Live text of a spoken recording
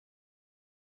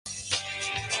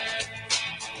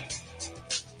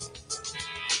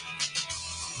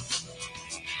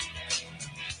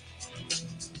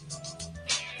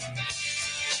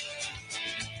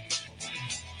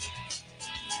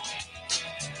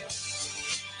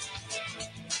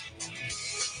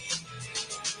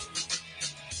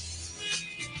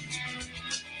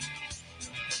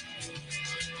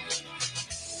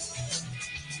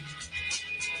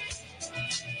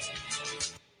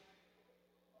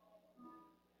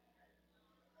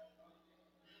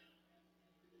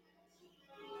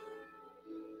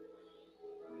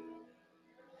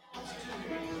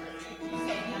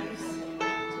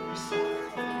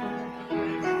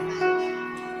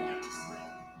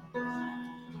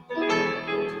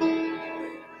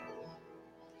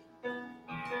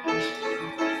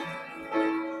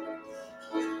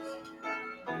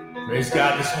Praise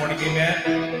God this morning, amen.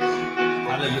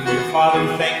 Hallelujah. Father, we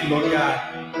thank you, Lord God.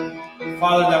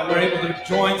 Father, that we're able to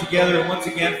join together once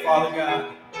again, Father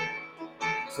God.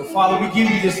 So, Father, we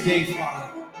give you this day,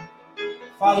 Father.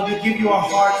 Father, we give you our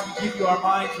hearts, we give you our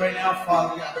minds right now,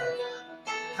 Father God.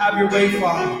 Have your way,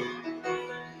 Father.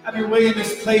 Have your way in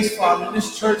this place, Father, in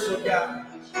this church, Lord God.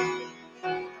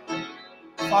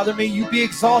 Father, may you be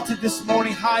exalted this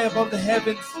morning high above the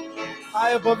heavens,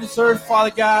 high above this earth,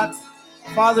 Father God.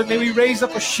 Father, may we raise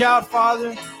up a shout,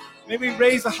 Father. May we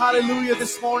raise a hallelujah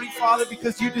this morning, Father,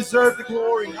 because you deserve the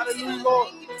glory. Hallelujah, Lord.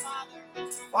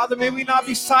 Father, may we not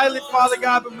be silent, Father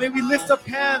God, but may we lift up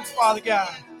hands, Father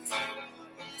God.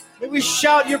 May we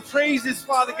shout your praises,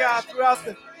 Father God, throughout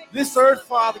this earth,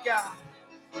 Father God.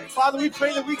 Father, we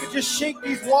pray that we could just shake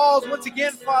these walls once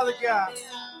again, Father God.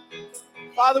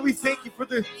 Father, we thank you for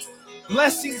the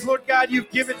blessings, Lord God, you've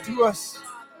given to us.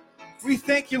 We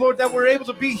thank you, Lord, that we're able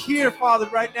to be here, Father,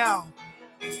 right now.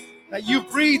 That you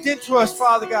breathed into us,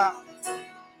 Father God.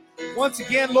 Once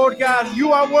again, Lord God,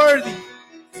 you are worthy.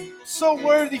 So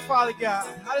worthy, Father God.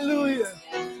 Hallelujah.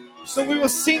 So we will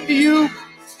sing to you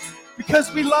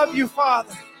because we love you,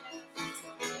 Father.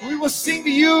 We will sing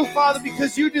to you, Father,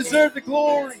 because you deserve the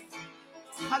glory.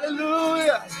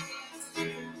 Hallelujah.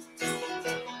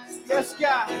 Yes,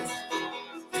 God.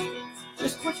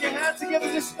 Just put your hands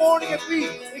together this morning as we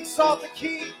exalt the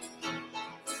King.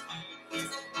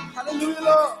 Hallelujah,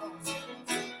 Lord.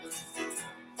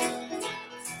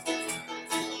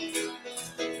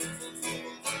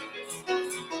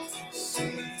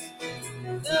 Sing,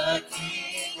 the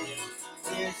King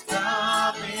is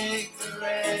coming to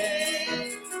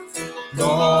reign.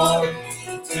 Glory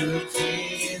to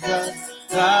Jesus,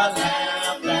 the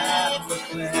Lamb that was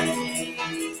slain.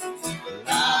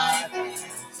 Life and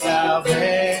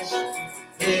salvation,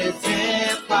 His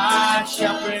empire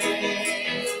shall bring.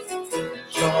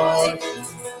 Joy to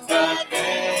the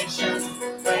nations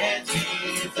when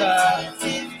Jesus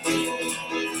is King.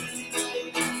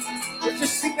 Let's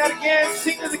just sing that again.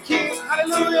 Sing to the King.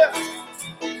 Hallelujah.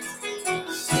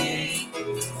 Sing to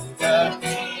the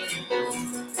King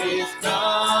is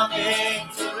coming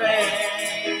to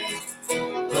reign.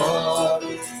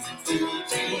 Glory to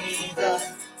Jesus,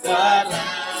 the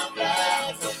Lamb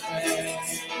that was slain.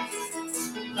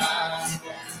 Life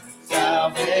and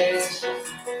salvation,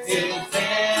 His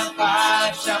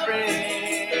empire shall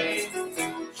bring.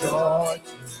 Joy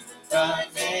to the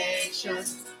nations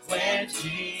when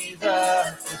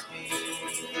Jesus is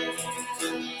King.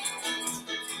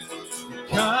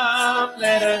 Come,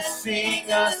 let us sing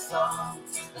a song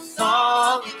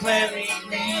declaring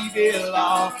we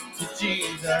belong to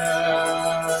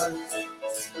Jesus.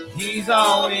 He's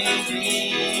all we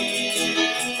need.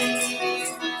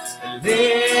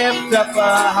 Lift up a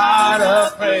heart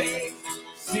of praise.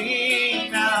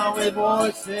 Sing now with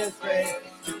voices raised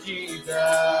to Jesus.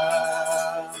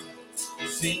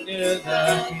 Sing to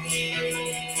the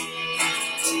King.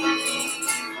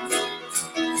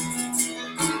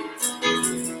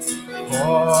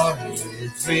 For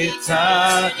His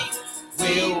return,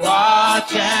 we'll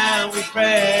watch and we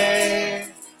pray.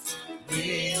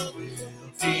 We will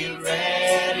be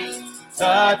ready,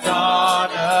 the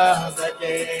dawn of the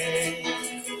day.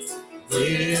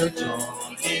 We'll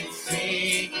join in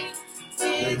singing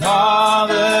with all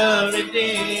the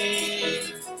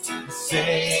redeemed.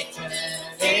 Satan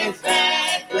is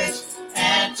vanquished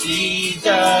and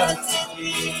Jesus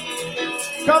is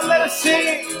King. Come, let us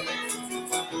sing.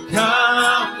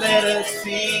 Come, let us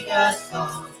sing a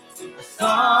song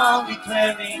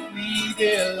declaring we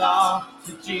belong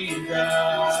to Jesus.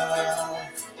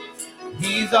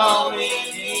 He's all we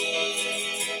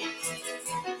need.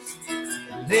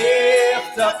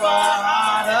 Lift up a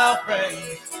heart of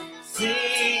praise.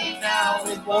 Sing now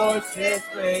with voices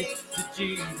raised to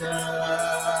Jesus.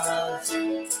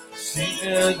 Sing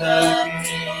to the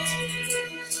King.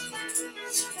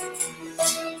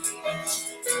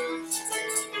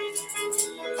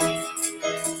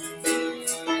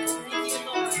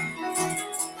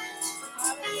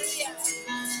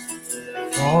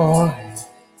 For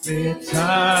His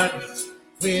return,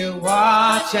 we'll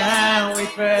watch and we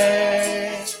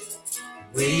pray.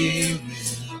 We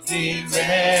will be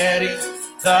ready,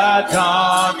 the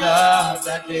dawn of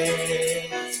the day.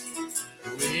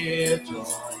 We'll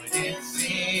join in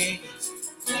singing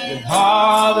with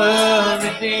all the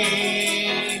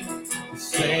redeemed.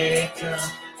 Satan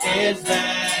is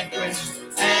vanquished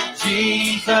and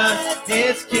Jesus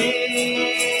is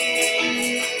King.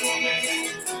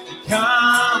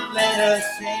 Come, let us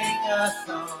sing a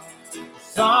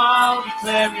song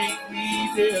declaring we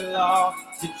belong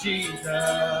to Jesus.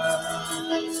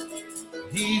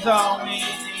 He's all we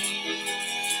need.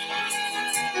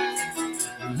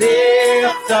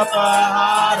 Lift up a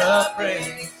heart of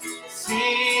praise.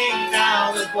 Sing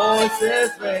now with voices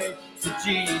raised to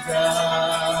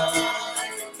Jesus.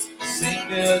 Sing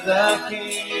to the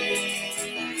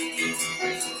King.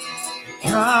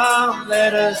 Come,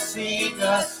 let us sing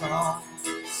a song.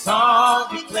 Song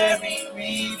declaring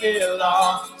we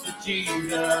belong to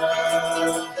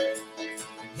Jesus.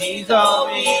 He's all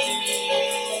we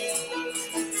need.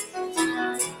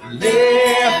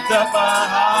 Lift up a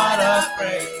heart of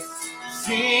praise.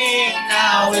 Sing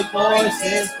now with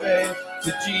voices raised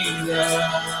to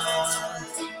Jesus.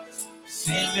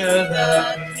 Sing to the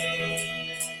King.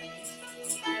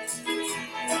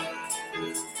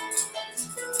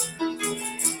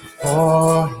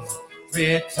 For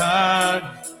return,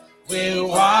 we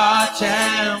watch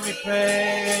and we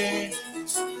pray.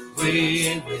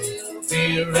 We will be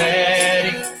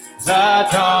ready the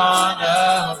dawn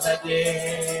of the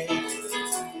day.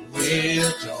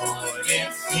 We'll join in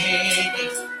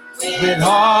singing with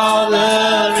all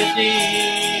the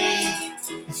redeemed.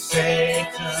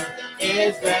 Satan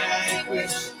is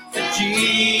vanquished, and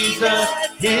Jesus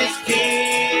is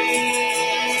King.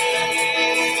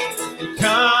 And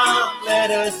come, let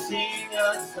us sing a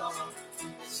song,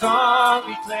 song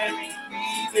declaring we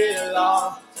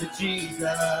belong to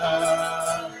Jesus.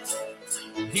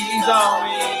 He's all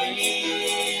we need.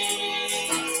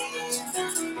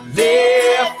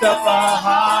 Lift up a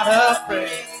heart of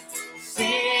praise.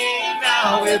 Sing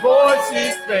now with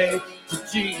voices raised to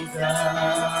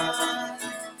Jesus.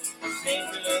 Sing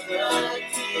to the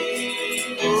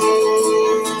King.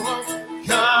 Oh,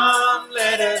 come,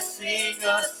 let us sing a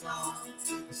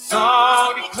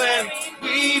song declaring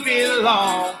we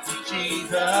belong to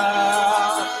Jesus.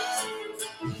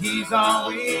 He's all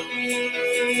we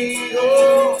need.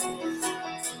 Oh,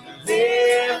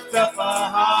 lift up a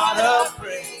heart of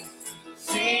praise.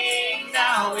 Sing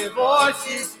now with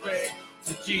voices raised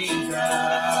to Jesus.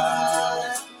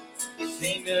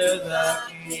 Sing to the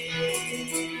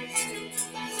King.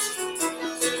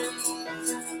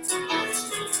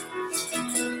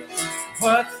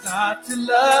 What's not to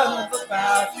love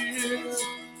about you?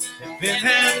 Heaven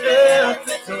and earth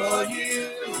adore you.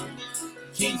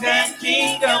 Kings and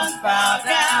kingdoms bow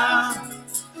down.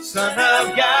 Son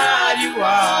of God, you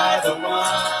are the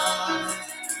one.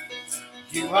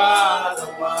 You are the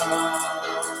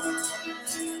one.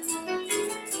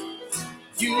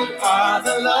 You are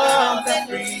the love that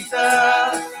frees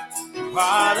us. You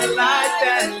are the light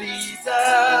that leads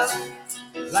us.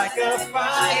 Like a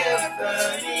fire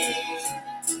burning.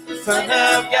 Son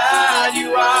of God,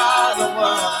 you are the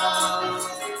one.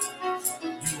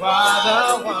 You are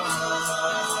the one.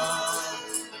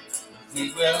 We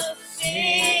will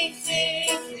sing,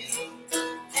 sing, sing,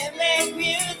 and make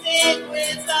music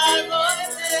with our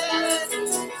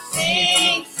voices.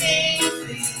 Sing, sing,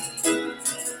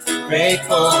 sing.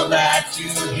 Grateful that you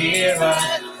hear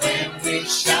us when we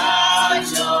shout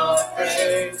your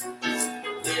praise.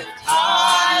 Lift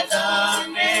high the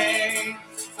name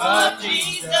of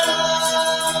Jesus.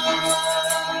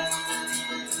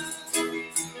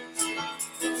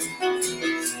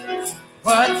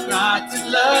 What's not to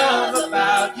love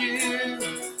about you?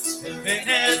 Heaven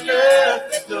and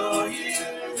earth adore you.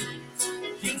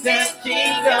 Kings and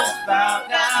kingdoms bow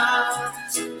down.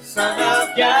 Son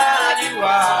of God, you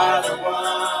are the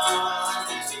one.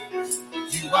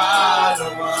 You are the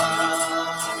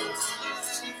one.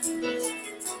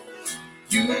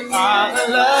 You are the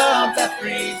love that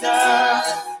frees us.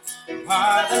 You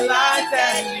are the light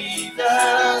that leads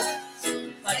us.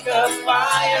 Like a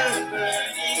fire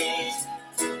burning.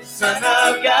 Son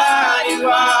of God, you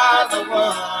are the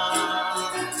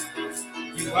one.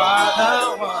 You are the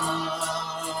one.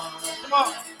 Come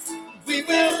on. We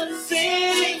will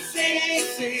sing, sing,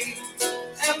 sing,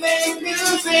 and make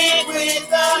music with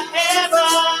the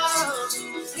heavens.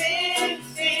 Sing,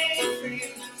 sing,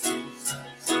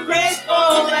 sing.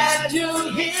 Grateful that you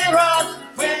hear us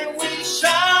when we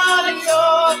shout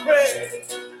your praise.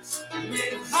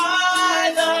 Lift high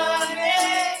the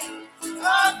name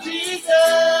of Jesus.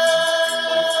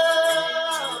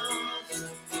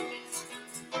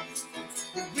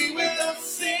 We will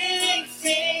sing,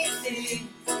 sing, sing,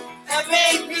 and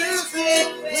make music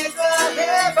with the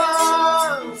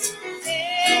heavens.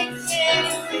 Sing, sing,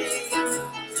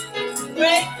 sing.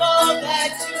 Grateful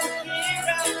that you hear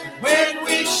us when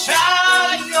we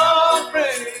shout your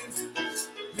praise.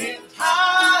 Lift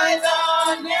high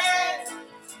the name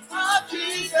of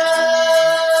Jesus.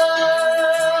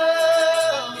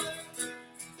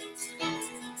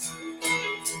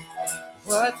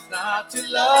 What's not to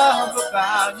love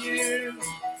about you?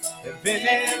 Heaven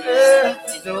and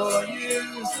earth adore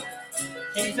you.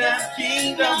 Kings and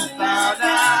kingdoms bow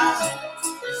down.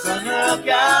 Son of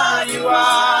God, you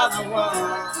are the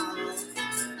one.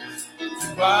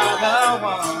 You are the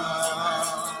one.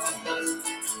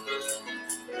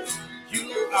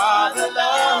 You are the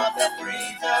love that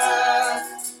frees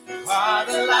us. You are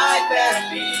the light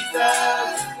that leads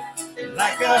us.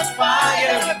 Like a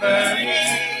fire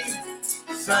burning.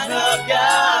 Son of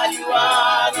God, you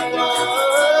are the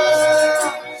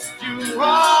one. You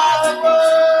are the one.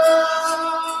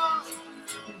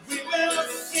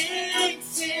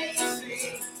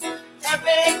 And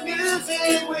make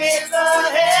music with the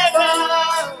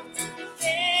heavens.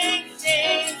 Sing,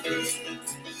 sing, sing.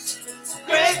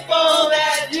 Grateful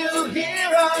that you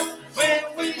hear us when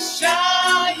we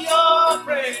shout your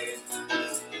praise.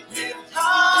 Lift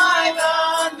high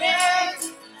the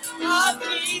name of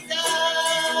Jesus.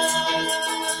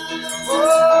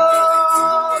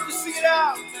 Oh, just sing it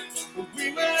out.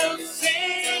 We will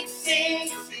sing, sing,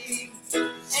 sing.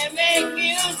 And make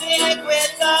music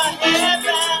with the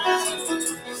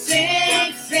heavens.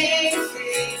 Sing, sing,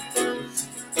 sing.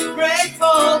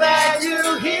 Grateful that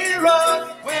you hear us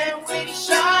when we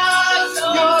shout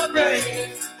your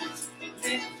praise.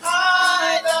 Lift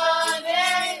high the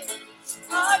name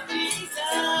of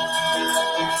Jesus.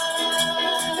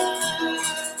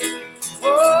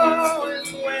 Oh,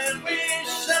 and when we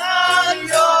shout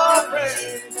your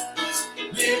praise.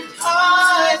 Lift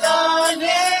high the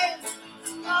name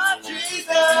of Jesus.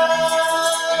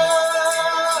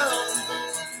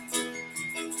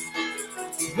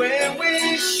 When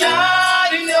we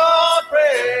shout your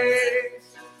praise,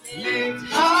 lift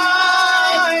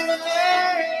high the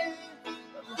name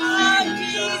of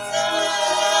Jesus.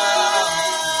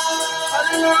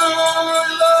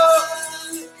 Hallelujah, Lord.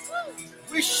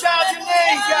 We shout your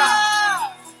name,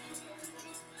 God.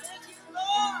 Thank you,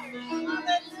 Lord.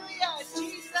 Hallelujah,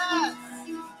 Jesus.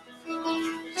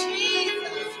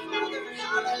 Jesus, Father.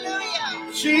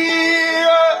 Hallelujah. Jesus.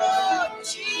 Oh,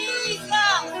 Jesus.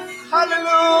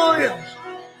 Hallelujah.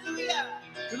 Hallelujah.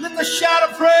 We lift a shout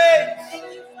of praise.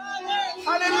 Thank you, Father.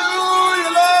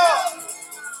 Hallelujah, Lord.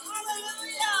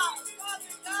 Hallelujah.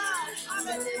 Father God.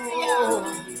 Hallelujah. Oh,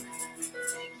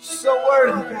 so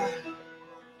worthy, God.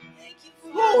 Thank you,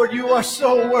 Father. Lord, you are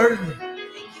so worthy. Thank you,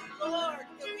 Lord,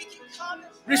 that we can come and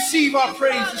Receive our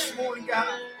praise Father. this morning,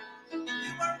 God. You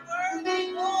are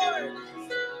worthy, Lord.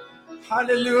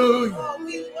 Hallelujah. Oh,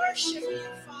 we worship you,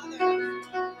 Father. We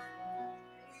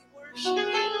worship you,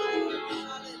 Lord.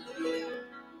 Hallelujah.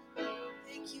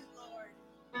 Thank you, Lord.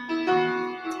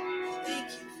 Thank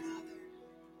you, Father.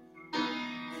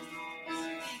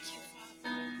 Thank you,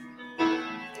 Father.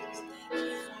 Thank you,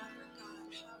 Father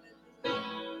God. Hallelujah.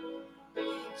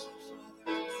 Thank you,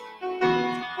 Father.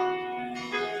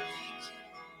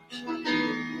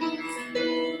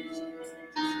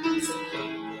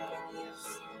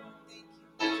 Thank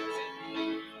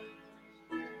you.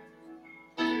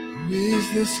 Who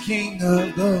is this King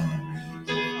of glory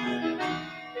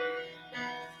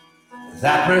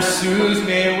that pursues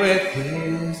me with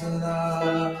his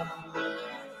love?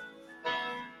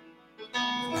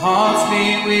 Haunts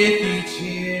me with each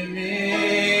image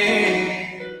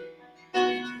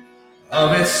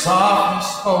of his softly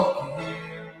spoken word.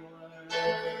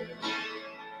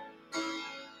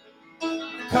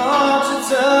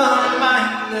 Conscience a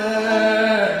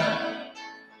reminder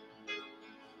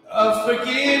of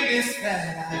forgiveness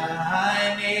that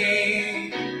I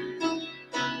need.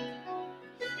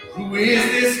 Who is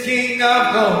this King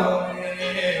of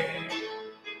glory?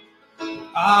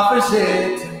 Offers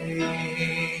it to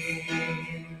me.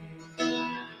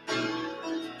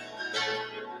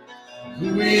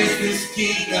 Who is this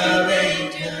King of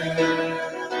angels?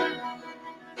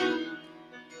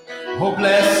 Oh,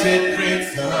 blessed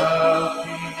Prince of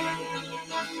Peace,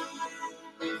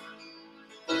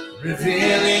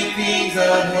 revealing things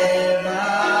of heaven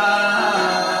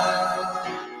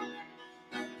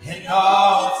and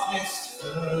all its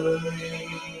mystery.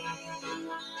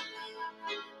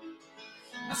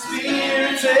 My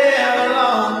spirit's ever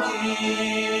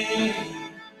longing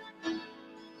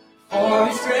for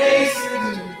His grace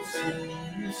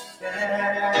to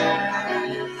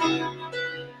stand.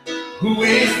 Who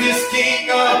is this King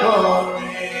of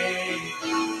glory?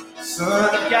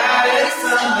 Son of God and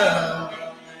Son of Man.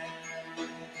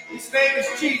 His name is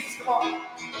Jesus. Come on.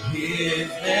 His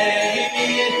name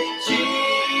is Jesus.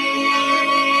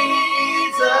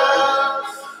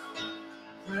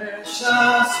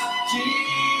 Precious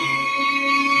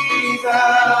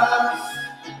Jesus.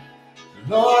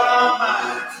 Lord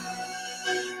Almighty.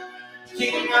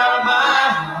 King of my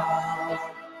heart.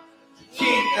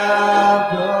 King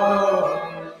of glory.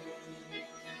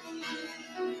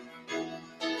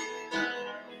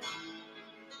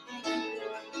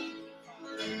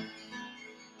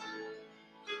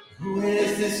 Who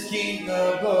is this King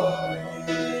of glory?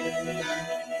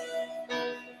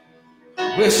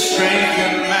 With strength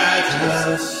and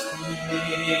majesty,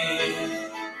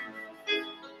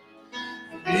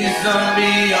 wisdom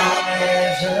beyond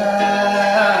measure.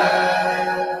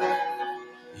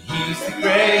 He's the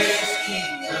gracious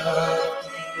King of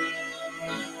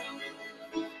kings,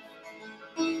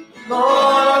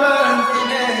 Lord of earth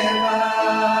and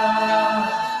heaven,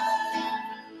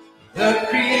 the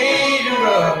creator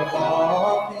of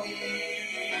all things.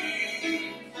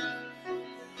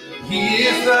 He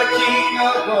is the King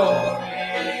of glory.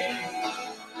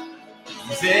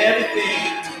 He's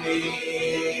everything to me.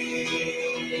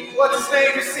 What's his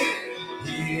name? You sing.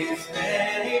 His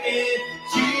name is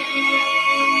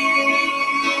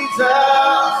Jesus,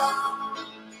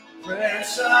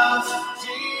 precious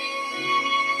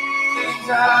Jesus,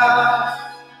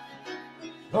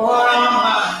 Lord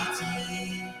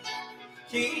Almighty,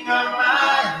 King of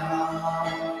my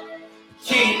heart,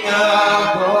 King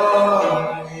of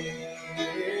glory.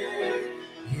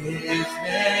 His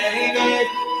name is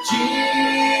Jesus,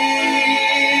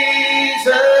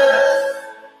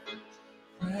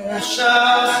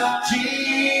 precious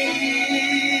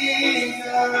Jesus,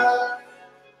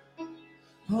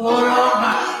 Lord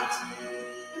Almighty,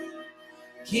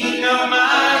 King of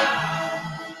my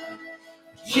heart,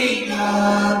 King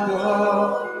of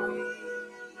glory.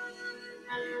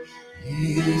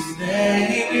 His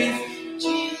name is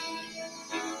Jesus,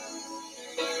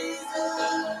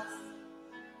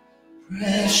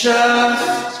 precious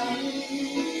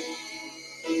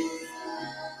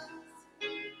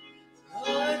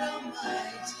Lord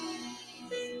Almighty,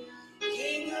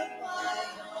 King of my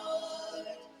heart,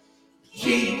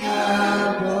 King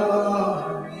of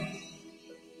glory.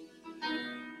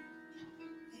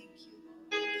 Thank you,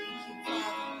 Lord. Thank you,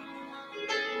 Father.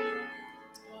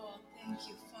 Oh, thank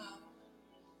you, Father.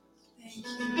 Thank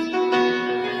you.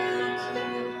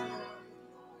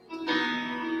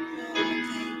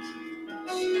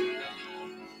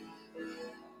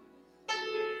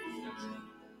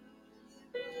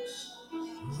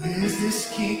 Who is this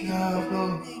King of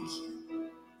glory? Thank you.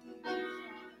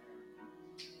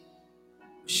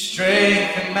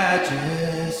 Strength and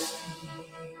majesty,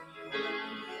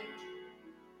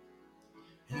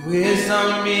 and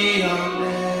wisdom beyond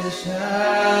measure.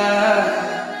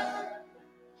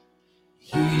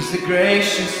 He's the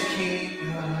gracious King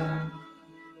of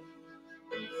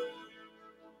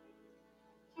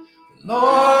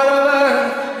Lord of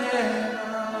earth and heaven,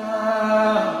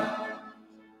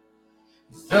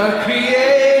 the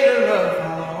creator of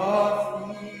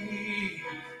all things.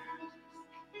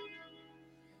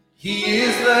 He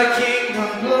is the King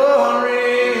of glory.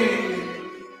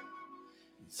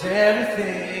 It's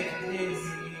everything he needs.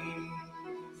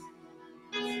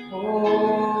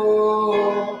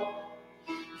 Oh,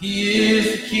 he is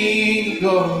the King of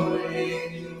glory.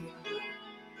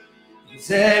 It's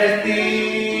everything he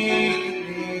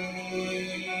needs.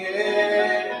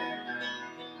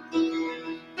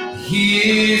 He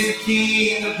is the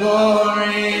King of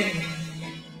glory.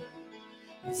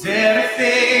 It's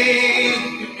everything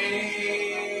to me.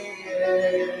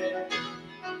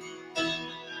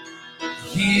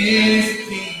 He is the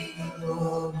King of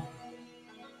glory.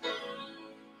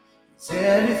 It's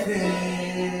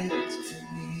everything to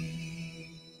me.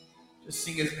 Just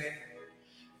sing his name.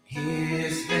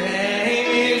 His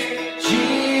name is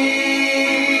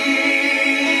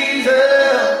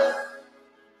Jesus,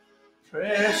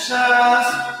 precious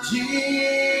Jesus,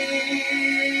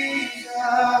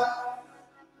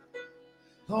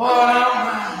 Lord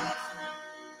Almighty,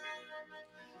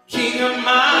 King of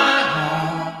my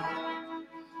heart,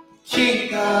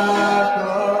 King of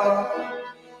glory.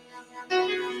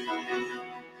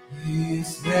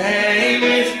 His name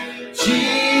is Jesus,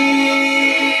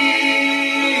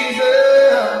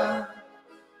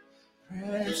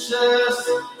 precious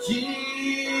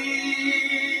Jesus,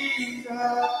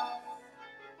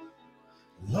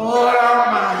 Lord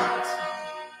Almighty,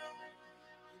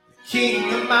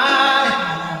 King of my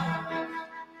heart,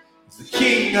 the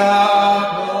King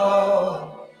of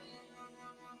glory.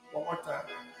 One more time.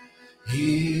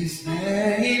 His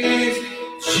name is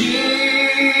Jesus,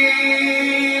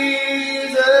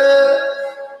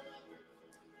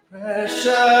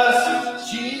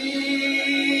 precious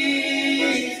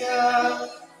Jesus,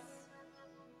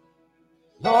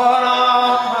 Lord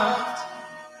Almighty,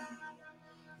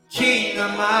 King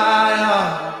of my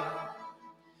heart,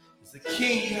 is the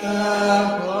King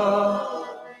of glory.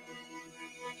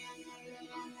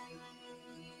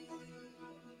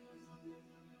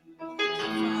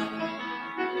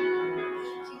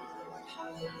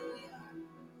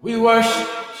 We worship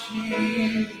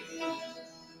you.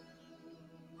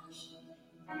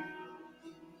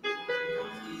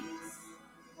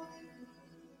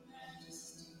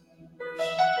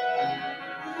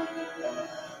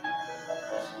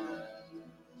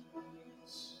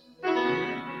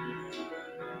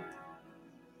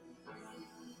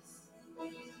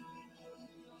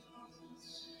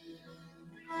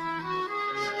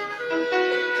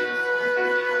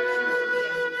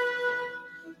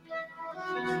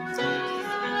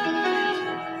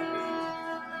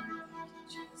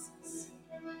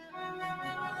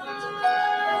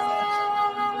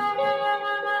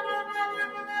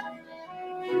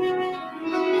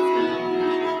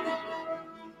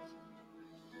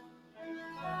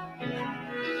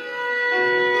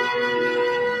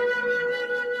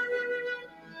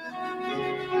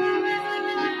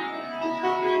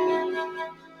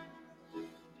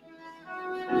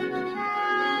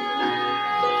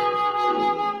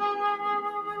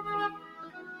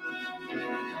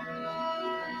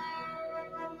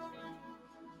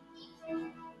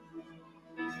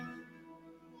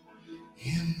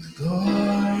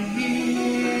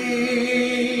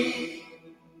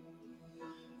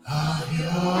 of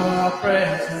your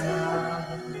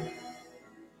presence,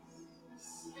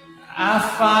 I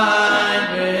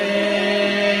find rest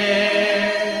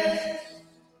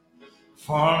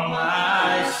for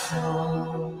my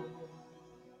soul.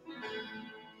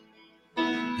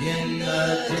 In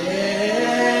the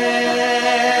depth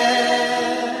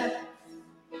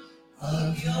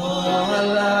of your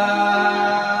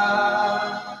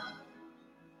love,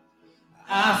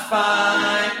 I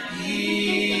find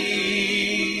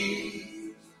peace,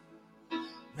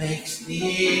 makes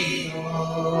me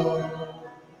whole.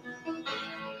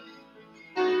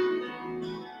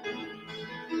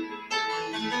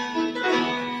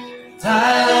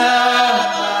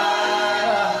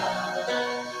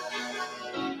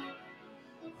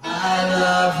 I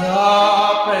love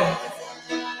your presence.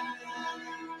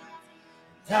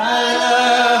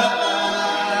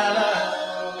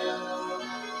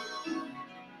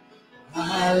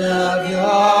 I love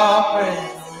your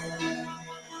presence.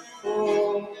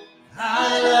 Oh,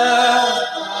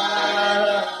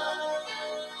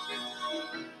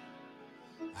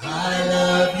 I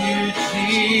love you,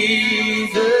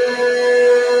 Jesus.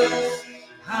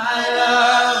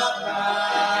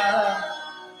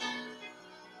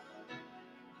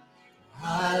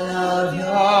 I love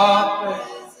your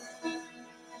presence.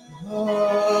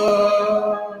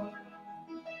 Oh.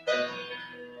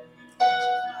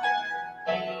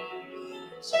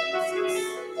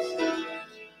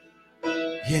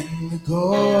 In the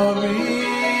glory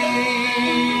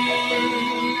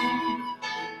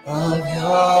of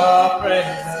your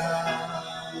presence,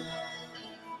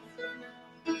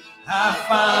 I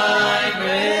find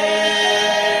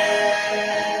rest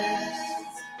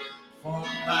for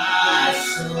my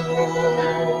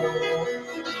soul.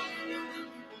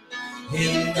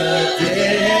 In the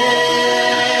depths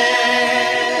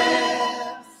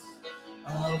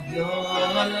of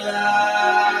your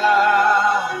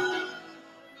love,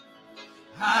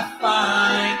 I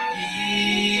find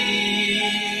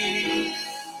peace,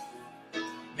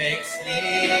 makes me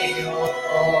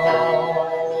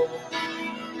whole.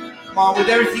 Come on, with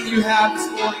everything you have this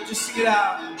morning, just sing it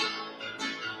out.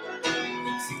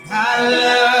 Sing,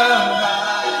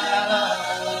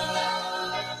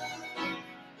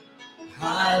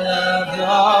 I love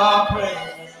your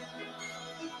presence.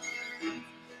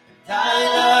 I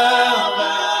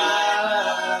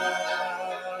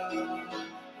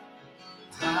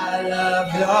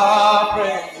love your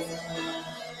presence.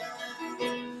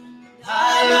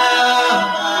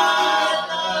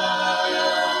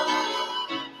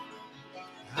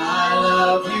 I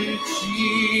love you,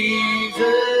 Jesus.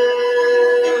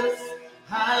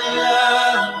 I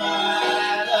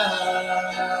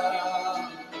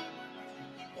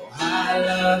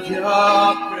love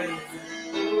your presence.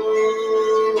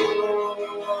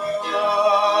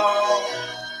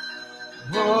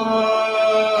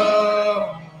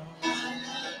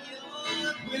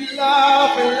 We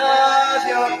love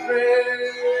your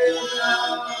presence.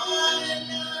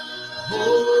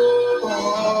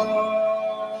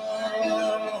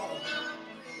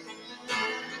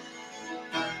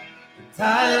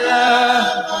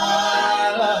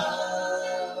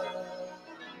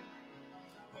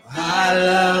 I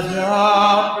love your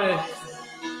presence.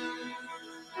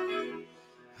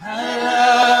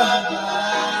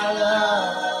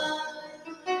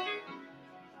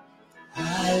 I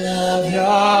love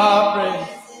your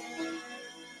presence.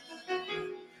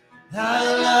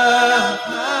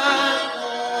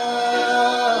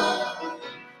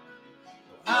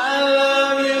 I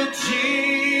love you,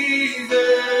 Jesus.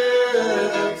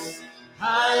 I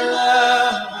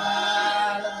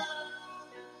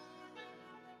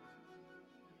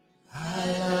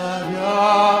love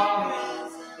your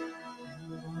presence.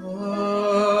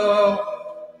 Oh.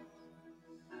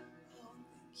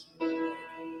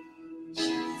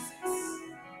 Jesus,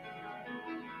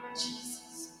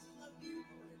 we love you,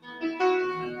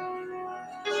 Lord.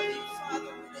 We love you,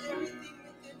 Father, with everything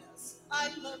within us. I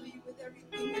love you with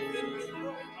everything within me,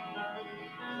 Lord.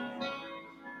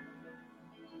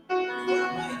 You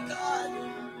are my God.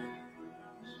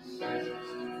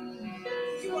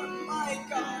 You are my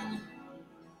God.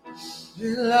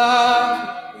 We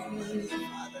love you,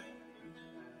 Father.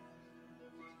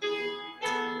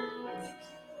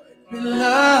 We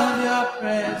love your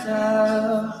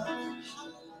presence,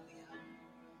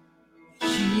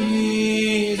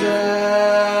 Jesus,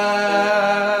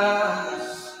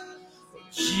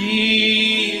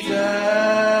 Jesus,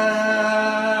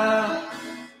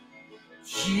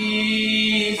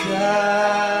 Jesus,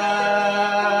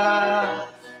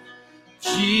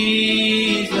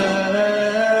 Jesus,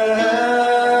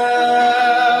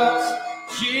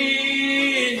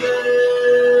 Jesus.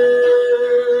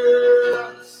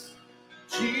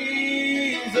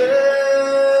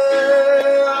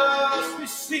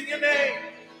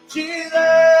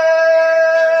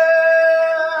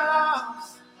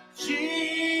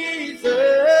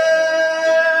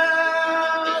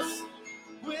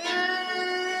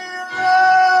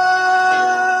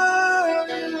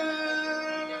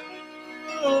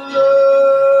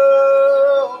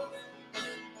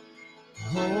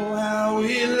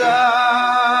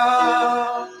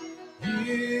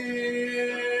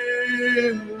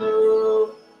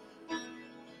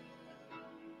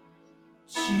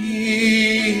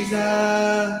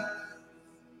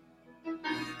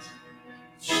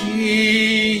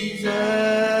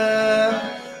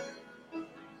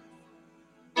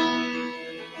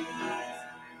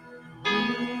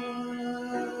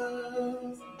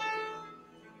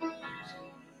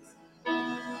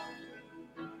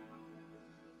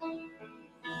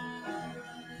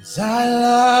 I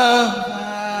love,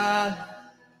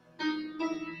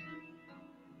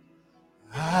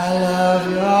 I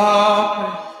love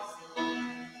your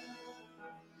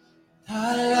praise.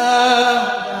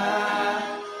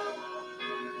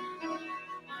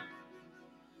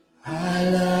 I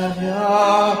love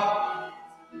your,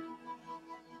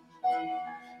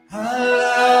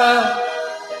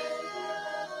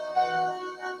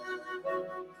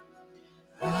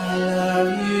 I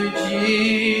love you,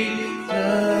 Jesus.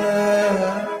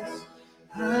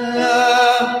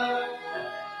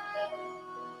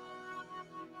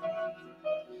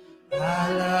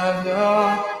 I love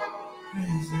your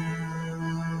presence.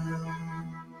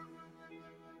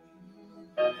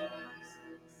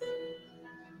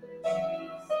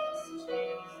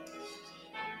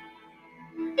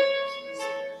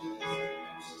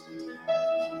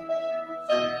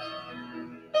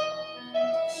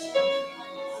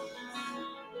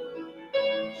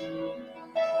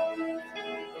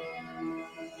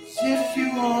 If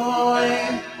you want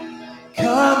it,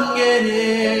 come get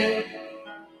it.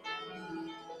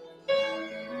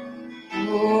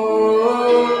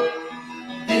 Oh,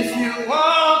 if you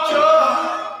want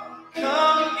joy,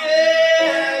 come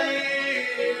get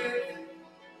it.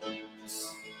 Just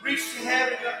reach to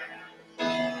heaven.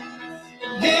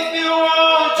 If you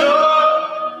want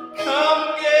joy,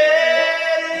 come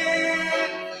get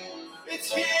it.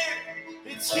 It's here,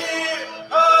 it's here.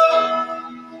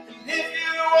 Oh, and if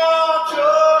you want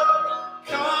joy,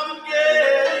 come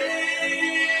get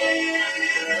it.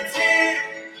 It's here,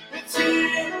 it's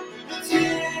here, it's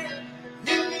here.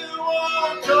 If you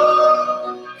want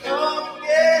joy, come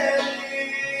get it.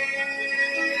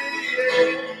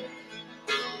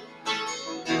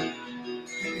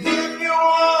 If you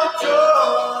want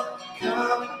joy,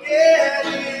 come and get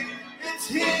it. It's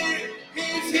here,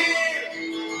 he's here.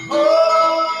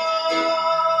 Oh,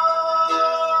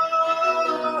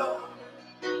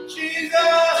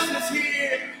 Jesus is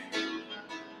here.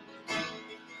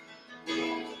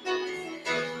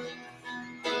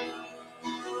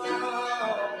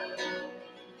 Oh,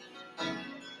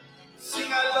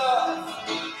 sing I love.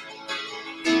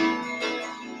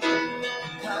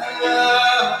 I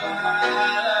love,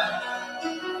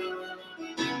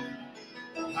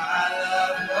 I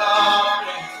love your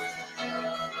praise.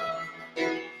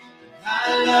 I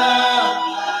love,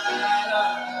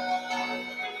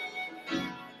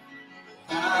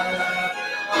 I love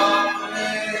your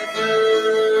presence.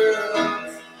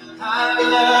 I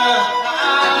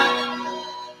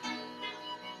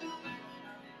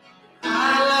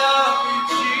love you,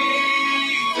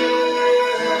 Jesus.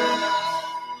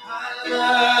 I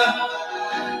love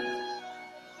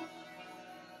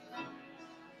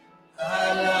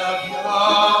your.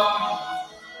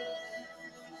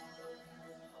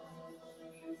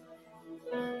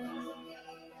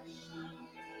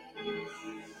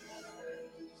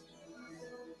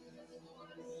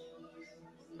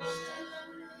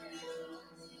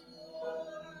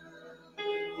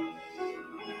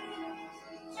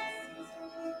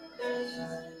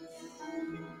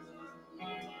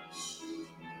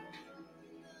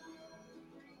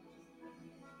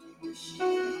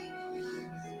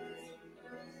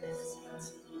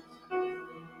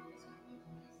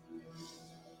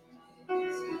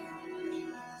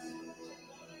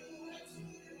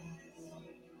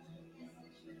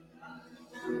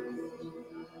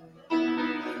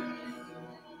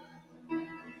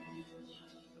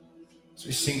 As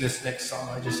we sing this next song,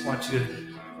 I just want you to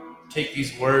take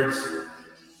these words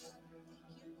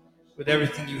with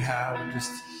everything you have and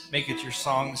just make it your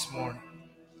song this morning.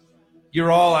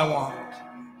 You're all I want.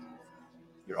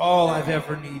 You're all I've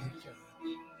ever needed, God.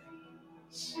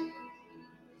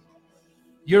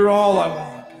 You're all I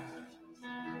want,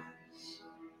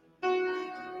 God.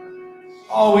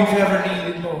 All we've ever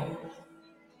needed, Lord.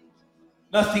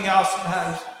 Nothing else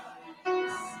matters.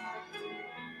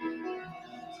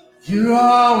 You're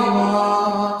all we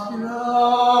want. You're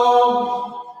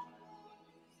all.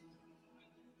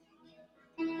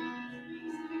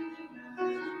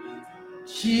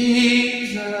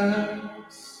 Jesus.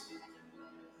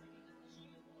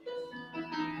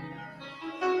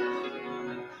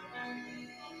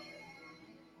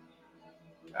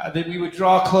 God, that we would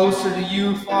draw closer to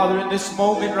you, Father, in this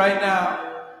moment right now.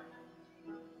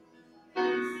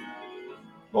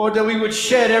 Lord, that we would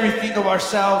shed everything of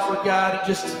ourselves, Lord God, and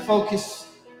just focus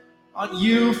on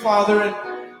you, Father,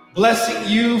 and blessing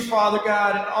you, Father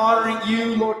God, and honoring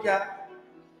you, Lord God.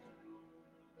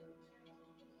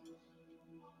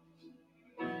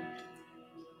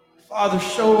 Father,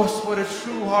 show us what a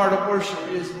true heart of worship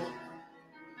is, Lord.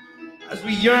 As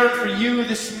we yearn for you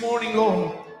this morning,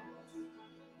 Lord,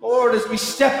 Lord, as we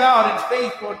step out in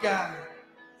faith, Lord God,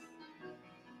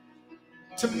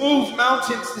 to move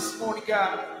mountains this morning,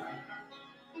 God.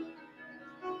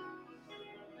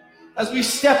 As we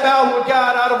step out, Lord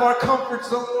God, out of our comfort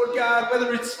zone, Lord God,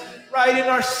 whether it's right in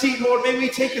our seat, Lord, may we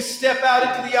take a step out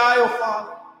into the aisle,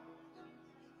 Father.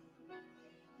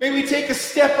 May we take a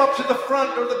step up to the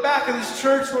front or the back of this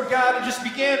church, Lord God, and just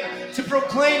begin to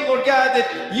proclaim, Lord God,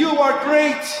 that you are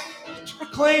great. To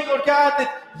proclaim, Lord God,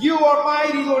 that you are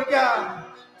mighty, Lord God.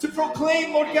 To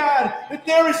proclaim, Lord God, that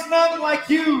there is none like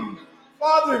you.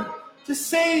 Father, to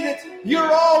say that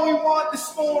you're all we want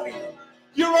this morning.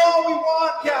 You're all we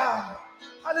want, God.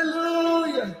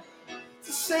 Hallelujah.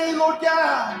 To say, Lord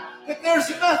God, that there's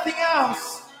nothing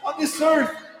else on this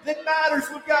earth that matters,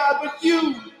 Lord God, but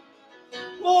you.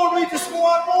 Lord, we just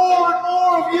want more and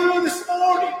more of you this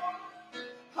morning.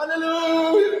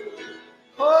 Hallelujah.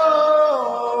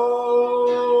 Oh,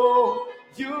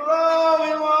 you're all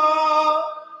we want.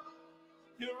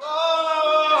 You're all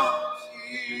I want.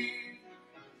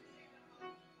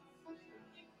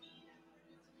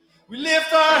 We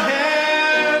lift our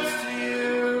hands to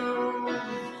you.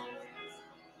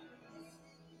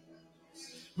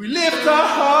 We lift our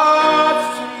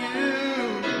hearts to you,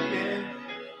 yeah,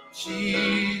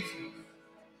 Jesus.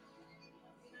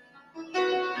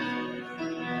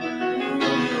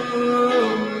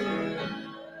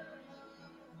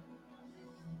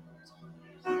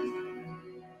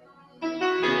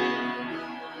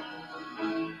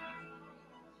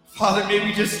 Father, may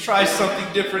we just try something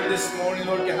different this morning,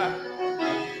 Lord God.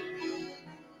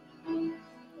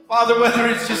 Father, whether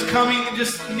it's just coming and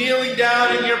just kneeling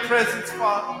down in your presence,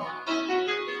 Father.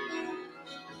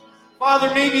 Father,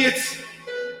 maybe it's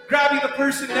grabbing the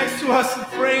person next to us and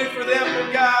praying for them,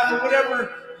 Lord God, or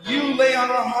whatever you lay on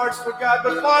our hearts, Lord God.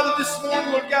 But Father, this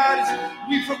morning, Lord God, as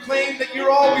we proclaim that you're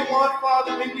all we want,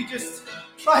 Father, may we just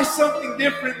try something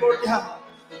different, Lord God.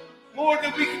 Lord,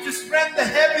 that we can just rend the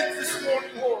heavens this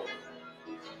morning, Lord.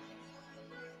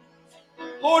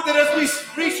 Lord, that as we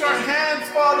reach our hands,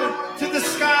 Father, to the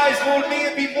skies, Lord, may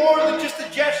it be more than just a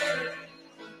gesture.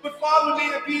 But Father, may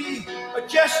it be a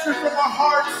gesture from our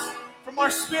hearts, from our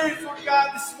spirits, Lord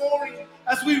God, this morning,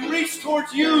 as we reach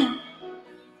towards you.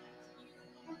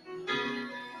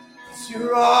 'Cause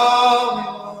you're all we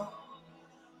want.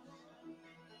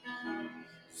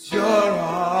 'Cause you're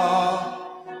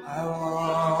all I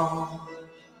want.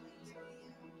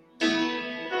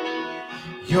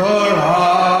 You're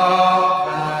all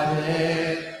I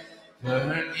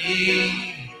ever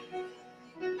need.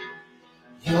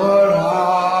 You're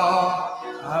all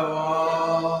I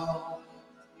want.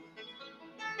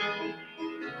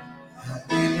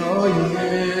 We know you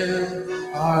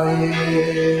are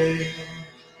here.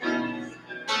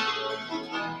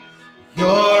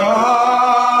 You're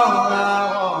all I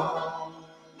want.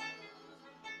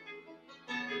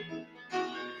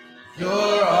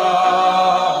 You're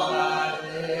all I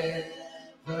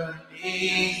ever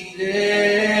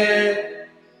needed.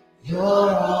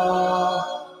 You're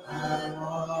all I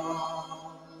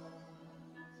want.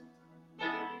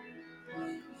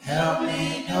 Help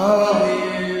me know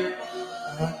you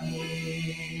are near.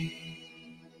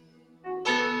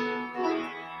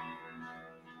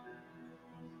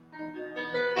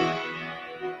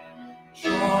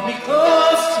 Draw me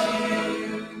close to you.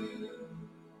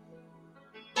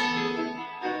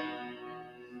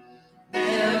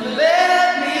 Never let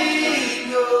me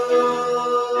go.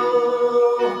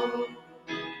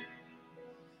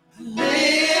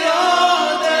 Lay it all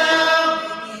down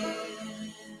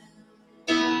again.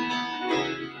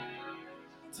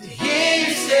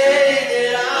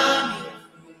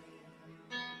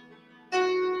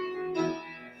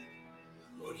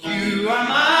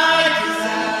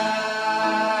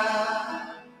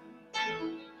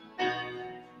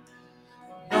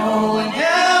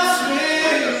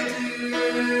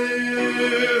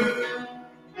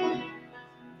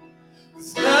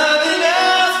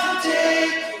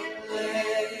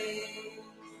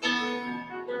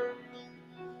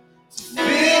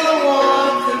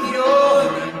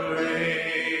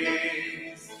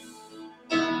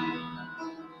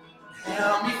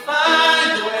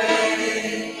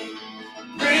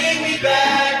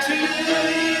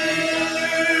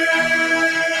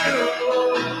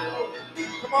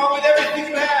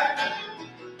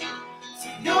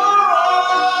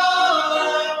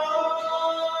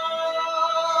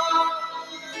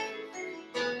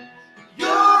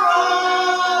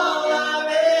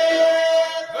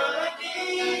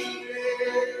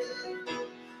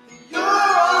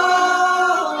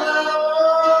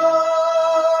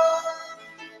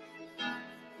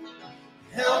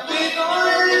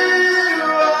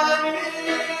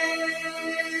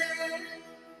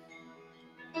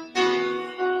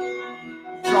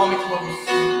 draw me close.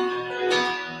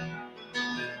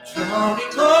 Draw me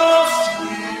close to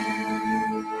you.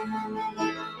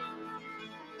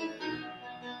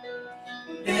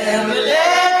 Never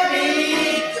let me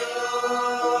go.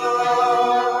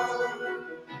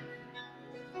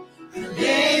 I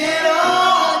lay it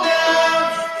all down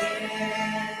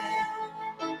again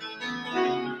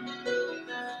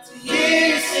to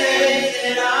hear you say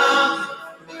that I'm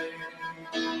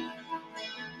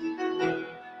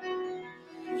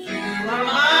you are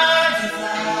my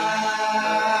desire.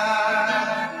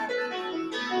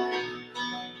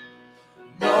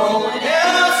 No one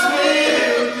else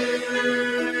will do.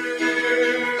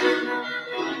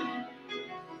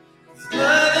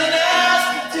 Nothing else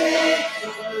can take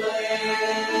your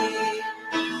place.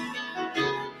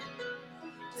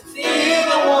 To feel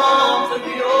the warmth of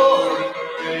your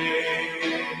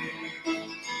embrace.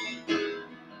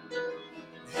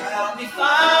 Help me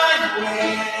find a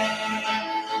way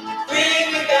to bring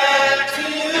me back to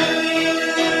you.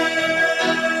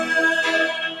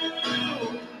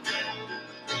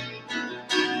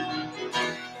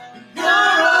 You're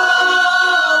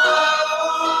all I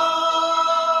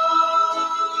want.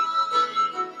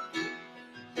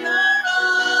 You're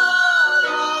all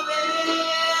I've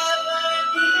ever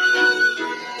needed.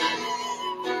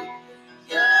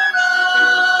 You're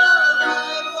all I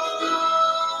want.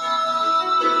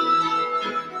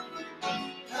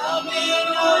 Help me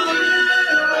know you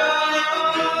right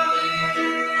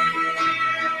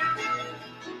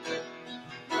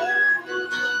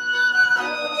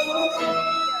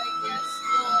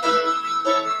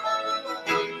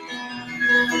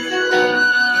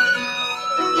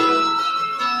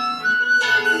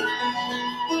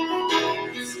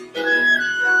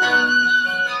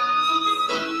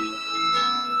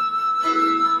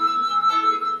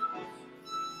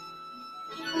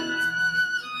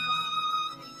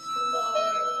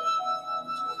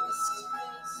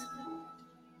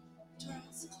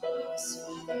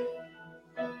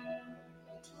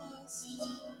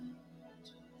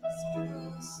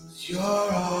You're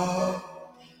all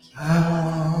I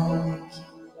want.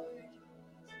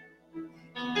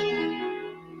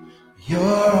 You're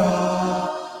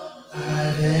all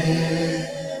I've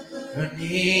ever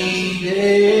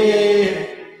needed.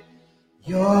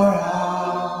 You're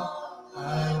all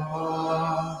I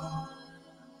want.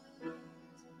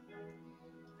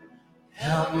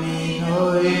 Help me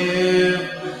know you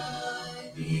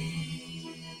might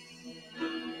be.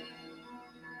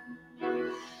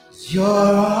 You're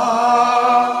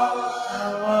all I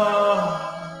want.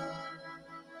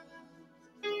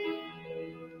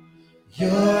 You're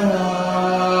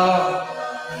all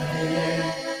I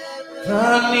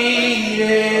ever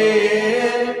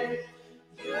needed.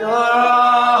 You're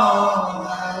all I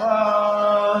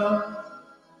want.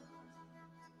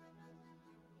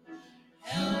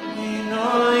 Help me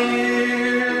know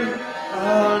you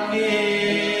are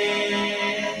near.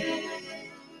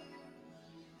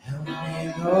 Help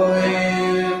me know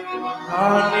you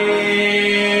are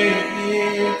near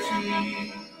to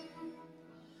you.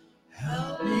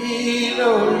 Help me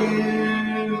know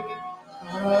you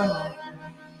are.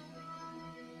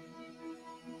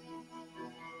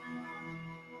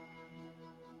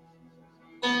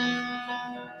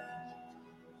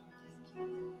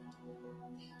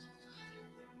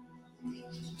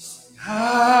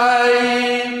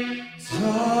 I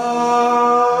saw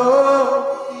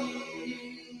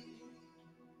thee,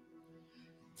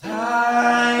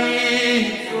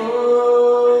 dying for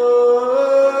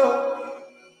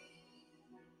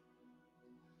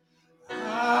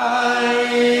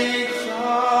I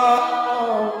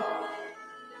saw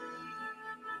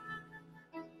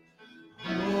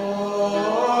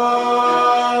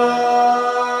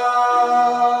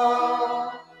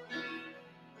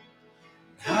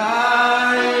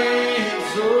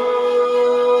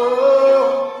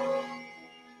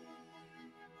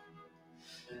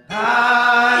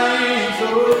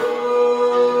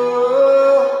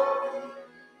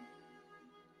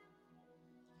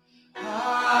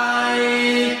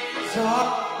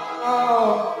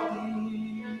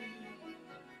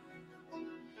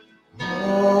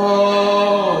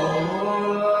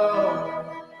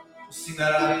sing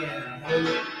that out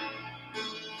again.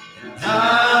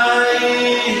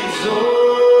 I saw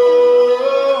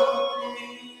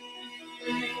thee.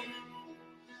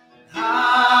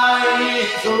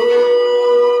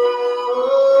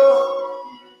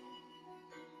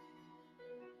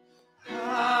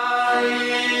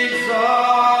 I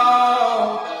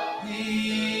saw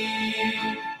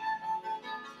thee.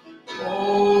 Oh,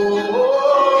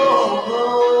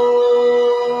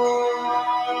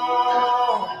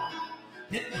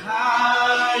 and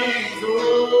I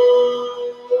saw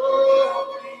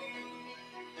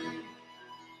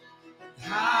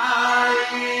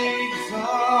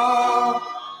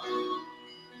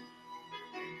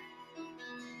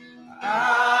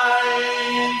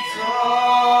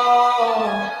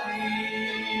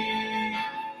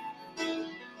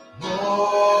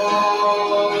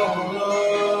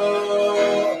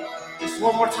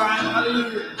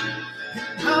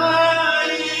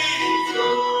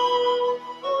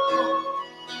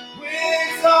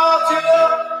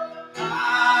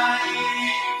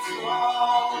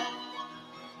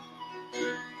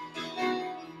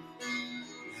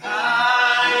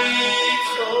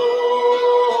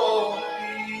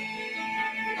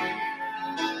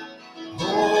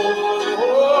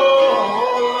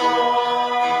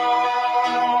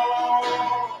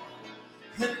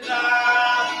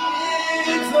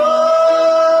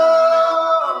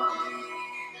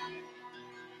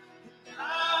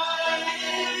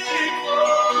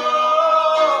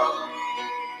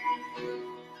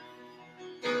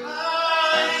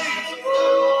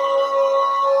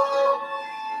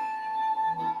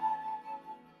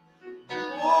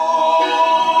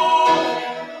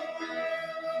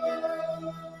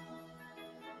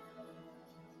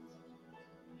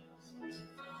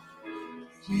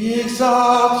We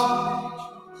exalt you.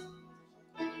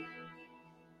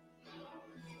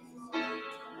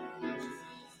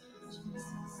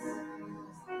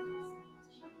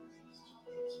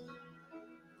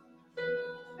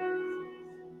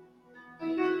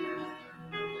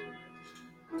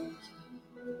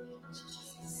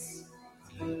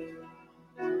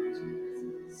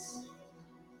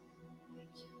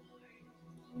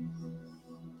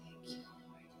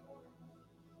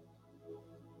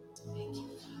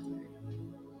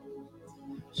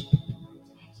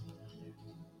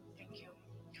 Thank you.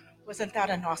 Wasn't that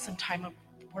an awesome time of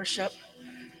worship?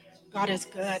 God is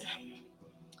good.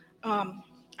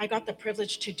 I got the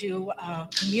privilege to do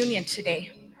communion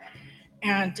today.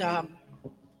 And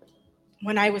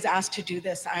when I was asked to do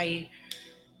this, I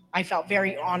felt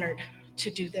very honored to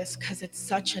do this because it's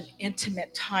such an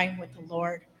intimate time with the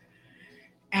Lord.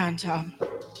 And,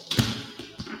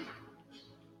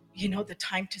 the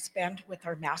time to spend with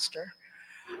our Master.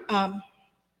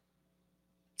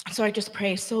 So I just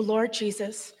pray. So, Lord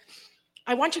Jesus,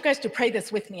 I want you guys to pray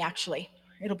this with me, actually.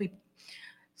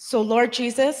 So, Lord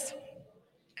Jesus,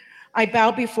 I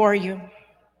bow before you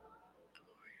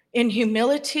in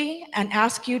humility and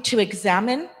ask you to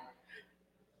examine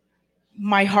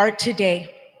my heart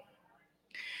today.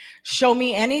 Show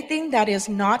me anything that is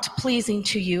not pleasing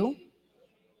to you,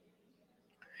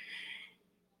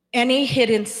 any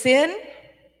hidden sin,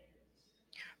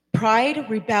 pride,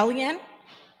 rebellion,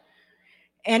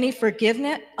 any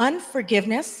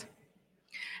unforgiveness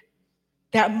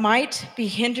that might be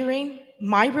hindering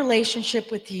my relationship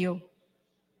with you.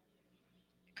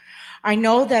 I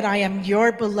know that I am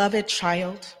your beloved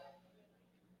child.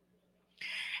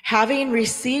 Having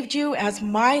received you as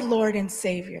my Lord and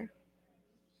Savior,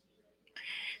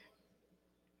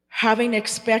 having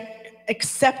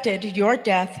accepted your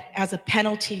death as a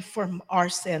penalty for our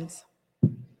sins.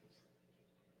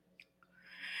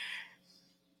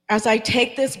 As I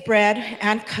take this bread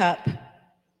and cup,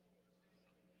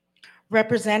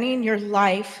 representing your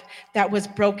life that was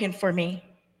broken for me,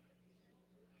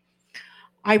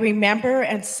 I remember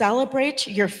and celebrate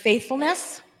your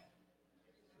faithfulness.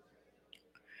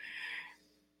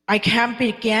 I can't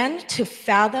begin to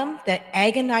fathom the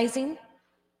agonizing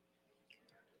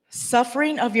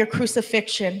suffering of your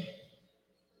crucifixion,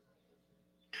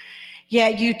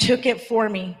 yet you took it for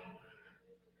me.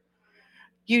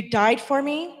 You died for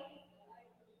me.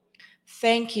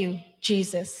 Thank you,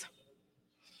 Jesus.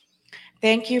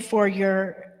 Thank you for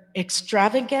your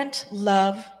extravagant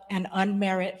love and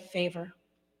unmerited favor.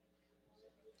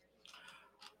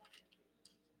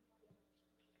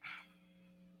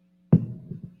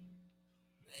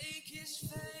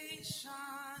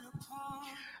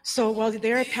 So while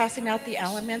they're passing out the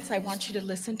elements, I want you to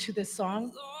listen to this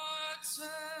song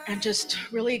and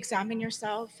just really examine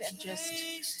yourself and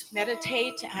just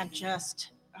meditate and just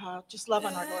love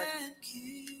on our Lord.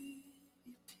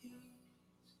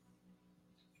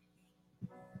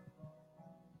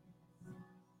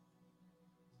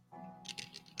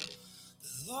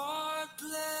 The Lord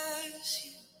bless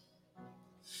you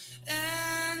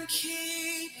and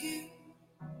keep you.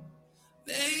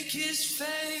 Make his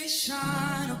face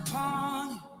shine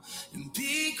upon you and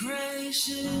be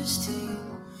gracious to you.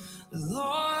 The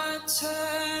Lord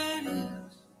turn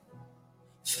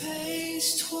his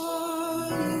face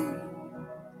toward you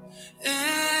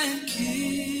and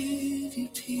give you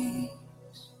peace.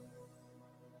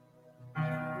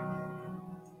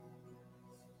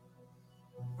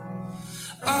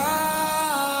 Amen.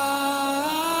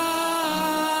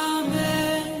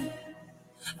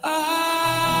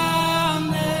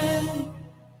 Amen.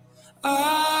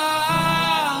 Amen.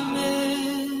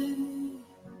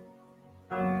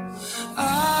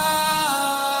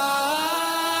 Amen.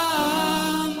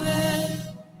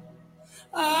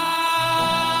 Amen.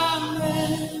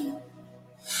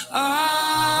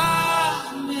 Amen.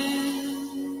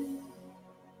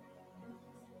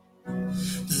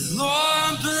 The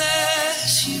Lord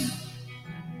bless you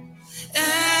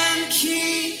and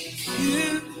keep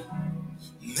you.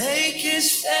 Make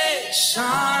his face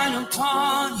shine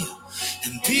upon you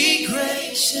and be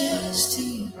gracious to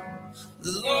you.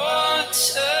 The Lord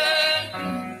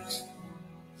turn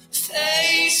his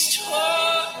face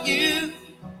toward you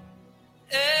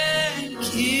and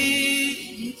give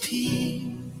you peace.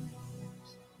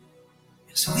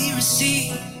 So we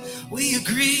receive, we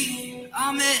agree,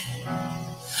 amen.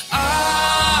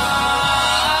 Amen.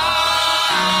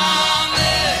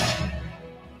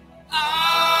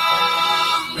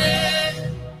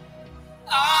 Amen.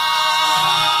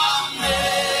 Amen.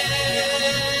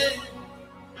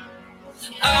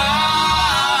 Amen.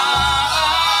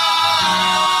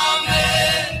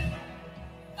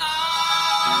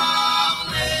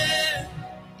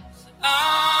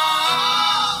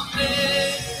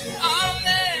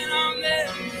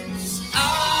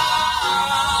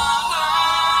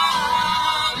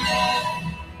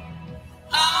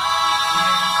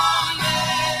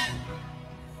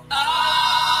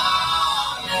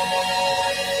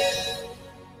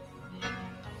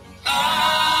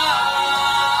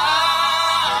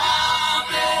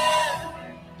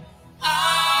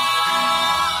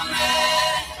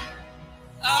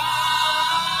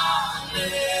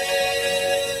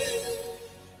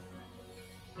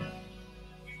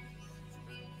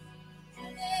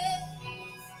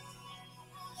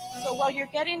 So while you're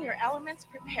getting your elements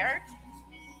prepared,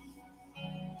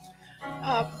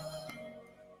 I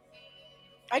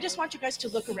just want you guys to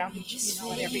look around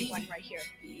at everyone right here.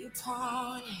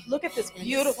 Look at this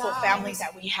beautiful family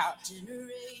that we have.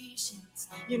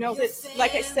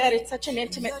 Like I said, it's such an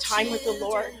intimate time with the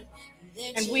Lord,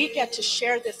 and we get to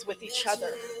share this with each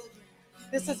other.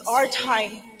 This is our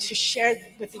time to share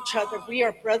with each other. We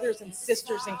are brothers and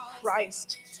sisters in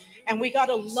Christ, and we got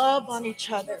to love on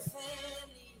each other.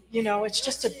 It's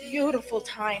just a beautiful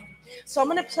time. So I'm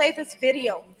going to play this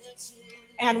video.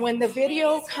 And when the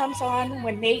video comes on,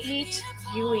 when they eat,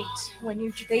 you eat.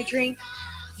 When they drink,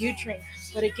 you drink.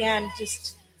 But again,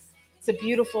 it's a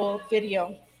beautiful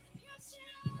video.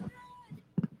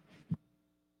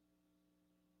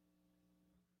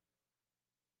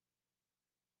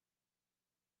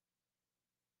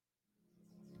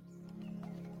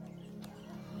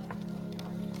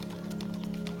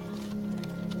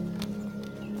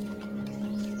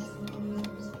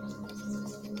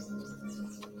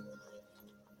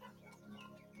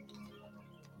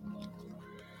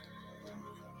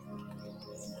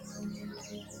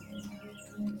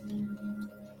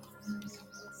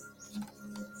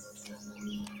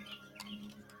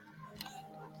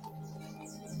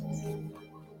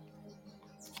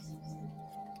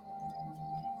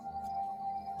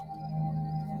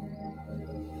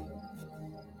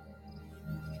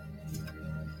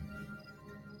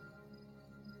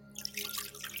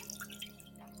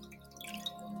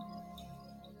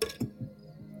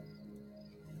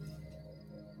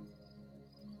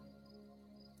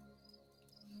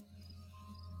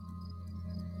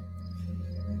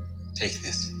 Take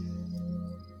this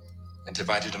and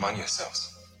divide it among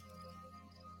yourselves.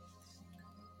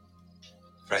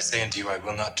 For I say unto you, I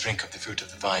will not drink of the fruit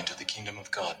of the vine till the kingdom of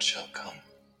God shall come.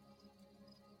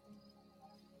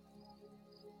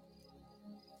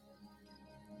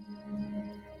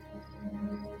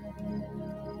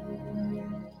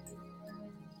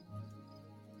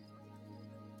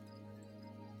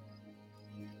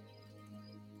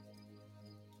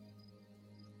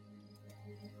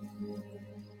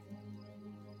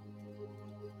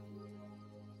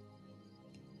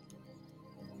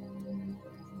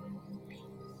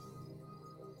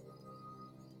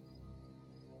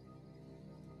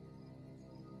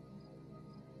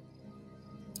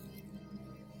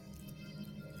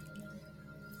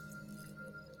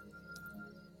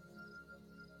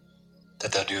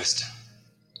 That thou doest,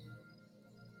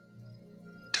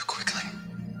 do quickly.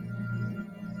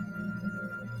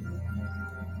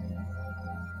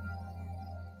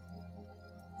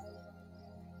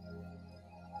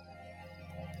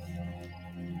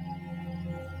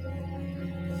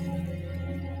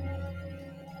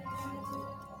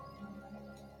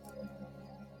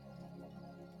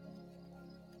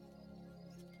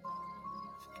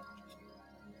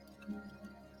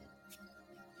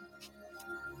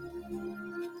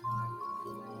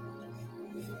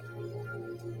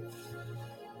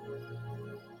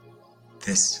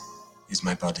 This is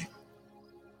my body,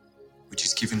 which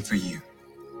is given for you.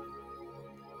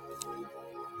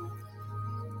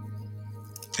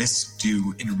 This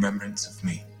do in remembrance of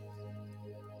me.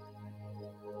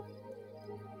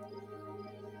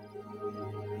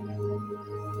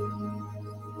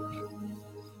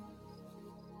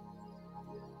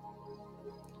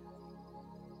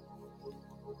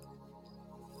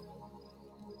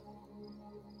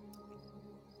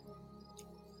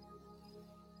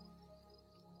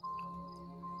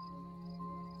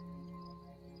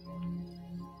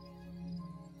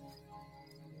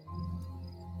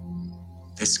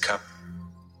 This cup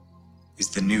is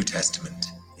the New Testament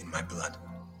in my blood,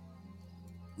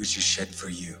 which is shed for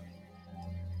you.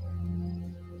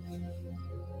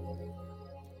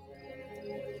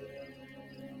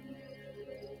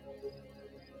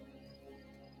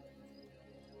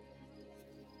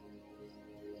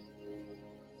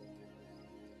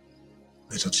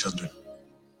 Little children,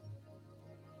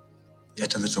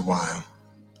 yet a little while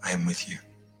I am with you.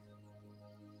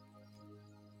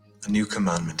 A new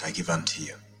commandment I give unto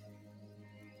you,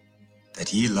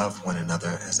 that ye love one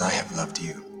another as I have loved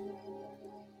you,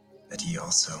 that ye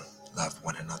also love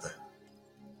one another.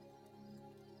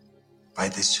 By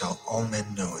this shall all men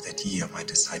know that ye are my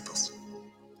disciples,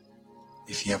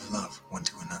 if ye have love one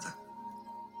to another.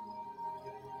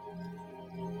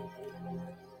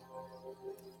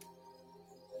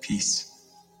 Peace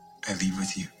I leave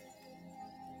with you.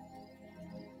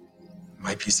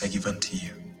 My peace I give unto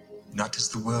you, not as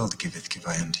the world giveth give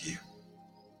I unto you.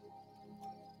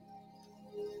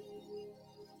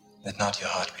 Let not your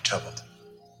heart be troubled,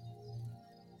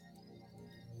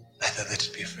 neither let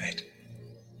it be afraid.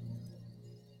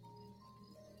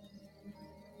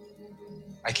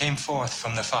 I came forth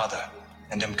from the Father,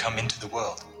 and am come into the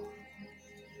world.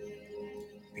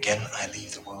 Again I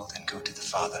leave the world and go to the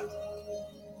Father.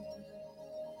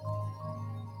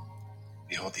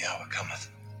 Behold, the hour cometh.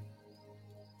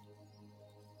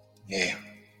 Yea,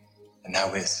 and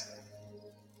now is,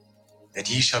 that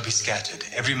ye shall be scattered,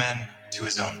 every man to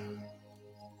his own,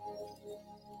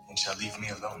 and shall leave me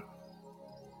alone.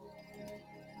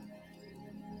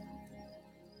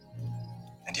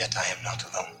 And yet I am not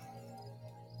alone,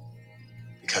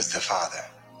 because the Father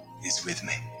is with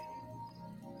me.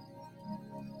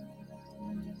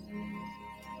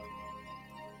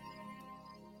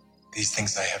 These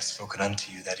things I have spoken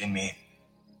unto you, that in me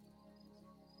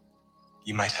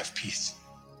ye might have peace.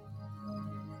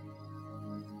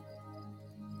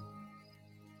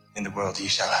 In the world ye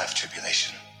shall have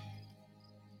tribulation.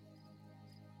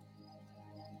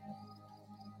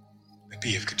 But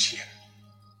be of good cheer.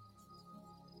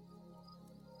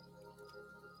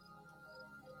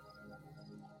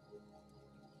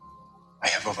 I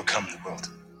have overcome the world.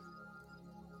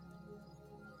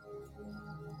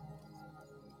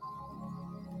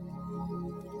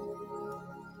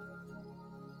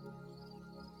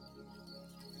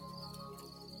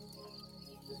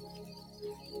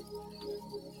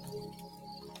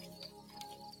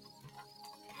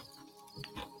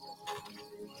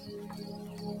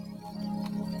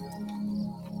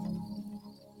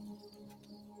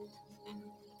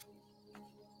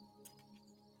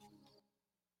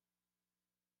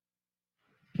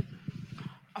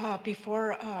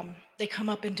 Before they come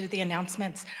up and do the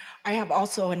announcements, I have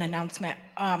also an announcement.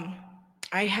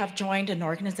 I have joined an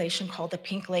organization called the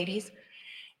Pink Ladies,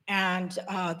 and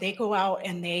they go out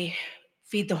and they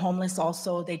feed the homeless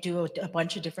also. They do a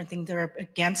bunch of different things. They're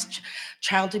against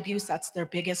child abuse. That's their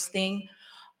biggest thing.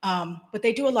 But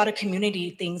they do a lot of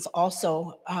community things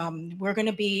also. We're going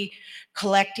to be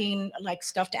collecting like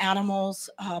stuffed animals,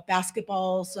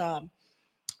 basketballs,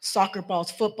 soccer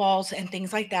balls, footballs, and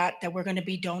things like that, that we're going to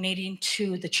be donating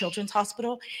to the Children's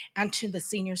Hospital and to the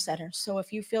Senior Center. So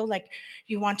if you feel like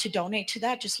you want to donate to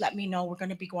that, just let me know. We're going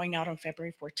to be going out on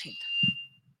February 14th.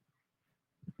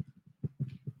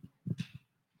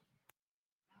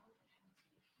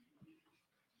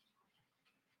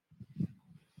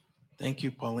 Thank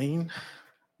you, Pauline.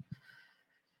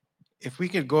 If we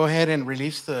could go ahead and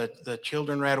release the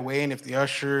children right away, and if the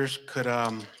ushers could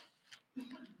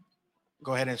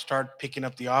go ahead and start picking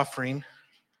up the offering.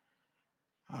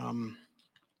 Let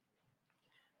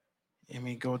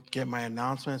me go get my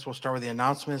announcements. We'll start with the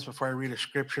announcements before I read a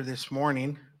scripture this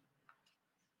morning.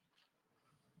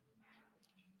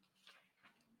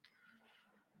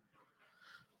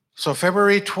 So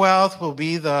February 12th will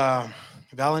be the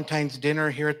Valentine's dinner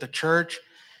here at the church.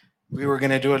 We were going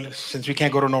to do it since we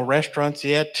can't go to no restaurants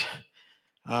yet.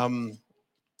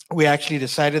 We actually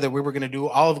decided that we were going to do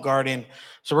Olive Garden.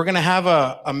 So we're going to have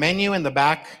a menu in the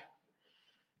back.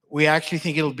 We actually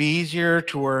think it'll be easier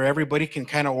to where everybody can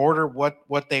kind of order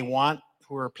what they want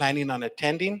who are planning on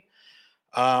attending.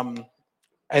 I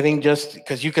think just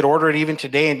because you could order it even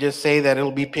today and just say that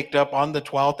it'll be picked up on the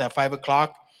 12th at 5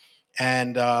 o'clock.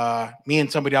 And me and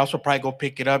somebody else will probably go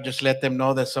pick it up. Just let them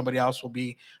know that somebody else will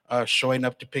be showing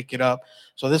up to pick it up.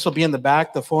 So this will be in the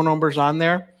back. The phone number's on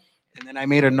there. And then I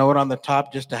made a note on the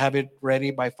top just to have it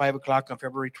ready by 5 o'clock on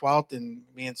February 12th. And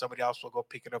me and somebody else will go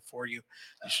pick it up for you,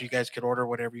 so you guys could order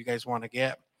whatever you guys want to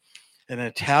get. An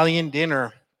Italian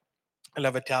dinner. I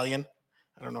love Italian.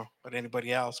 I don't know about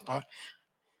anybody else, but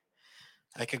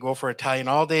I could go for Italian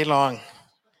all day long.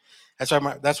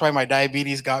 That's why my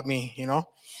diabetes got me, you know.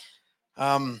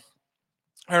 All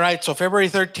right, so February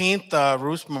 13th,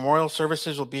 Ruth's memorial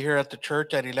services will be here at the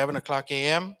church at 11 o'clock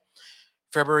a.m.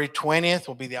 February 20th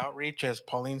will be the outreach, as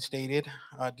Pauline stated.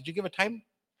 Did you give a time?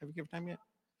 Have you given a time yet?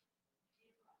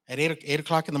 At 8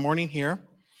 o'clock in the morning here.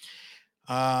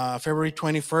 February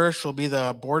 21st will be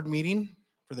the board meeting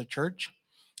for the church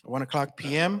at 1 o'clock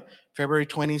p.m. February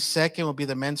 22nd will be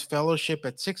the men's fellowship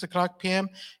at 6 o'clock p.m.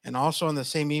 And also on the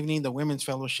same evening, the women's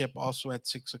fellowship also at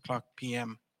 6 o'clock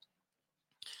p.m.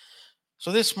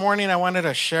 So this morning, I wanted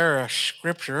to share a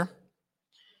scripture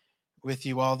with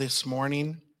you all this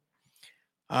morning.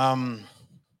 And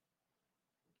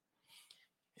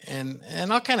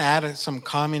I'll kind of add some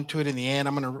comment to it in the end.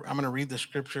 I'm gonna read the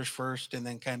scriptures first, and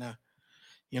then kind of,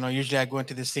 usually I go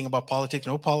into this thing about politics.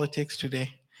 No politics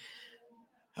today.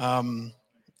 Right?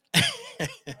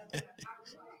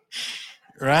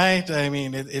 I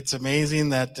mean, it's amazing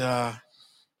that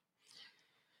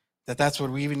that's what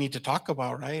we even need to talk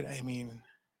about, right? I mean,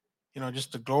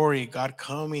 just the glory, God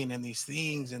coming, and these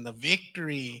things, and the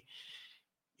victory.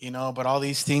 But all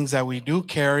these things that we do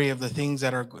carry of the things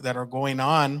that are going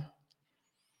on,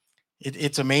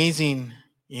 It's amazing,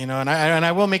 you know. And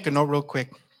I will make a note real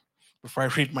quick before I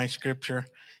read my scripture.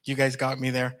 You guys got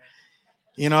me there.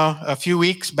 You know, a few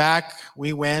weeks back,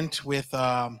 we went with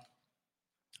Bud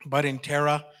and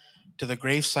Tara to the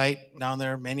grave site down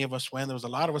there. Many of us went. There was a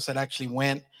lot of us that actually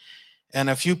went. And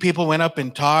a few people went up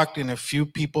and talked, and a few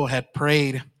people had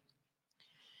prayed.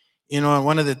 You know, and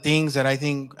one of the things that I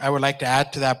think I would like to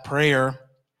add to that prayer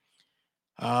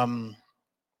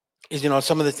is, you know,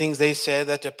 some of the things they said,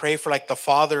 that to pray for like the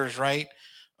fathers, right,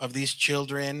 of these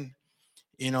children,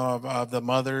 you know, of the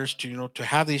mothers, to, you know, to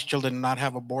have these children not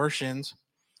have abortions.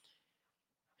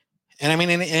 And I mean,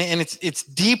 and it's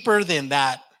deeper than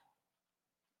that,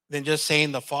 than just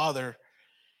saying the father,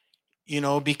 you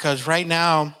know, because right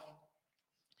now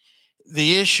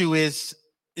the issue is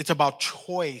it's about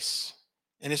choice,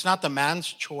 and it's not the man's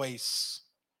choice.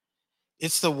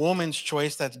 It's the woman's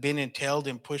choice that's been entailed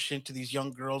and pushed into these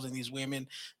young girls and these women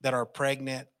that are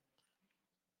pregnant.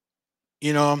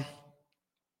 You know,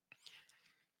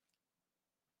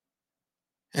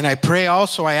 and I pray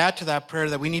also, I add to that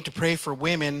prayer that we need to pray for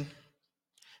women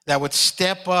that would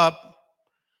step up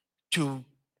to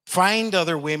find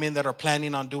other women that are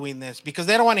planning on doing this, because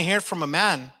they don't want to hear from a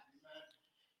man,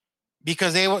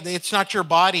 because it's not your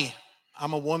body.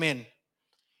 I'm a woman.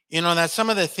 You know, that's some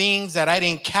of the things that I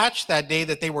didn't catch that day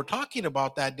that they were talking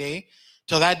about that day,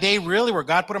 till that day really where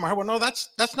God put in my heart, well, no, that's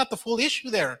not the full issue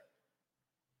there.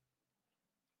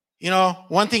 You know,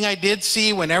 one thing I did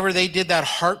see whenever they did that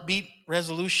heartbeat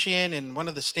resolution in one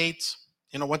of the states,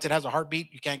 you know, once it has a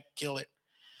heartbeat, you can't kill it.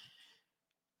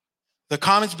 The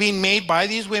comments being made by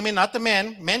these women, not the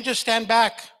men. Men just stand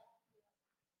back.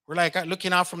 We're like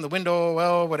looking out from the window,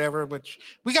 well, whatever, but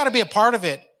we got to be a part of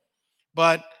it.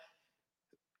 But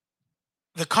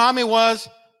the comment was,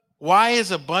 why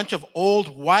is a bunch of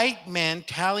old white men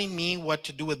telling me what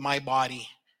to do with my body?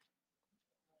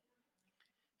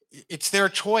 It's their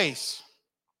choice.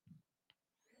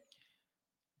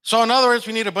 So in other words,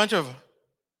 we need a bunch of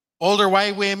older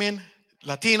white women,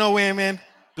 Latino women,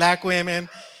 black women.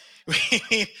 We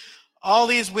need all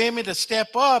these women to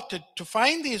step up to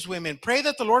find these women. Pray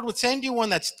that the Lord would send you one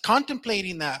that's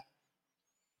contemplating that.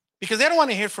 Because they don't want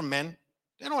to hear from men.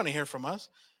 They don't want to hear from us.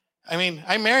 I mean,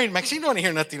 I'm married. Maxine don't want to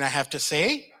hear nothing I have to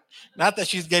say. Not that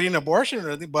she's getting an abortion or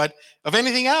anything, but of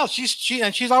anything else.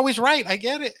 She's always right. I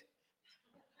get it.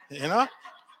 You know?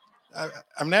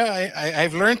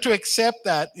 I've learned to accept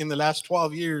that in the last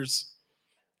 12 years.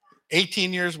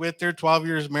 18 years with her, 12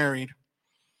 years married.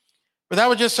 But that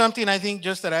was just something I think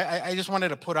just that I just wanted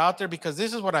to put out there, because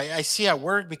this is what I see at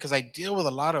work, because I deal with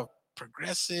a lot of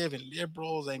progressive and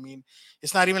liberals. I mean,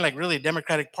 it's not even like really a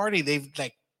Democratic Party. They've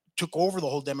like took over the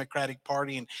whole Democratic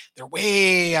Party, and they're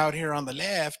way out here on the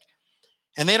left,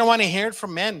 and they don't want to hear it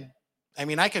from men. I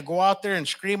mean, I could go out there and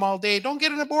scream all day, don't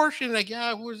get an abortion. Like,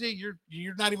 yeah, who is it?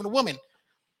 You're not even a woman.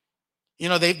 You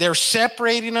know, they're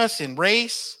separating us in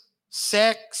race,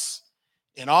 sex,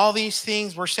 and all these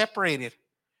things. We're separated.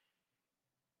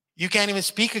 You can't even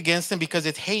speak against them because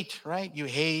it's hate, right? You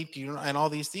hate, you know, and all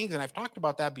these things. And I've talked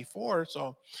about that before.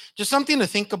 So just something to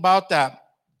think about, that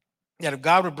if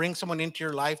God would bring someone into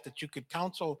your life that you could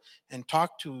counsel and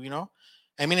talk to, you know.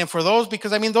 I mean, and for those,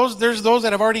 because I mean, there's those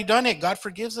that have already done it. God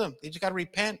forgives them. They just got to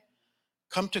repent,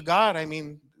 come to God. I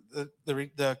mean,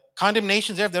 the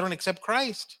condemnation's there if they don't accept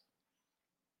Christ.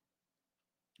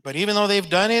 But even though they've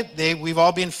done it, we've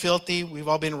all been filthy. We've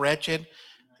all been wretched.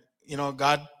 You know,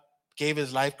 God gave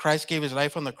his life. Christ gave his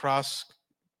life on the cross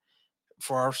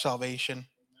for our salvation.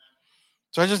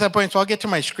 So I just that point. So I'll get to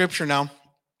my scripture now.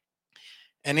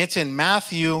 And it's in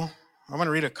Matthew. I'm going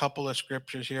to read a couple of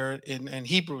scriptures here in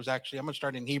Hebrews, actually. I'm going to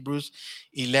start in Hebrews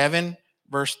 11,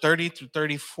 verse 30 through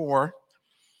 34.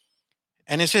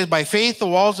 And it says, by faith, the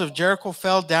walls of Jericho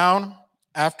fell down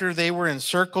after they were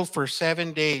encircled for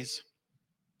 7 days.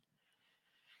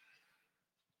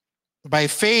 By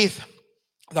faith,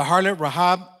 the harlot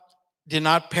Rahab did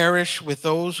not perish with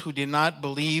those who did not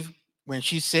believe when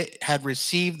she had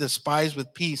received the spies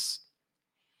with peace.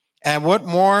 And what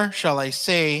more shall I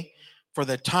say? For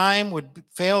the time would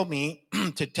fail me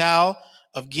to tell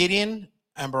of Gideon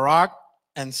and Barak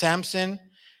and Samson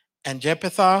and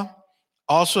Jephthah,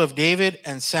 also of David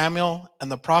and Samuel and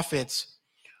the prophets,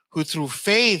 who through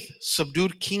faith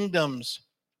subdued kingdoms,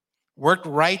 worked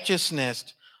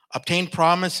righteousness, obtained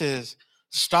promises,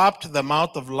 stopped the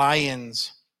mouth of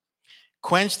lions,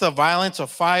 quenched the violence of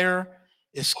fire,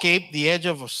 escaped the edge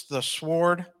of the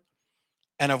sword,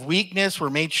 and of weakness were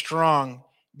made strong,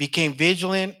 became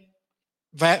vigilant,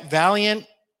 valiant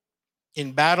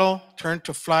in battle, turned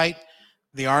to flight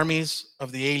the armies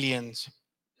of the aliens.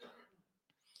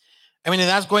 I mean, and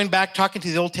that's going back, talking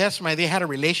to the Old Testament. They had a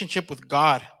relationship with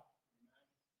God,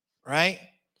 right?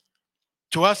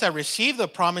 To us that receive the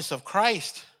promise of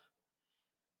Christ,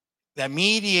 that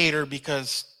mediator,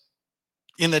 because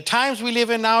in the times we live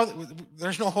in now,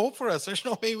 there's no hope for us. There's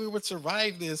no way we would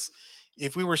survive this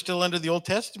if we were still under the Old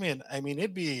Testament. I mean,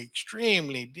 it'd be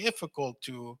extremely difficult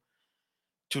to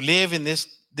live in this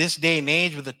day and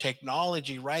age with the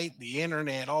technology, right? The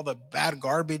internet, all the bad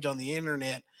garbage on the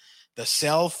internet, the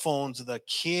cell phones, the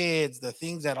kids, the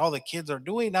things that all the kids are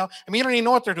doing now. I mean, you don't even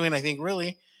know what they're doing, I think,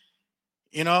 really.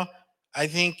 You know, I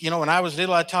think, when I was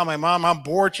little, I'd tell my mom, I'm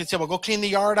bored. She'd say, well, go clean the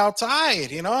yard outside.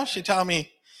 She'd tell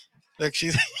me, look,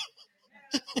 she's,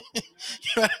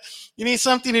 you need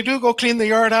something to do, go clean the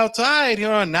yard outside.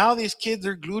 And now these kids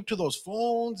are glued to those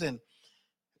phones. And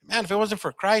man, if it wasn't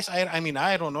for Christ, I mean,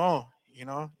 I don't know.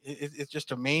 It's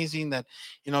just amazing that,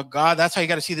 God, that's how you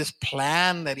got to see this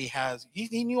plan that he has.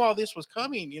 He knew all this was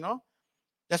coming,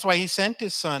 That's why he sent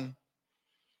his son.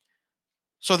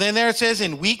 So then there it says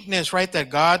in weakness, right,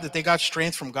 that they got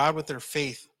strength from God with their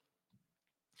faith.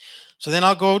 So then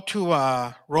I'll go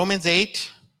to Romans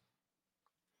 8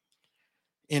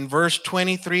 in verse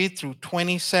 23 through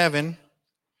 27.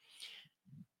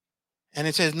 And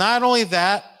it says, not only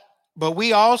that, but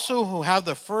we also who have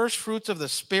the first fruits of the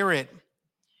Spirit,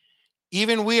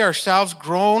 even we ourselves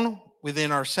groan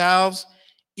within ourselves,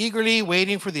 eagerly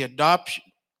waiting for the adoption,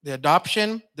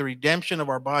 the redemption of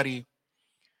our body.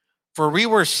 For we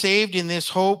were saved in this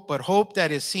hope, but hope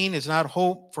that is seen is not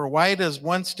hope. For why does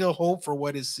one still hope for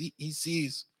what he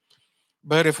sees?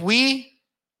 But if we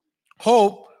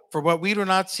hope for what we do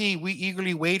not see, we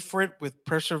eagerly wait for it with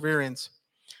perseverance.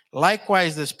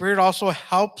 Likewise, the Spirit also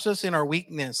helps us in our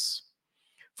weakness.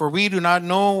 For we do not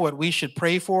know what we should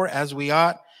pray for as we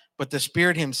ought, but the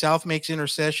Spirit himself makes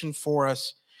intercession for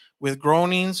us with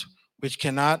groanings which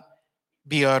cannot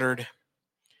be uttered.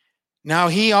 Now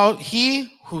he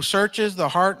who searches the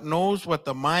heart knows what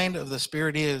the mind of the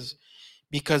Spirit is,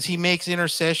 because he makes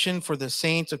intercession for the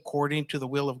saints according to the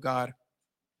will of God.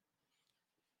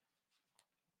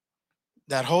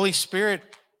 That Holy Spirit,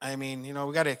 I mean,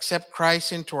 we got to accept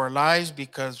Christ into our lives,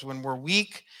 because when we're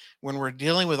weak, when we're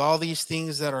dealing with all these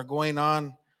things that are going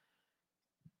on,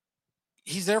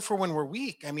 he's there for when we're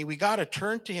weak. I mean, we got to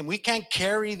turn to him. We can't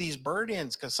carry these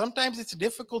burdens, because sometimes it's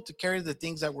difficult to carry the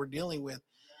things that we're dealing with,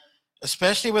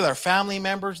 especially with our family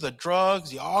members, the drugs,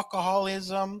 the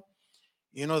alcoholism,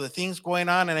 the things going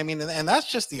on. And I mean, and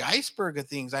that's just the iceberg of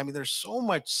things. I mean, there's so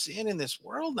much sin in this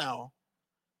world now,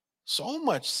 so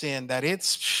much sin that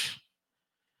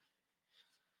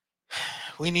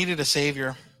we needed a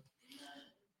savior.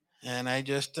 And I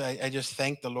just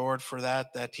thank the Lord for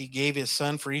that he gave his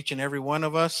son for each and every one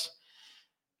of us.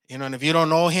 And if you don't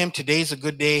know him, today's a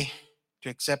good day to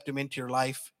accept him into your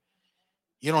life.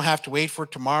 You don't have to wait for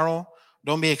tomorrow.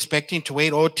 Don't be expecting to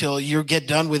wait till you get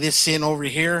done with this sin over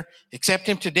here. Accept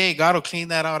him today. God will clean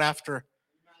that out after.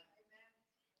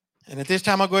 And at this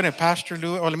time, I'll go ahead and Pastor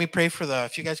Lou. Let me pray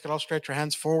if you guys could all stretch your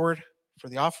hands forward for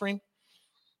the offering.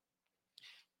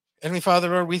 Heavenly Father,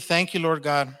 Lord, we thank you, Lord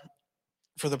God,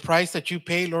 for the price that you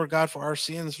paid, Lord God, for our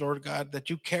sins, Lord God, that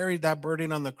you carried that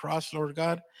burden on the cross, Lord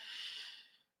God,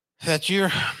 that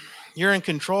you're in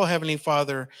control, Heavenly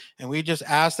Father, and we just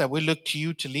ask that we look to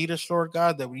you to lead us, Lord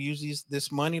God, that we use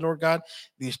this money, Lord God,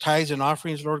 these tithes and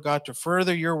offerings, Lord God, to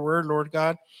further your word, Lord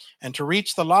God, and to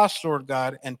reach the lost, Lord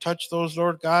God, and touch those,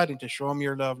 Lord God, and to show them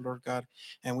your love, Lord God.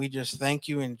 And we just thank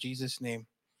you in Jesus' name.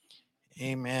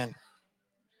 Amen.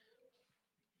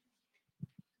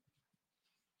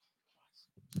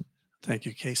 Thank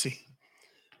you, Casey.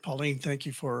 Pauline, thank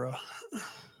you for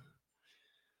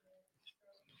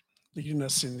leading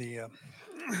us in the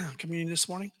communion this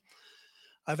morning.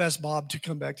 I've asked Bob to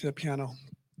come back to the piano.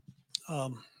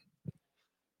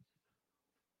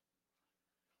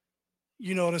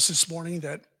 You noticed this morning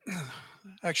that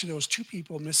actually there was 2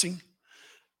 people missing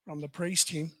from the praise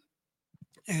team,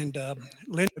 and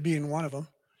Linda being one of them.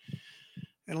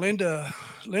 And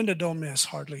Linda don't miss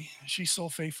hardly. She's so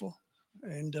faithful,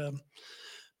 and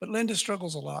but Linda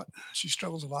struggles a lot. She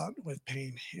struggles a lot with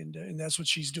pain, and that's what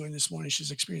she's doing this morning.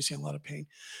 She's experiencing a lot of pain.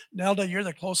 Nelda, you're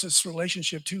the closest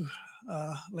relationship to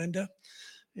Linda,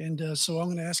 and so I'm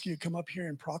going to ask you to come up here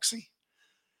in proxy,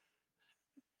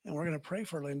 and we're going to pray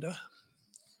for Linda.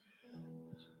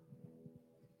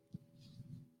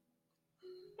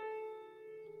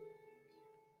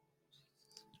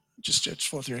 Just stretch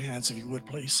forth your hands if you would,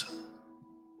 please.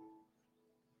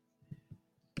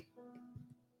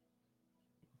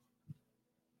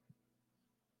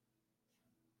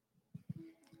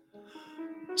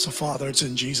 So, Father, it's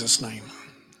in Jesus' name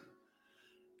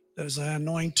that as I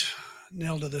anoint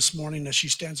Nelda this morning as she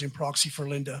stands in proxy for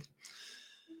Linda.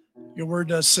 Your word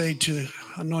does say to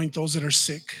anoint those that are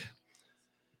sick.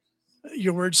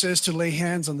 Your word says to lay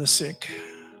hands on the sick.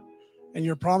 And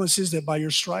your promise is that by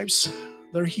your stripes,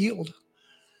 they're healed.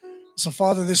 So,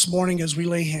 Father, this morning as we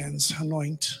lay hands,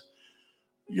 anoint.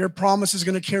 Your promise is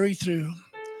going to carry through.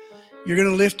 You're going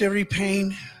to lift every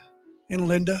pain in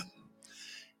Linda.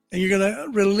 And you're going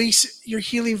to release your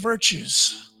healing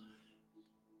virtues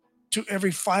to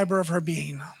every fiber of her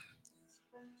being.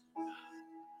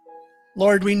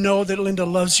 Lord, we know that Linda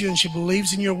loves you and she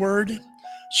believes in your word.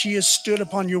 She has stood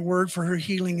upon your word for her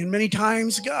healing. And many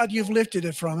times, God, you've lifted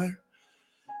it from her.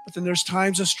 But then there's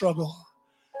times of struggle.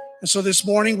 And so this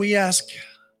morning we ask,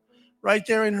 right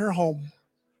there in her home,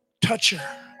 touch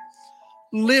her.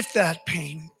 Lift that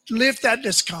pain. Lift that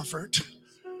discomfort.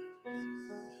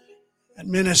 And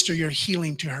minister your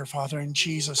healing to her, Father, in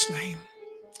Jesus' name.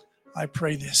 I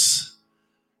pray this.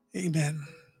 Amen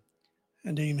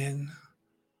and amen.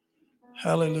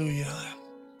 Hallelujah.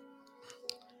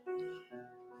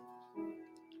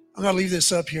 I'm going to leave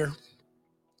this up here.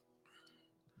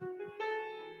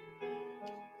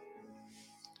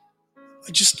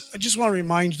 I just want to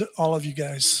remind all of you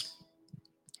guys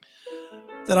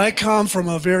that I come from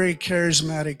a very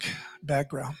charismatic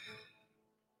background.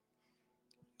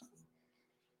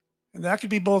 And that could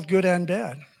be both good and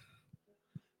bad.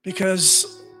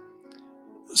 Because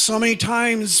so many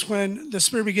times when the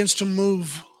Spirit begins to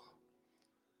move,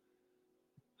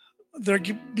 there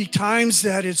could be times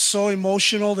that it's so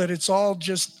emotional that it's all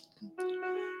just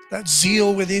that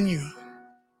zeal within you.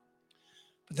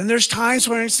 But then there's times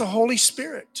when it's the Holy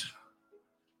Spirit.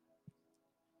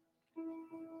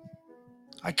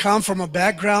 I come from a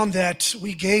background that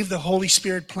we gave the Holy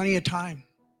Spirit plenty of time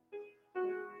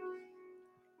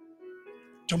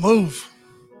to move.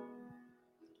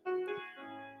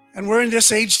 And we're in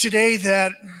this age today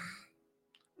that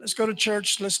let's go to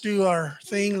church, let's do our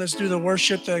thing, let's do the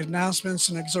worship, the announcements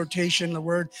and exhortation, the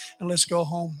word, and let's go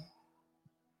home.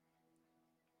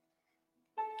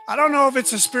 I don't know if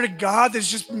it's the Spirit of God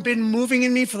that's just been moving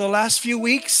in me for the last few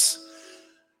weeks.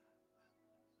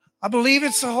 I believe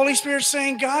it's the Holy Spirit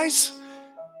saying, guys,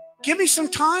 give me some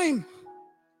time.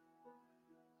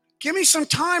 Give me some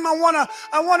time. I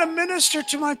want to minister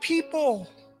to my people.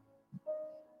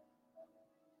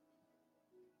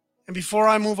 And before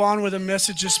I move on with a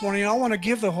message this morning, I want to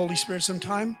give the Holy Spirit some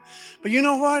time. But you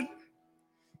know what?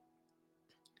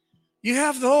 You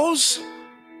have those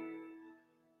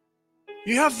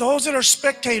that are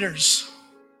spectators.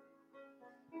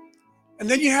 And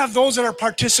then you have those that are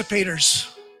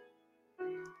participators.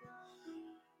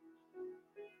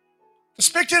 The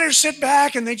spectators sit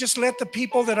back and they just let the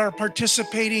people that are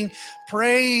participating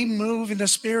pray, move in the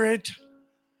Spirit.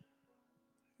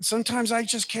 Sometimes I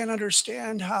just can't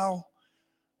understand how,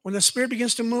 when the Spirit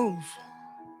begins to move,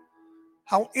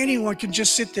 how anyone can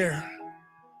just sit there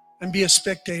and be a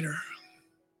spectator.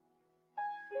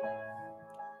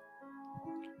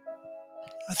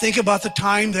 I think about the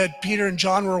time that Peter and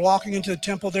John were walking into the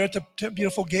temple there at the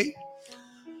beautiful gate.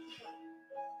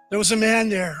 There was a man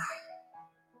there.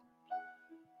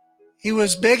 He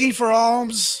was begging for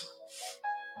alms.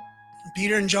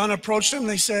 Peter and John approached him.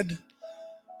 They said,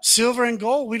 silver and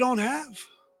gold we don't have,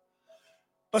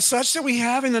 but such that we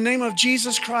have in the name of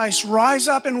Jesus Christ, rise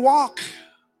up and walk.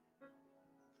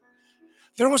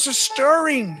 There was a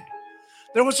stirring.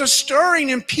 There was a stirring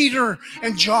in Peter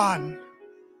and John.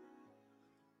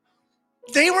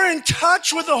 They were in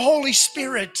touch with the Holy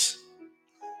Spirit.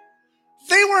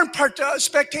 They weren't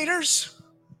spectators.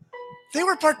 They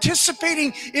were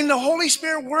participating in the Holy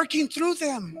Spirit working through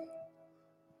them.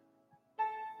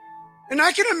 And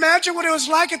I can imagine what it was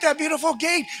like at that beautiful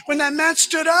gate when that man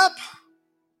stood up.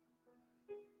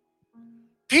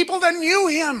 People that knew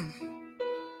him,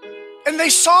 and they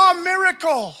saw a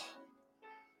miracle.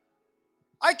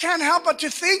 I can't help but to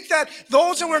think that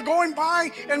those that were going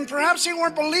by, and perhaps they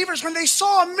weren't believers, when they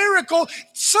saw a miracle,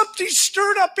 something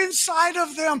stirred up inside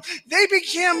of them. They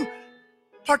became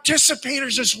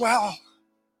participators as well.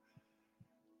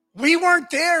 We weren't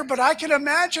there, but I can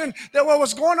imagine that what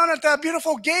was going on at that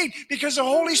beautiful gate, because the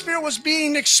Holy Spirit was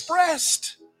being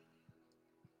expressed,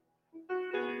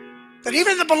 that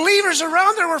even the believers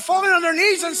around there were falling on their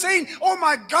knees and saying, oh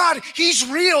my God, he's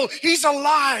real, he's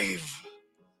alive.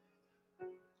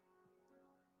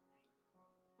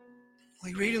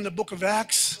 We read in the book of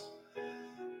Acts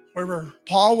where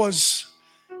Paul was,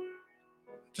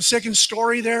 the second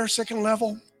story there, second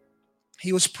level,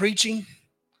 he was preaching.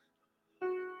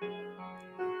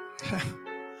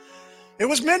 It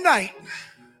was midnight.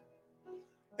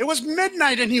 It was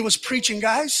midnight and he was preaching,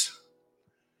 guys.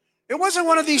 It wasn't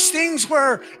one of these things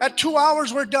where at 2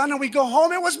 hours we're done and we go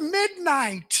home. It was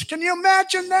midnight. Can you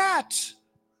imagine that?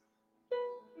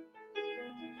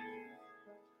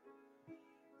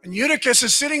 And Eutychus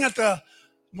is sitting at the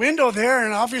window there,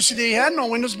 and obviously they had no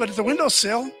windows, but at the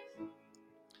windowsill.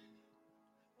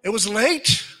 It was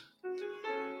late.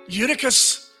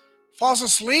 Eutychus falls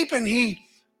asleep and he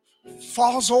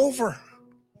falls over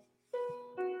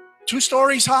 2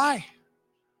 stories high.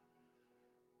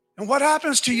 And what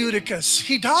happens to Eutychus?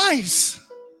 He dies.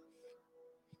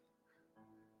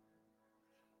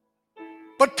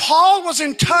 But Paul was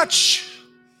in touch.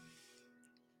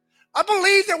 I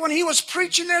believe that when he was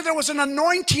preaching there was an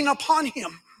anointing upon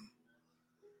him.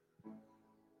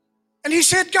 And he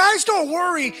said, guys, don't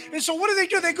worry. And so what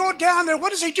do? They go down there.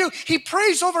 What does he do? He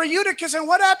prays over Eutychus. And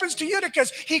what happens to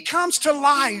Eutychus? He comes to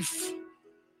life.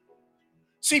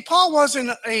 See, Paul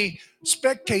wasn't a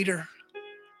spectator.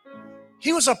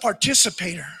 He was a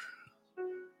participator.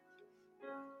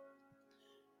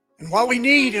 And what we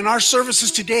need in our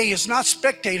services today is not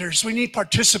spectators. We need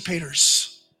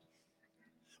participators.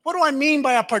 What do I mean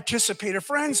by a participator?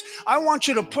 Friends, I want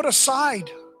you to put aside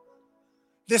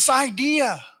this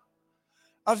idea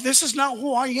of this is not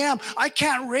who I am. I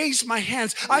can't raise my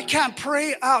hands. I can't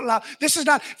pray out loud. This is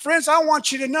not, friends, I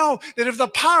want you to know that if the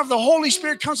power of the Holy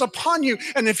Spirit comes upon you,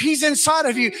 and if He's inside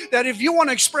of you, that if you want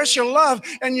to express your love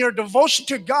and your devotion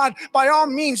to God, by all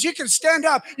means, you can stand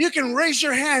up. You can raise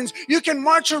your hands. You can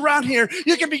march around here.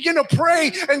 You can begin to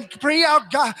pray and pray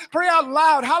out God, pray out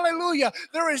loud. Hallelujah.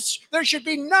 There should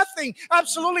be nothing,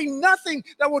 absolutely nothing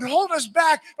that would hold us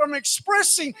back from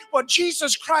expressing what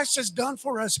Jesus Christ has done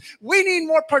for us. We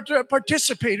need more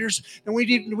participators than we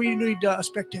need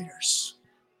spectators.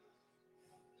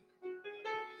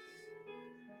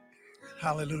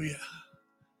 Hallelujah.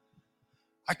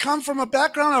 I come from a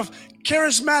background of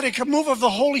charismatic, a move of the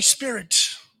Holy Spirit.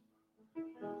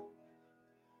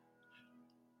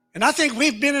 And I think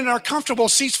we've been in our comfortable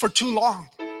seats for too long.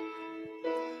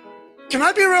 Can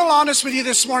I be real honest with you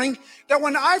this morning? That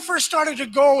when I first started to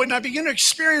go and I began to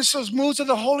experience those moves of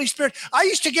the Holy Spirit, I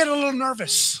used to get a little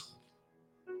nervous.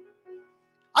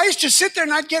 I used to sit there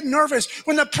and I'd get nervous.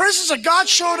 When the presence of God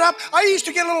showed up, I used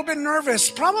to get a little bit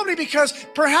nervous, probably because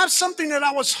perhaps something that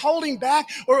I was holding back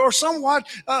or somewhat,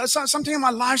 something in my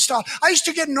lifestyle. I used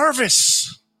to get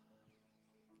nervous.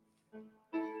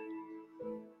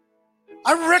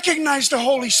 I recognized the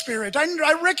Holy Spirit.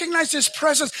 I recognized His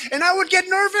presence, and I would get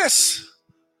nervous.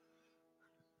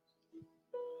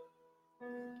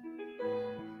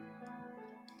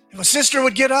 If a sister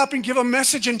would get up and give a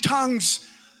message in tongues,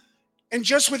 and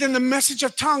just within the message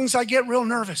of tongues, I get real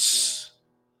nervous.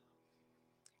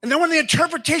 And then when the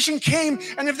interpretation came,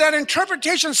 and if that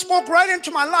interpretation spoke right into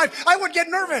my life, I would get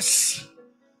nervous.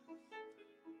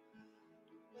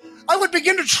 I would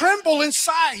begin to tremble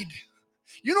inside.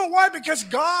 You know why? Because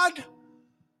God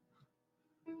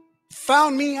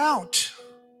found me out.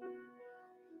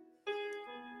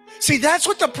 See, that's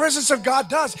what the presence of God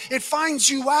does. It finds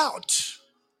you out.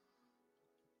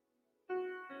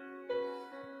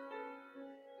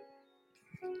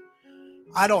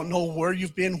 I don't know where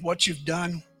you've been, what you've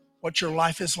done, what your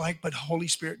life is like, but Holy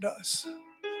Spirit does.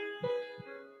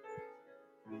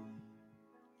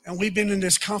 And we've been in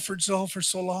this comfort zone for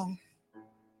so long.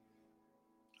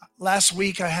 Last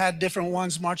week, I had different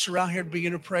ones march around here to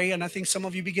begin to pray, and I think some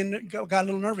of you got a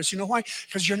little nervous. You know why?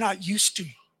 Because you're not used to.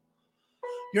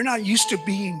 You're not used to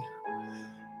being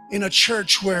in a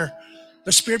church where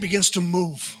the Spirit begins to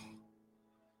move.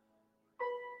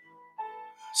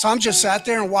 Some just sat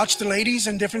there and watched the ladies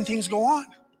and different things go on.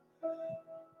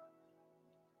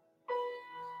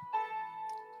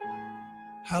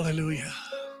 Hallelujah.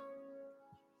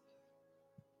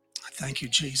 Thank you,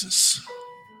 Jesus.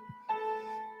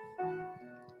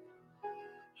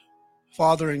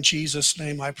 Father, in Jesus'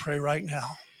 name, I pray right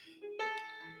now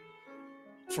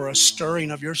for a stirring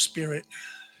of your Spirit.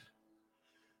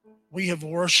 We have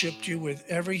worshiped you with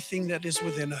everything that is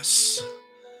within us.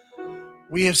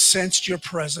 We have sensed your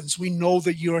presence. We know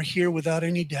that you are here without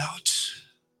any doubt.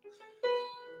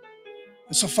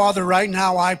 And so, Father, right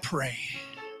now I pray.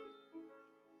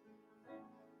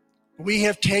 We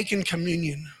have taken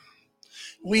communion.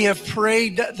 We have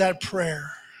prayed that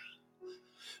prayer.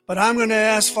 But I'm going to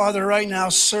ask, Father, right now,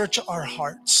 search our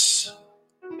hearts.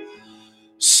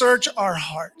 Search our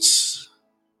hearts.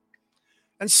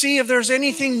 And see if there's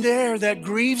anything there that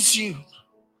grieves you.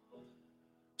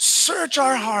 Search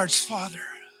our hearts, Father.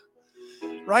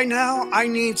 Right now, I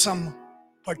need some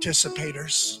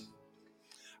participators.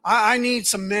 I need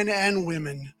some men and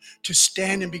women to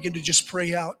stand and begin to just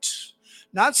pray out.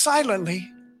 Not silently,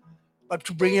 but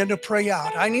to begin to pray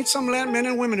out. I need some men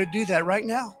and women to do that right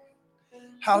now.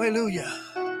 Hallelujah.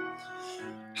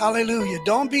 Hallelujah.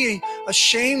 Don't be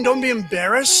ashamed. Don't be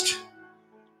embarrassed.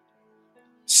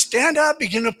 Stand up,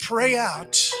 begin to pray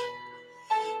out.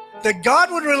 That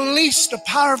God would release the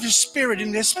power of His Spirit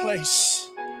in this place.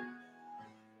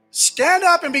 Stand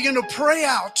up and begin to pray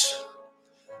out.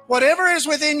 Whatever is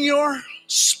within your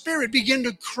spirit, begin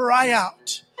to cry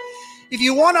out. If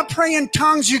you want to pray in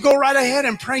tongues, you go right ahead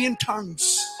and pray in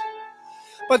tongues.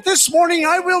 But this morning,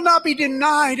 I will not be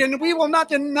denied, and we will not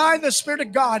deny the Spirit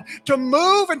of God to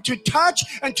move and to touch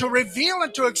and to reveal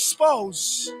and to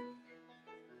expose.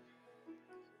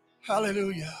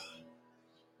 Hallelujah.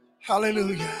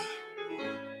 Hallelujah.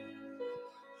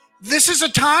 This is a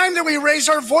time that we raise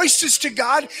our voices to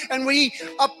God and we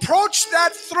approach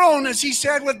that throne, as He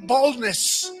said, with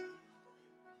boldness.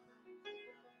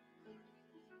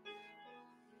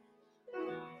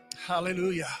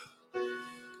 Hallelujah.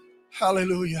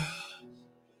 Hallelujah.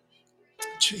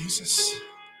 Jesus.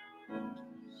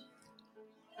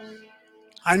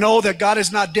 I know that God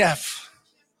is not deaf.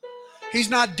 He's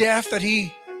not deaf that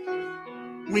we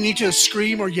need to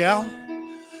scream or yell.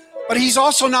 But He's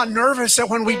also not nervous that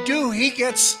when we do, He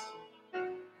gets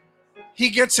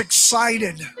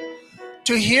excited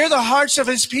to hear the hearts of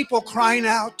His people crying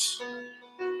out.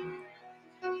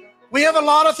 We have a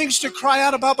lot of things to cry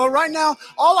out about, but right now,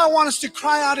 all I want us to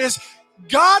cry out is,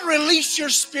 God, release your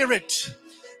Spirit.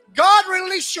 God,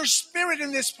 release your Spirit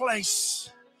in this place.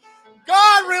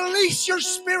 God, release your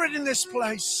Spirit in this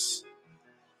place.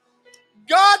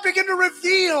 God, begin to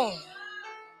reveal.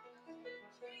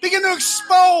 Begin to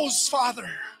expose, Father.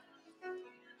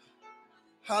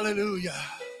 Hallelujah.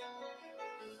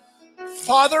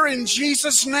 Father, in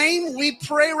Jesus' name, we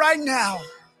pray right now.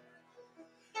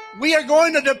 We are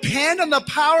going to depend on the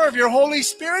power of your Holy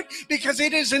Spirit, because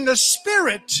it is in the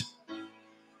Spirit.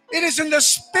 It is in the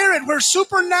Spirit where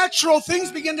supernatural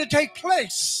things begin to take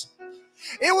place.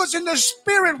 It was in the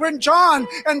Spirit when John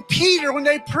and Peter, when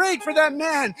they prayed for that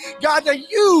man, God,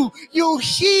 that you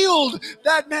healed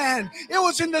that man. It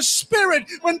was in the Spirit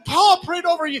when Paul prayed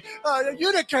over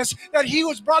Eutychus that he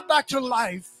was brought back to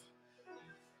life.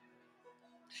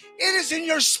 It is in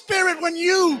your Spirit when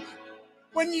you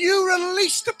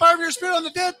released the power of your Spirit on the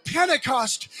day of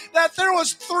Pentecost, that there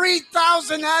was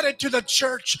 3,000 added to the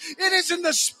church. It is in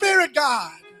the Spirit,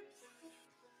 God.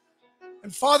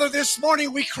 And Father, this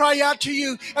morning we cry out to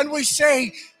you and we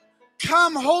say,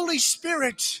 come, Holy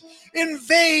Spirit,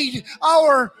 invade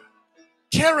our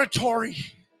territory.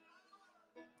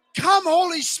 Come,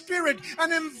 Holy Spirit,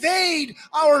 and invade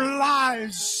our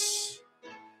lives.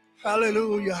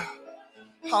 Hallelujah.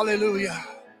 Hallelujah.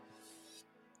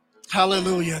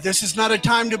 Hallelujah. This is not a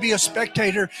time to be a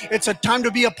spectator. It's a time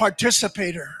to be a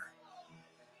participator.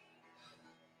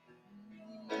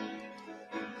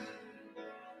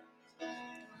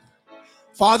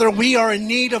 Father, we are in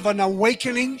need of an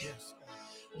awakening.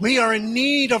 We are in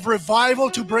need of revival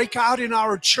to break out in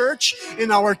our church, in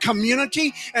our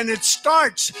community, and it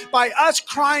starts by us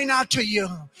crying out to you.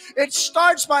 It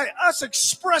starts by us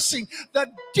expressing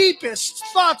the deepest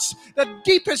thoughts, the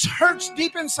deepest hurts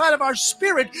deep inside of our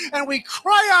spirit, and we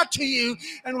cry out to you,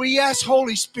 and we ask,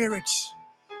 Holy Spirit,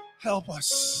 help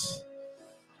us.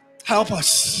 Help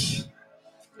us.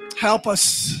 Help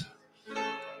us.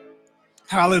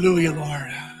 Hallelujah,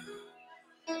 Lord.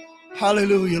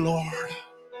 Hallelujah, Lord.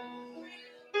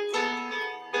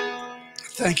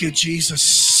 Thank you,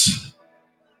 Jesus.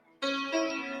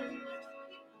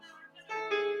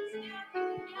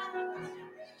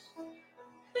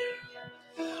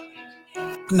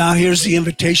 Now here's the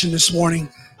invitation this morning.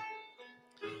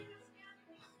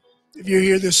 If you're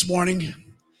here this morning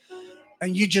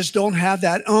and you just don't have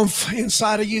that oomph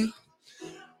inside of you,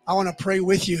 I want to pray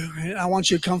with you. I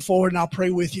want you to come forward and I'll pray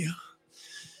with you.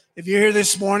 If you're here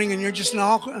this morning and you're just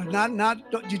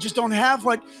you just don't have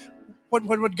what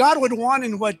God would want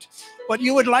and what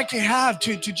you would like to have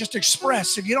to just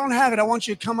express. If you don't have it, I want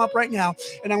you to come up right now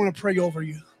and I'm going to pray over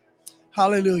you.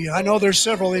 Hallelujah. I know there's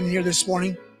several in here this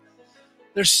morning.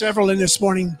 There's several in this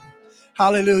morning.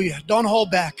 Hallelujah. Don't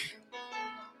hold back.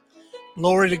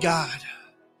 Glory to God.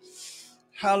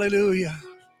 Hallelujah.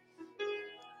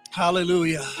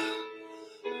 Hallelujah.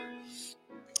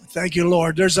 Thank you,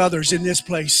 Lord. There's others in this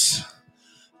place.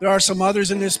 There are some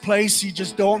others in this place. You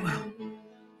just don't.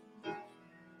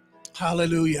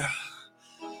 Hallelujah.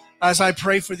 As I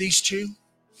pray for these two,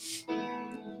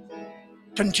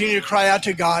 continue to cry out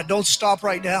to God. Don't stop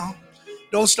right now.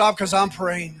 Don't stop because I'm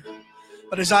praying.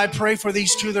 But as I pray for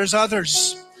these two, there's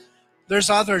others. There's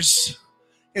others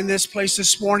in this place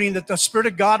this morning that the Spirit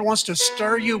of God wants to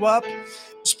stir you up,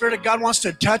 The Spirit of God wants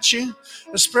to touch you.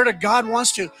 The Spirit of God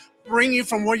wants to bring you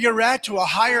from where you're at to a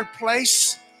higher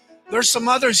place. There's some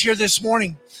others here this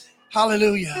morning.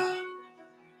 Hallelujah.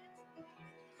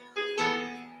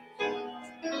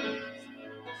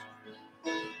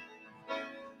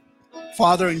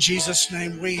 Father, in Jesus'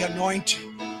 name, we anoint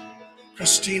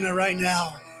Christina right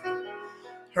now.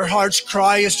 Her heart's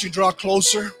cry is to draw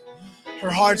closer. Her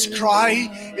heart's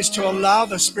cry is to allow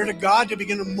the Spirit of God to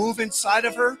begin to move inside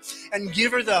of her and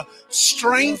give her the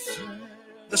strength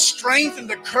and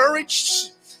the courage,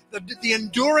 the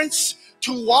endurance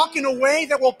to walk in a way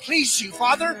that will please you.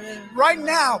 Father, right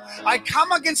now, I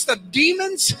come against the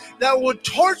demons that would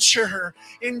torture her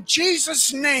in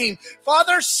Jesus' name.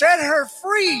 Father, set her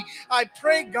free, I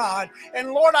pray, God.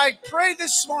 And Lord, I pray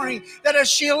this morning that as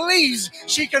she leaves,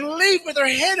 she can leave with her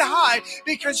head high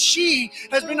because she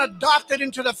has been adopted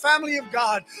into the family of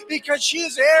God, because she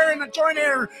is heir and a joint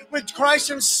heir with Christ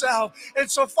himself. And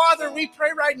so, Father, we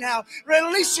pray right now,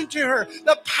 release into her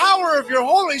the power of your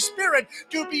Holy Spirit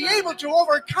to be able to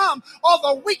overcome all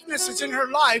the weaknesses in her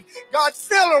life. God,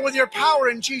 fill her with your power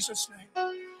in Jesus' name.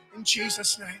 In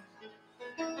Jesus' name.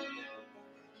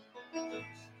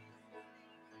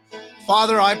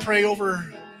 Father, I pray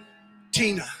over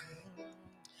Tina.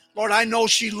 Lord, I know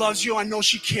she loves you. I know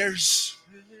she cares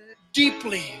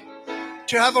deeply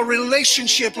to have a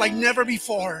relationship like never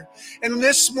before. And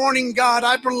this morning, God,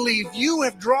 I believe you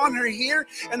have drawn her here.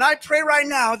 And I pray right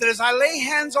now that as I lay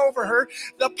hands over her,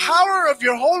 the power of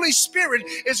your Holy Spirit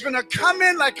is going to come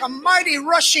in like a mighty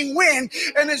rushing wind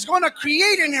and is going to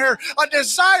create in her a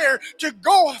desire to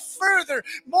go further,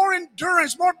 more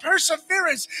endurance, more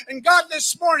perseverance. And God,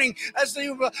 this morning, as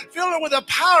you fill her with the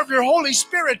power of your Holy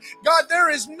Spirit, God, there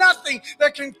is nothing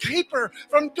that can keep her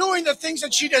from doing the things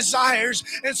that she desires.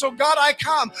 And so, God, I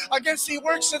come against the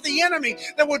works of the enemy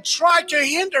that would try to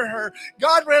hinder her.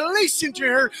 God, release into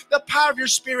her the power of your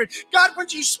Spirit. God, when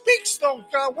she speaks those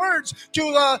words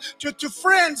to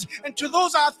friends and to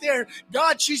those out there,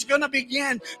 God, she's going to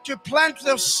begin to plant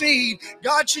the seed.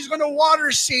 God, she's going to water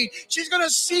seed. She's going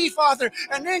to see, Father,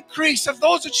 an increase of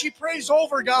those that she prays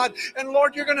over, God. And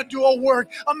Lord, you're going to do a work,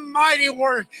 a mighty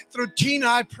work through Tina.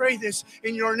 I pray this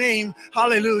in your name.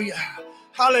 Hallelujah.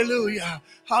 Hallelujah.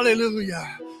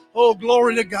 Hallelujah. Oh,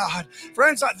 glory to God.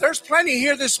 Friends, there's plenty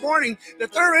here this morning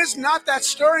that there is not that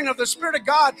stirring of the Spirit of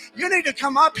God. You need to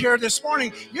come up here this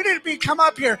morning. You need to come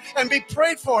up here and be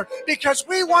prayed for, because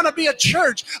we want to be a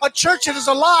church that is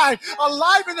alive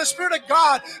in the Spirit of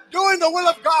God, doing the will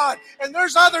of God. And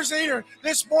there's others here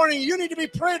this morning. You need to be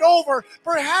prayed over.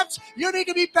 Perhaps you need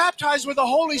to be baptized with the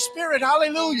Holy Spirit.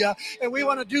 Hallelujah. And we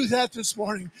want to do that this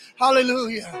morning.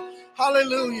 Hallelujah.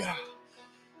 Hallelujah.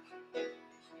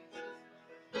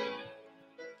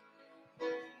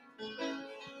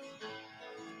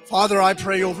 Father, I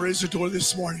pray over Isidore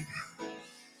this morning.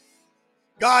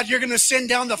 God, you're going to send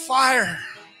down the fire.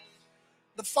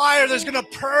 The fire that's going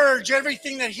to purge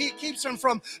everything that he keeps him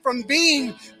from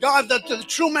being, God, the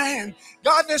true man.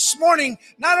 God, this morning,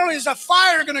 not only is the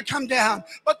fire going to come down,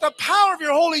 but the power of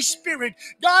your Holy Spirit,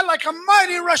 God, like a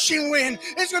mighty rushing wind,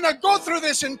 is going to go through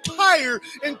this entire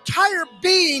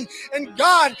being. And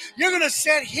God, you're going to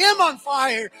set him on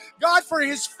fire. God, for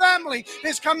his family,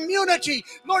 his community.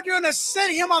 Lord, you're going to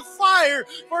set him on fire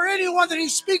for anyone that he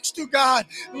speaks to, God.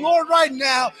 Lord, right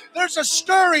now, there's a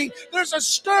stirring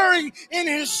in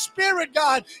his spirit,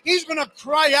 God. He's going to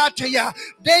cry out to you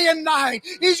day and night.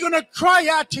 He's going to cry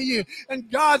out to you. And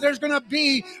God, there's going to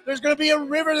be a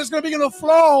river that's going to begin to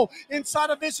flow inside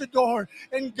of Isidore.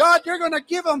 And God, you're going to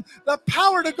give him the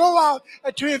power to go out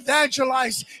and to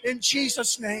evangelize in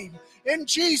Jesus' name. In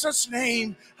Jesus'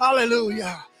 name.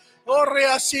 Hallelujah.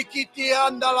 Hallelujah.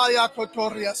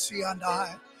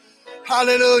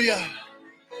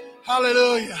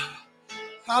 Hallelujah.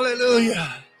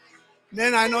 Hallelujah.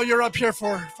 Man, I know you're up here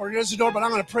for Isidore, but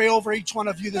I'm going to pray over each one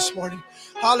of you this morning.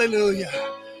 Hallelujah.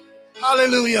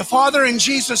 Hallelujah. Father, in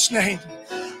Jesus' name,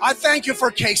 I thank you for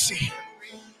Casey.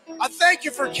 I thank you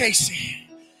for Casey.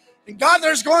 And God,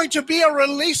 there's going to be a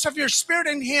release of your Spirit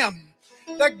in him.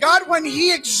 That God, when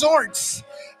he exhorts,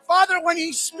 Father, when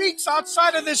he speaks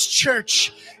outside of this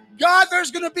church, God,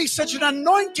 there's going to be such an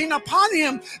anointing upon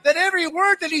him that every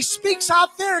word that he speaks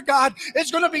out there, God,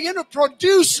 is going to begin to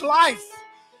produce life.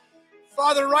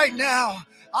 Father, right now,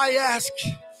 I ask,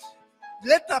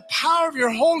 let the power of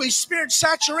your Holy Spirit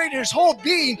saturate his whole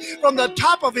being from the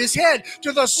top of his head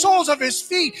to the soles of his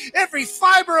feet. Every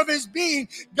fiber of his being,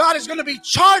 God, is going to be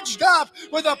charged up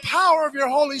with the power of your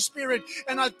Holy Spirit.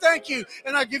 And I thank you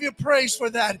and I give you praise for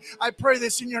that. I pray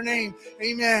this in your name.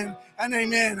 Amen and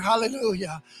amen.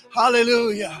 Hallelujah.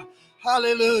 Hallelujah.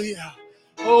 Hallelujah.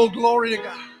 Oh, glory to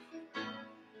God.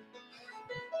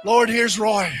 Lord, here's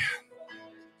Roy.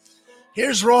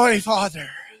 Here's Roy, Father.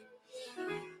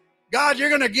 God, you're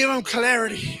going to give him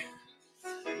clarity.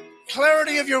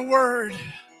 Clarity of your word.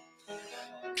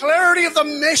 Clarity of the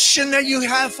mission that you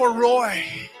have for Roy.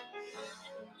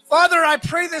 Father, I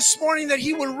pray this morning that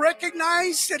he will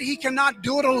recognize that he cannot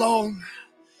do it alone.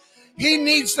 He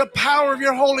needs the power of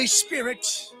your Holy Spirit.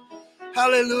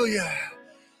 Hallelujah.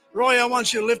 Roy, I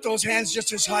want you to lift those hands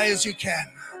just as high as you can.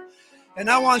 And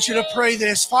I want you to pray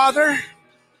this. Father,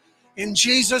 in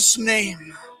Jesus'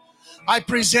 name, I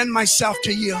present myself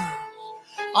to you.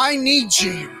 I need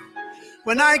you.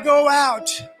 When I go out,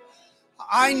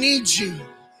 I need you.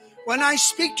 When I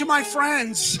speak to my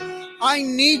friends, I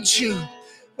need you.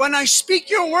 When I speak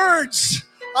your words,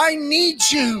 I need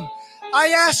you. I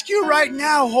ask you right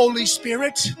now, Holy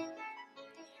Spirit,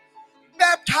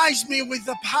 baptize me with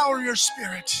the power of your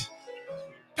Spirit.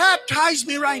 Baptize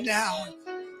me right now.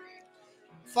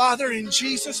 Father, in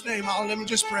Jesus' name, let me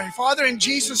just pray. Father, in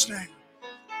Jesus' name,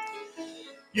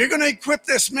 you're going to equip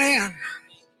this man.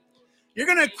 You're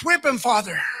going to equip him,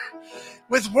 Father,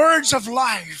 with words of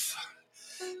life.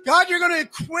 God, you're going to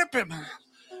equip him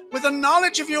with the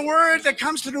knowledge of your word that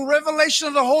comes through the revelation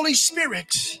of the Holy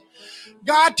Spirit.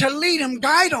 God, to lead him,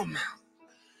 guide him,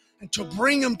 and to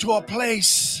bring him to a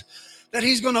place that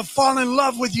he's going to fall in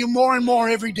love with you more and more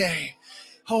every day.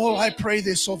 Oh, I pray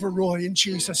this over Roy in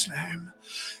Jesus' name.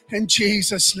 In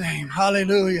Jesus' name.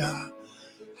 Hallelujah.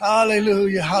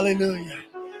 Hallelujah. Hallelujah.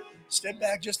 Step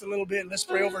back just a little bit. Let's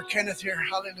pray over Kenneth here.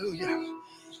 Hallelujah.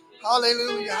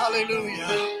 Hallelujah. Hallelujah.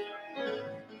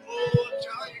 Oh, I'm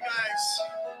telling you guys.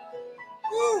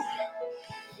 Woo.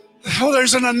 Oh,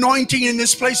 there's an anointing in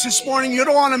this place this morning. You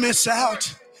don't want to miss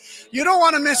out. You don't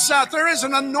want to miss out. There is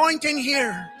an anointing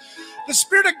here. The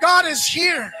Spirit of God is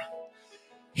here.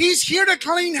 He's here to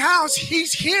clean house.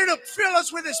 He's here to fill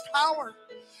us with His power.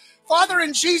 Father,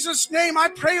 in Jesus' name, I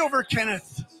pray over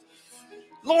Kenneth.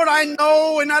 Lord, I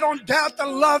know and I don't doubt the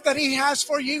love that he has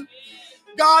for you.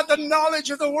 God, the knowledge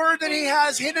of the word that he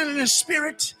has hidden in his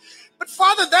spirit. But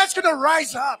Father, that's going to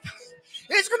rise up.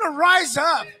 It's going to rise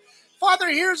up. Father,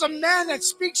 here's a man that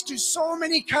speaks to so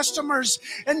many customers.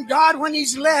 And God, when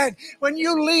he's led, when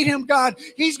you lead him, God,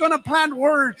 he's going to plant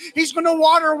word. He's going to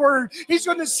water word. He's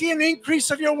going to see an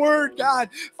increase of your word, God.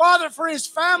 Father, for his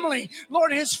family,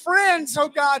 Lord, his friends, oh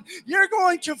God, you're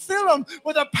going to fill him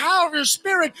with the power of your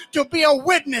Spirit to be a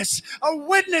witness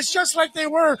just like they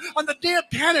were on the day of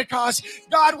Pentecost.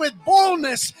 God, with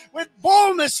boldness,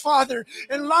 Father.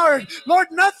 And Lord,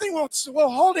 nothing will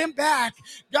hold him back,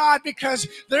 God, because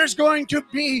there's going to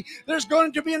be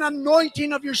an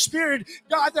anointing of your Spirit,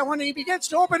 God, that when he begins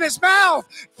to open his mouth,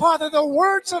 Father, the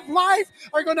words of life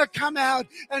are going to come out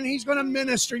and he's going to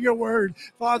minister your word.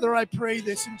 Father, I pray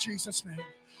this in Jesus' name.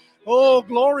 Oh,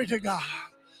 glory to God.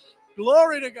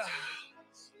 Glory to God.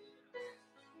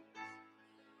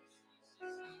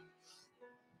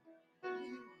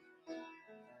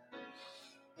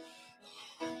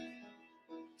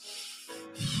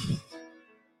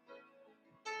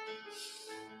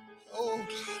 Oh,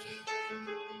 God.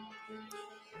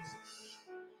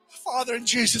 Father, in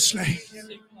Jesus' name,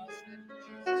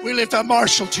 we lift up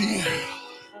Marshall to you.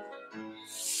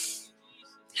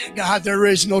 God, there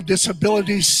is no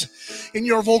disabilities in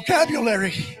your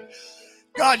vocabulary.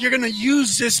 God, you're going to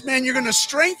use this man. You're going to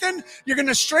strengthen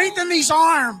these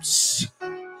arms.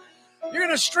 You're going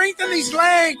to strengthen these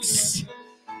legs.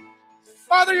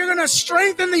 Father, you're going to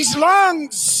strengthen these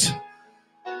lungs.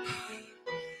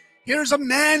 Here's a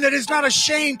man that is not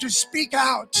ashamed to speak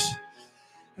out.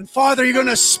 And Father, you're going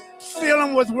to fill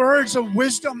him with words of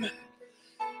wisdom,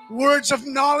 words of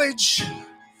knowledge.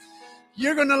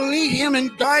 You're going to lead him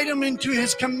and guide him into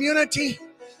his community,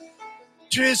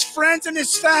 to his friends and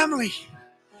his family.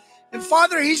 And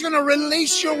Father, he's going to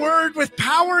release your word with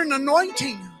power and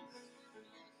anointing.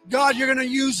 God, you're going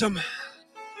to use him.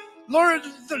 Lord,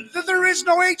 there is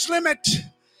no age limit.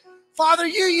 Father,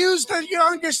 you use the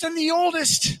youngest and the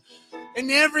oldest and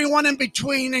everyone in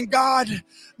between. And God,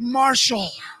 Marshall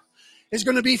is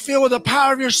going to be filled with the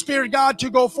power of your Spirit, God, to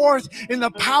go forth in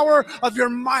the power of your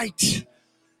might.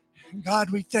 And God,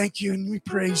 we thank you and we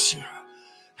praise you.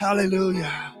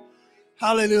 Hallelujah.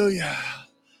 Hallelujah.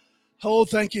 Oh,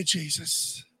 thank you,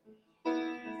 Jesus.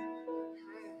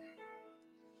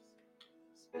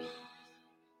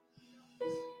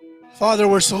 Father,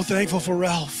 we're so thankful for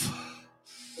Ralph.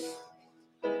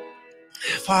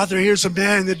 Father, here's a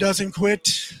man that doesn't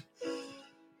quit,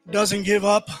 doesn't give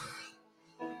up.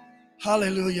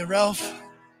 Hallelujah. Ralph,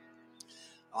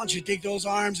 I want you to take those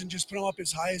arms and just put them up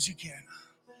as high as you can.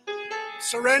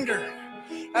 Surrender.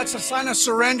 That's a sign of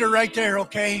surrender right there,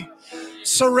 okay?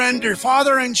 Surrender.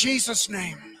 Father, in Jesus'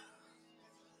 name,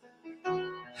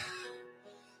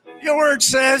 Your word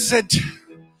says that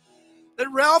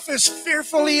Ralph is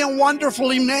fearfully and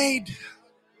wonderfully made.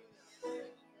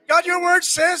 God, your word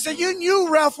says that you knew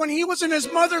Ralph when he was in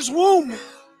his mother's womb.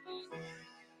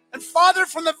 And Father,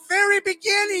 from the very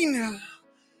beginning,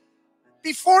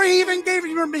 before he even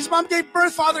his mom gave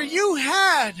birth, Father, you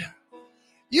had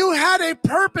a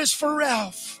purpose for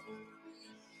Ralph.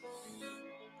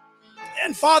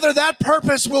 And Father, that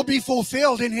purpose will be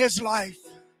fulfilled in his life.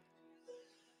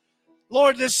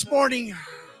 Lord, this morning,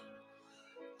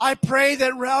 I pray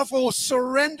that Ralph will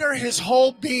surrender his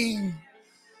whole being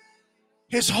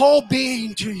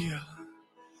to you.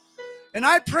 And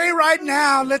I pray right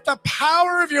now, let the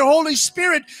power of your Holy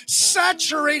Spirit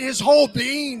saturate his whole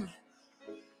being.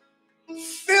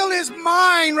 Fill his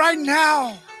mind right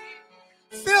now.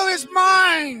 Fill his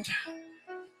mind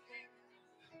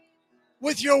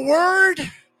with your word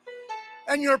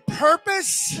and your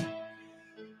purpose.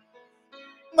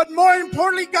 But more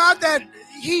importantly, God, that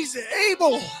he's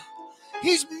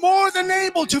more than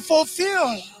able to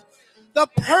fulfill the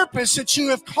purpose that you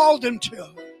have called him to.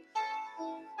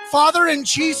 Father, in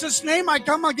Jesus' name, I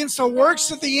come against the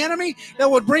works of the enemy that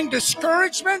would bring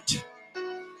discouragement,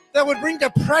 that would bring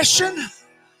depression.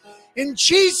 In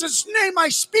Jesus' name, I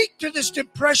speak to this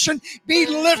depression, be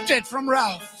lifted from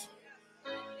Ralph.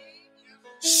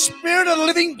 Spirit of the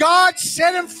living God,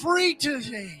 set him free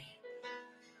today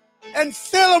and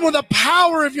fill him with the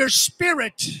power of your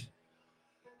Spirit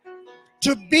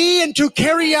to be and to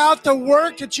carry out the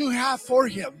work that you have for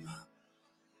him.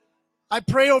 I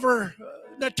pray over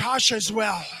Natasha as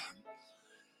well.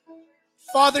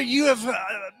 Father, you have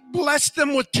blessed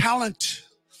them with talent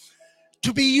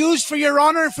to be used for your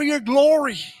honor and for your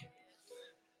glory.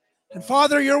 And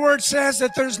Father, your word says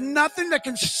that there's nothing that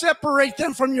can separate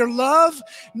them from your love,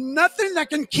 nothing that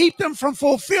can keep them from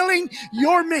fulfilling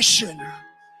your mission.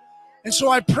 And so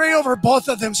I pray over both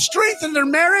of them, strengthen their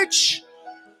marriage,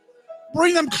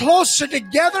 bring them closer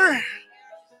together,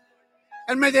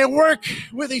 and may they work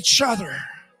with each other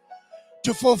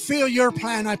to fulfill your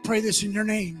plan. I pray this in your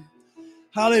name.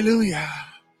 Hallelujah.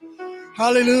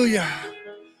 Hallelujah.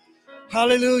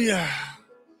 Hallelujah.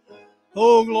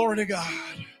 Oh, glory to God.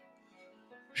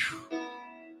 Whew.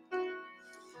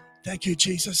 Thank you,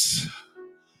 Jesus.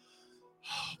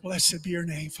 Oh, blessed be your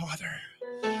name, Father.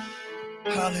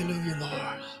 Hallelujah,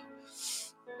 Lord.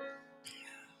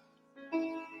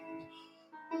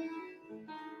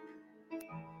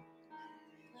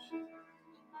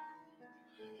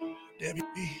 Debbie,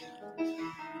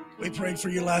 we prayed for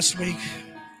you last week.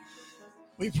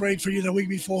 We prayed for you the week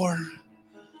before.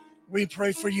 We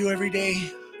pray for you every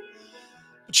day.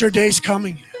 But your day's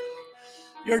coming.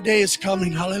 Your day is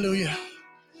coming. Hallelujah.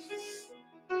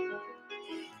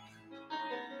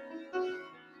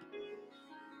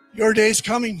 Your day's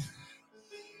coming.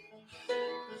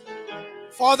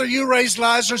 Father, you raised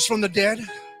Lazarus from the dead.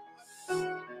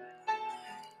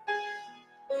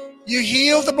 You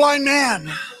healed the blind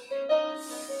man.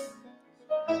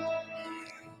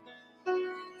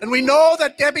 And we know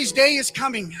that Debbie's day is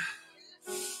coming.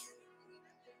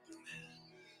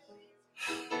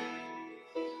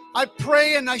 I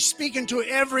pray and I speak into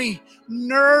every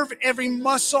nerve, every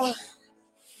muscle.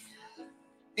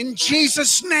 In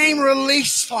Jesus' name,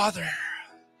 release, Father,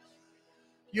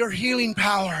 your healing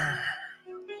power.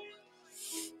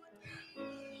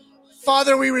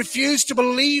 Father, we refuse to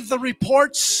believe the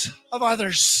reports of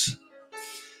others.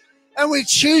 And we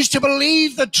choose to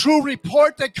believe the true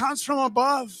report that comes from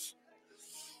above.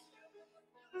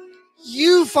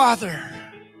 You, Father,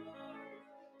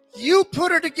 you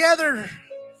put her together.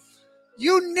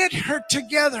 You knit her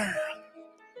together.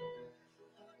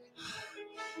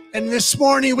 And this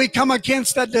morning we come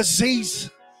against that disease.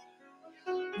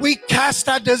 We cast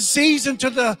that disease into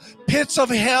the pits of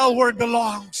hell where it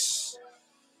belongs.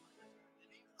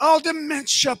 All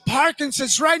dementia,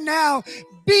 Parkinson's right now,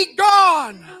 be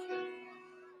gone.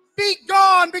 Be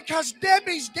gone, because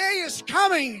Debbie's day is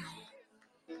coming.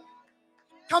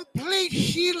 Complete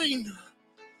healing.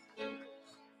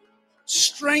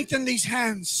 Strengthen these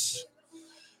hands.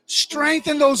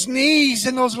 Strengthen those knees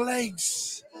and those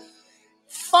legs.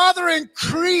 Father,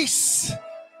 increase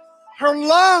her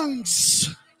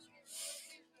lungs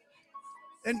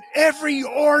and every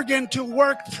organ to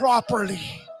work properly.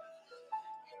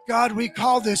 God, we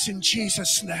call this in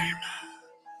Jesus' name.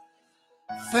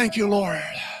 Thank you, Lord.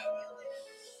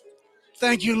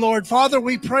 Thank you, Lord. Father,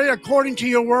 we pray according to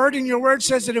your word, and your word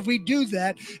says that if we do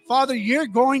that, Father, you're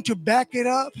going to back it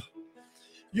up.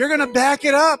 You're going to back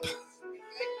it up,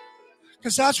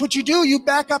 because that's what you do. You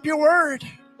back up your word.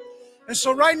 And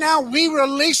so right now, we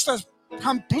release the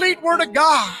complete word of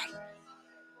God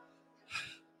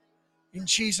In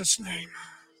Jesus' name.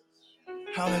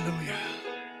 Hallelujah.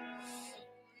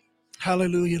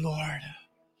 Hallelujah, Lord.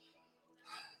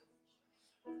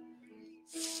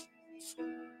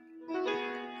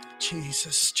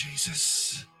 Jesus,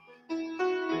 Jesus.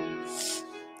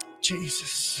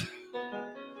 Jesus.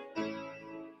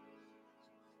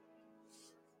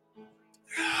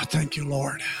 Thank you,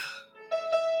 Lord.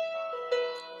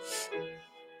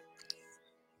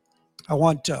 I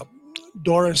want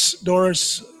Doris and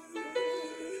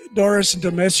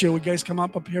Demesio. Would you guys come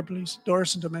up here, please?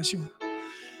 Doris and Demesio.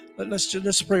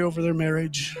 Let's pray over their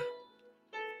marriage.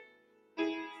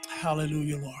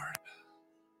 Hallelujah, Lord.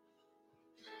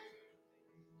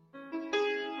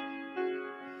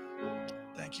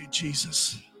 Thank you,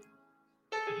 Jesus.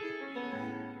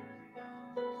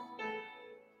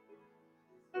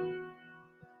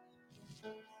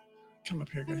 Come up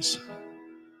here, guys.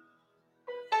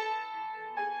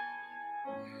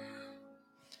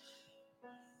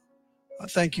 I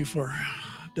thank you for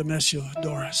Demesio,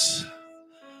 Doris.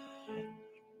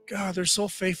 God, they're so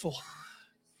faithful.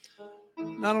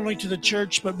 Not only to the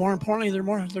church, but more importantly,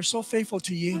 they're so faithful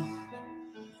to you.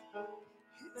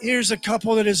 Here's a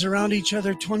couple that is around each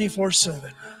other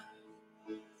 24/7.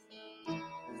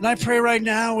 And I pray right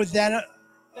now with that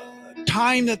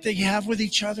time that they have with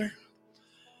each other,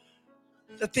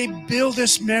 that they build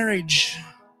this marriage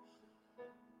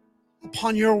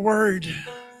upon your word,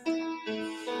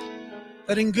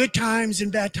 that in good times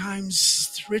and bad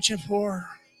times, rich and poor,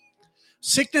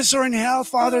 sickness or in health,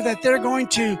 Father, that they're going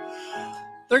to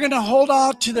hold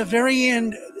out to the very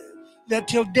end, that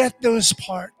till death do us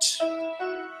part.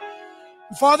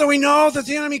 And Father, we know that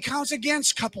the enemy counts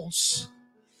against couples.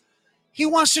 He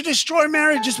wants to destroy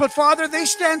marriages, but Father, they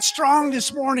stand strong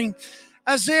this morning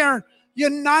as they are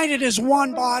united as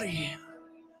one body.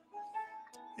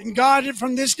 And God,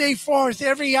 from this day forth,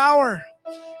 every hour,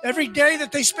 every day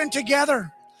that they spend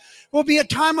together will be a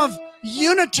time of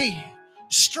unity,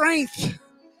 strength,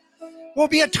 will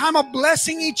be a time of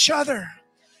blessing each other,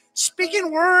 speaking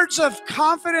words of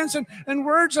confidence and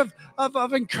words of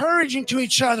encouraging to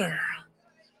each other.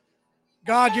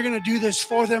 God, you're going to do this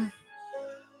for them.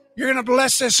 You're going to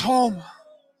bless this home.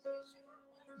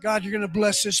 God, you're going to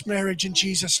bless this marriage in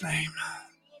Jesus' name.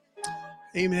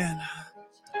 Amen.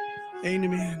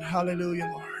 Amen. Hallelujah,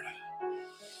 Lord.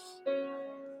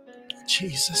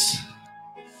 Jesus.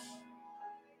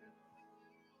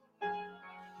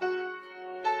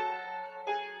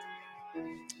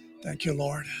 Thank you,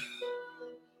 Lord.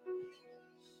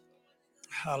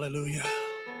 Hallelujah.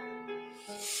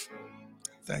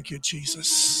 Thank you,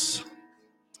 Jesus.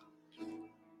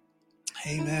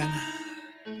 Amen.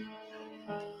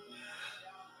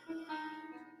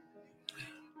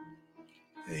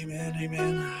 Amen.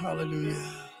 Amen. Hallelujah.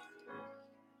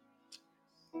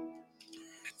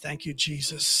 Thank you,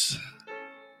 Jesus.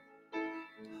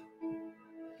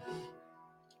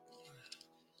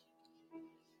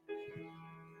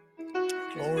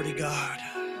 Glory to God.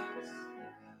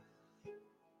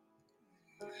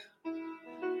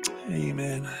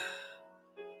 Amen.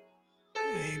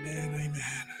 Amen.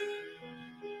 Amen.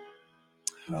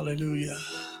 Hallelujah.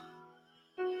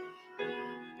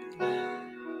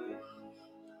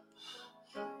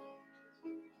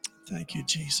 Thank you,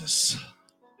 Jesus.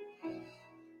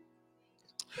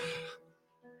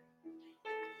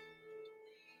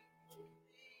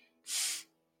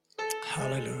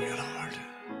 Hallelujah, Lord.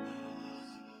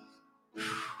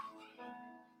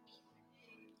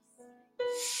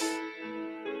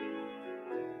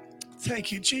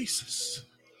 Thank you, Jesus.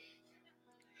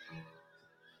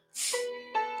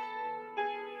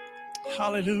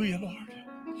 Hallelujah, Lord.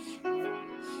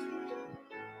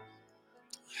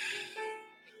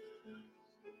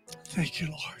 Thank you,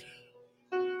 Lord.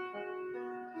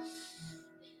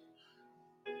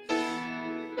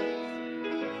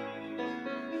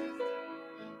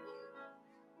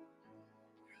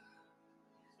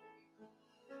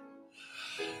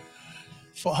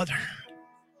 Father,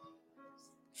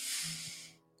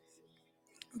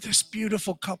 this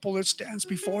beautiful couple that stands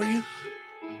before you,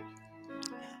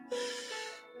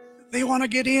 they want to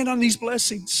get in on these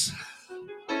blessings.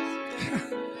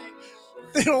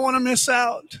 They don't want to miss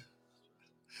out.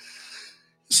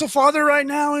 So, Father, right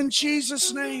now, in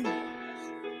Jesus' name,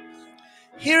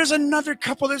 here's another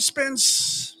couple that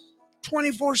spends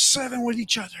 24/7 with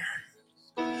each other.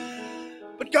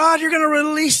 But God, you're going to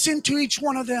release into each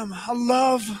one of them a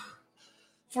love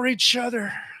for each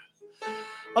other,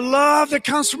 a love that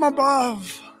comes from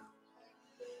above.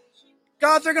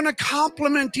 God, they're going to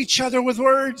compliment each other with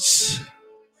words.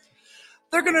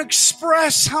 They're going to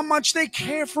express how much they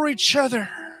care for each other.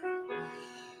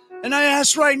 And I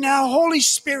ask right now, Holy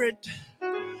Spirit,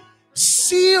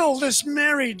 seal this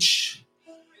marriage.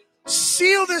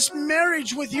 Seal this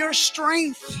marriage with your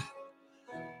strength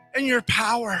and your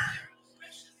power.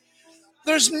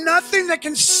 There's nothing that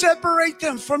can separate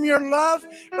them from your love,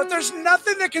 but there's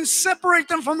nothing that can separate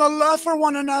them from the love for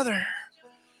one another.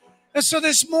 And so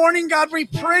this morning, God, we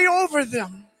pray over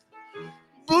them.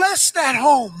 Bless that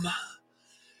home.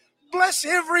 Bless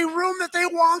every room that they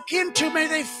walk into. May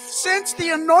they sense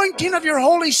the anointing of your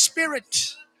Holy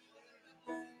Spirit.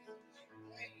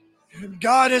 And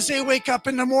God, as they wake up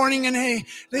in the morning and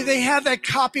they have that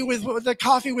coffee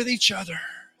with each other.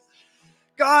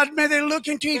 God, may they look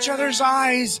into each other's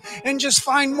eyes and just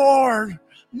find more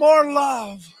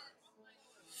love.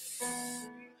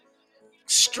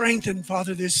 Strengthen,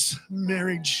 Father, this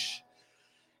marriage.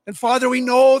 And Father, we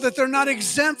know that they're not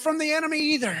exempt from the enemy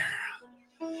either.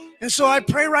 And so I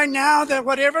pray right now that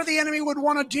whatever the enemy would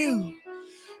want to do,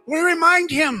 we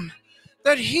remind him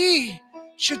that he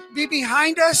should be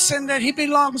behind us and that he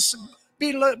belongs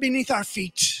beneath our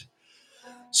feet.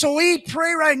 So we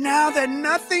pray right now that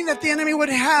nothing that the enemy would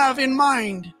have in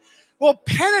mind will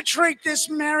penetrate this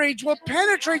marriage, will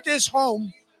penetrate this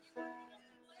home.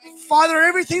 Father,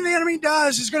 everything the enemy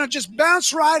does is going to just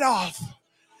bounce right off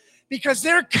because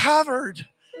they're covered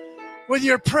with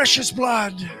your precious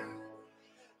blood.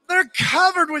 They're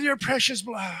covered with your precious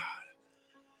blood.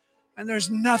 And there's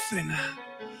nothing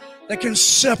that can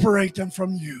separate them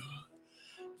from you,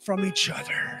 from each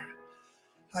other.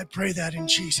 I pray that in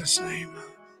Jesus' name.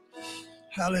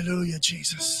 Hallelujah,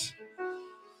 Jesus.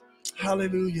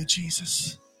 Hallelujah,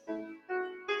 Jesus.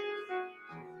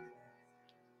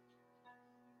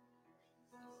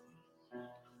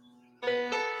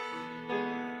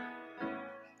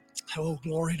 Oh,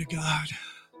 glory to God.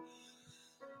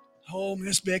 Oh,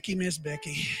 Miss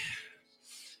Becky.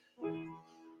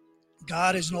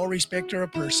 God is no respecter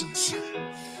of persons.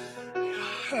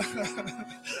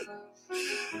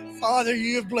 Father,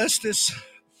 you have blessed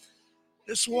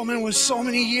this woman with so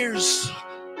many years.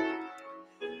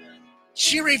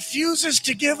 She refuses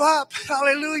to give up.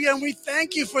 Hallelujah. And we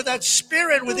thank you for that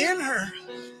spirit within her.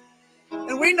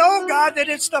 And we know, God, that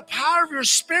it's the power of your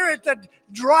spirit that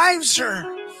drives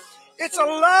her. It's a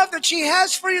love that she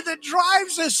has for you that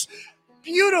drives this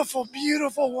beautiful,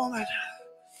 beautiful woman.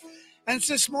 And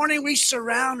this morning we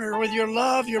surround her with your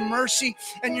love, your mercy,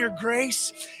 and your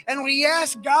grace. And we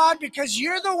ask, God, because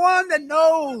you're the one that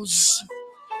knows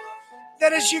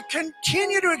that as you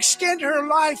continue to extend her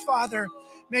life, Father,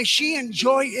 may she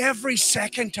enjoy every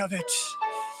second of it.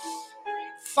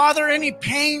 Father, any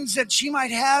pains that she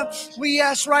might have, we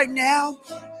ask right now,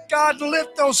 God,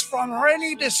 lift those from her.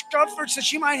 Any discomforts that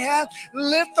she might have,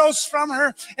 lift those from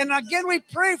her. And again, we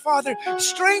pray, Father,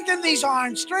 strengthen these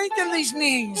arms, strengthen these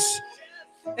knees.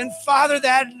 And Father,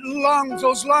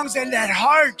 those lungs and that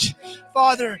heart,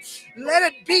 Father, let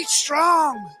it beat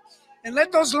strong. And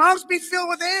let those lungs be filled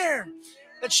with air,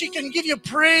 that she can give you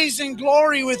praise and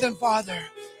glory with them, Father.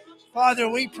 Father,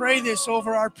 we pray this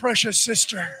over our precious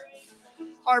sister.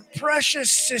 Our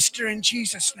precious sister in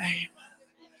Jesus' name.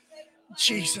 In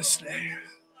Jesus' name.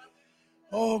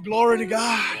 Oh, glory to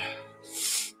God.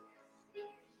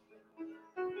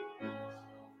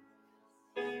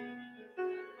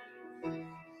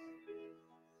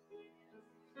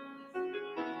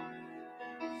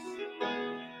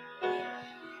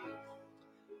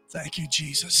 Thank you,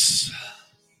 Jesus.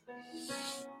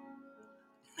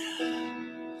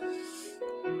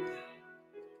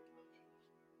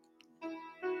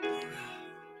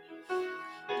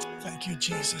 Thank you,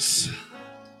 Jesus.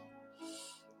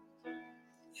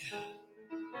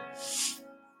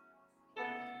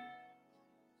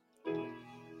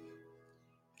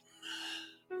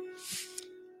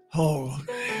 Oh,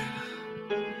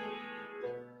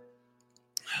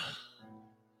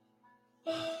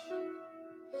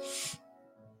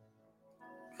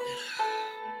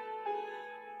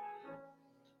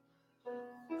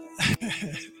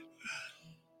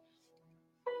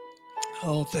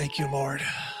 oh, thank you, Lord.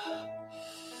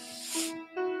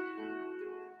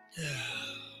 Yeah.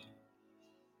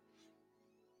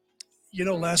 You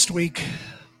know, last week,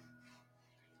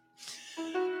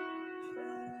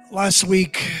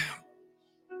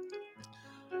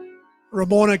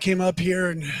 Ramona came up here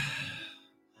and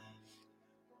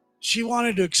she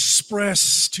wanted to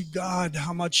express to God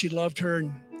how much she loved her.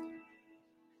 And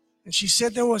she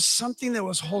said there was something that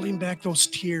was holding back those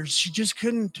tears. She just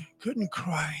couldn't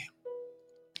cry.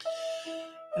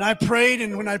 And I prayed,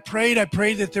 and when I prayed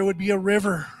that there would be a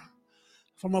river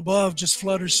from above just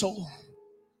flood her soul.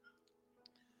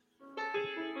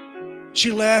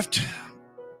 She left,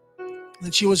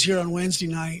 and she was here on Wednesday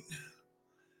night.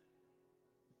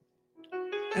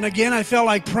 And again, I felt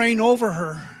like praying over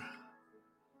her.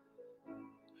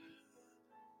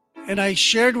 And I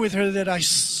shared with her that I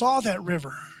saw that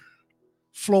river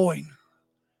flowing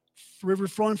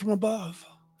from above,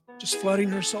 just flooding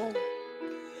her soul.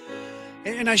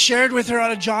 And I shared with her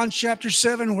out of John chapter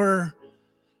 7 where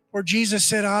Jesus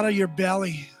said, out of your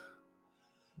belly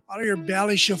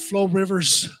shall flow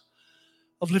rivers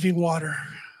of living water.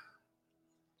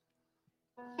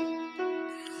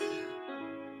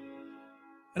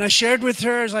 And I shared with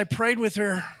her as I prayed with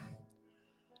her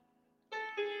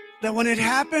that when it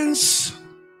happens,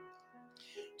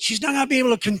 she's not going to be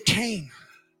able to contain.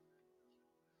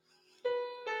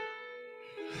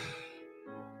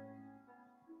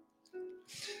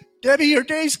 Debbie, your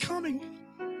day's coming.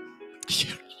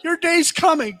 Your day's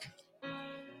coming.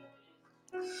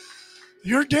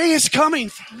 Your day is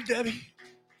coming, Debbie.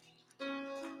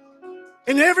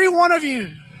 And every one of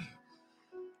you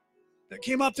that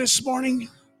came up this morning,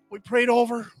 we prayed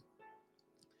over.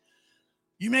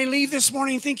 You may leave this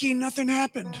morning thinking nothing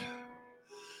happened.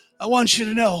 I want you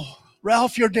to know,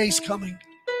 Ralph, your day's coming.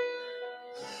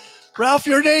 Ralph,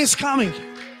 your day is coming.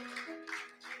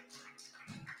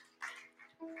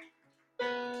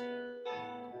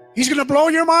 He's going to blow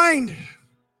your mind.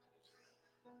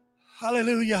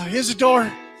 Hallelujah.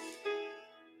 Isadore,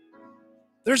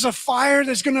 there's a fire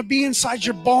that's going to be inside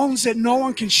your bones that no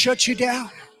one can shut you down.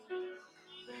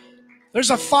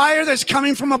 There's a fire that's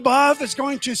coming from above that's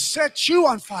going to set you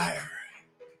on fire.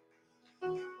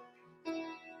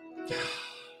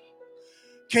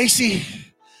 Casey,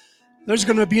 there's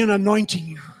going to be an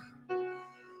anointing.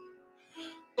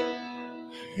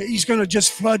 He's going to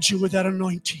just flood you with that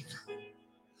anointing.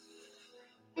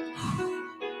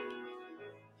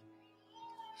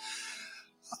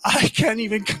 I can't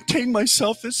even contain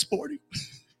myself this morning.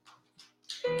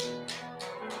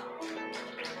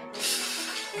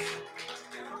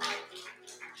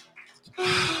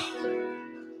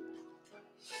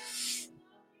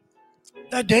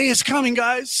 That day is coming,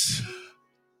 guys.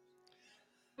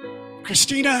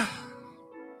 Christina,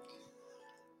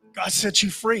 God set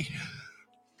you free.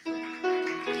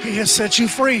 He has set you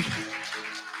free.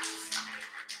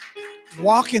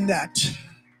 Walk in that.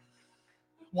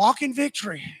 Walk in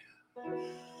victory.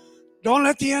 Don't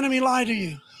let the enemy lie to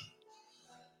you.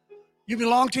 You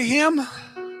belong to Him.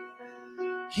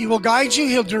 He will guide you.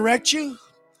 He'll direct you.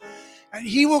 And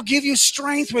He will give you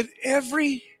strength with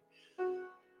every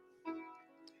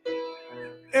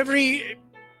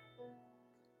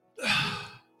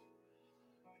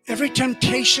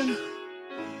temptation.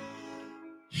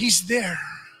 He's there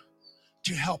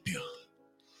to help you.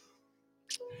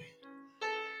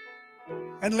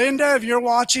 And Linda, if you're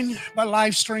watching by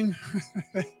live stream,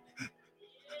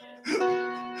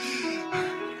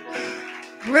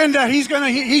 Linda,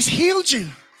 he's healed you.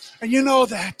 And you know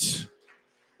that.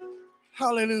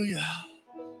 Hallelujah.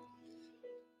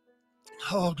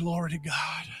 Oh, glory to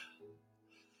God.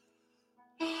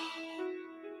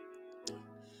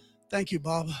 Thank you,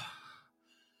 Bob.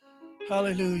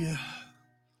 Hallelujah.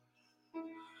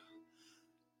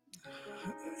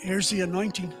 Here's the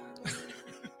anointing.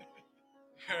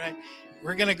 All right.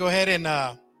 We're going to go ahead and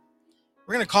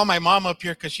we're going to call my mom up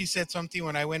here because she said something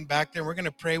when I went back there. We're going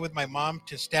to pray with my mom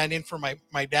to stand in for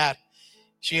my dad.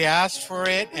 She asked for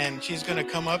it, and she's going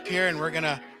to come up here, and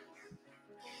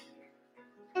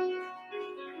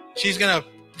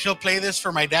she'll play this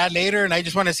for my dad later. And I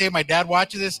just want to say, my dad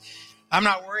watches this. I'm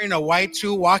not wearing a white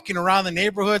suit walking around the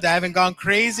neighborhood. I haven't gone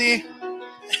crazy.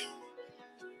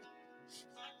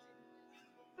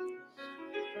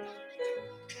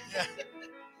 Yeah.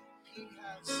 He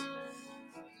has a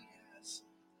religious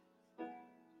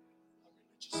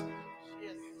spirit.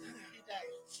 Yes, he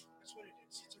does. That's what it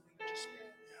is. It's a religious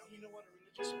spirit. Now, you know what a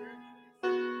religious spirit is?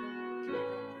 And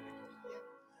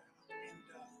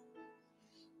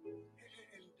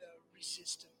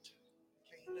resistant.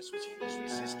 Okay, and that's what he's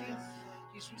resisting.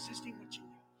 He's resisting what you do.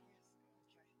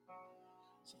 Okay.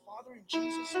 So, Father, in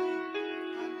Jesus' name,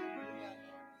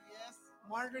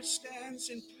 Margaret stands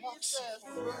in proxy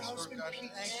for her husband,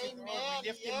 Pete. Amen. We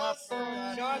lift him up.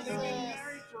 God, they've been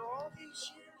married for all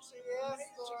these years. They've been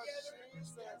together.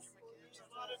 There's a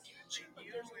lot of tension, but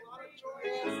there's a lot of joy.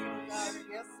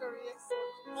 Yes, sir. Yes, sir.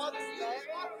 Father, you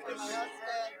walk with us.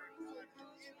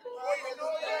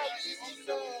 Hallelujah, Jesus.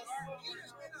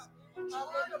 Peter's been a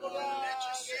part of a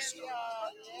religious system.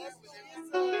 Yes, Jesus.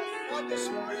 God, this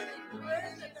morning we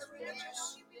pray that the religious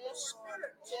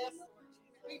spirit Yes,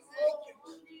 be broken.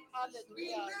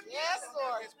 hallelujah. Yes,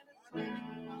 Lord.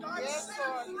 God, Yes, set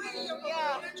Lord. free of the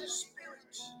Yeah. religious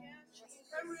spirit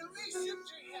and release him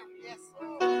to Him. Yes,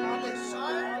 Lord. I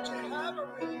desire to have a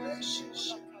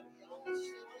relationship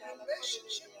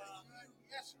relationship with you.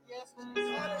 Yes, yes.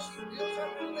 God, as he builds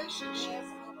that relationship, I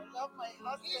love my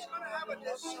husband. He's going to have a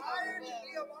desire to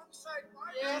be alongside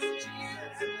my yes, Jesus. And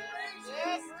praise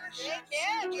yes, worship.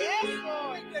 Yes,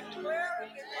 Lord. We declare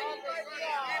and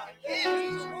decree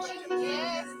he's going to be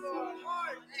yes, Lord.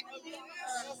 Heart and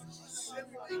yes,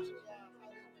 everything.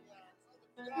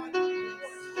 God,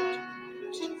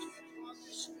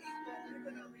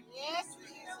 yes,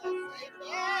 Jesus.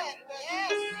 Amen.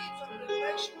 Yes,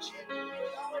 relationship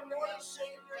with our Lord and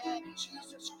Savior,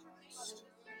 Jesus Christ.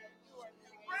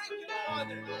 Break him,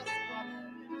 Father.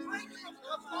 Break him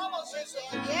of Catholicism.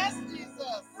 Yes,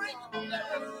 Jesus. Break him of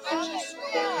that religious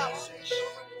organization.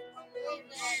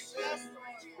 Amen. Yes,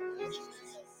 Lord. Yes,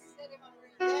 Jesus.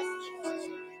 Yes, Lord.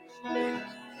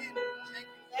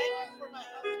 Thank you for my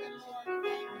husband, Lord.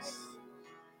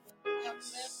 God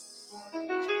bless.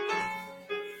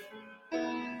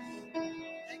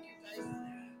 Thank you, guys.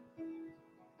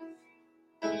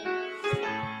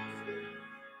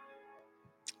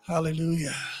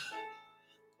 Hallelujah.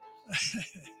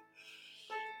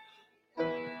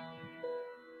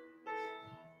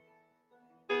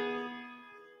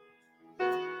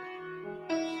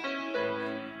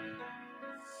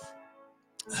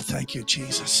 Thank you,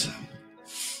 Jesus.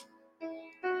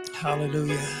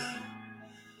 Hallelujah.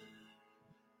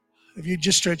 If you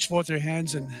just stretch forth your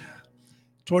hands and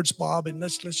towards Bob, and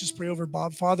let's just pray over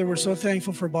Bob. Father, we're so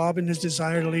thankful for Bob and his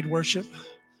desire to lead worship.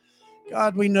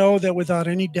 God, we know that without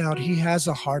any doubt, he has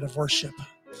a heart of worship.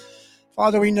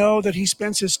 Father, we know that he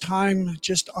spends his time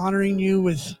just honoring you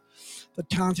with the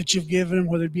talent that you've given him,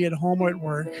 whether it be at home or at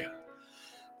work.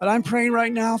 But I'm praying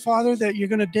right now, Father, that you're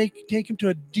going to take him to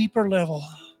a deeper level,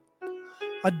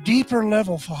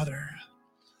 Father.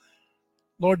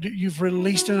 Lord, you've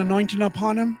released an anointing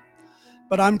upon him,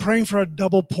 but I'm praying for a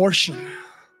double portion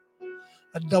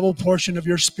of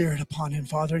your spirit upon him,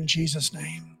 Father, in Jesus'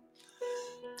 name.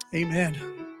 Amen.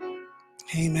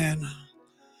 Amen.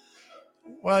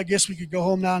 Well, I guess we could go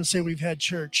home now and say we've had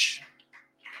church.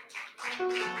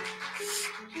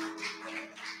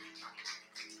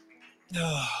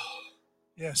 Oh,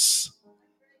 yes.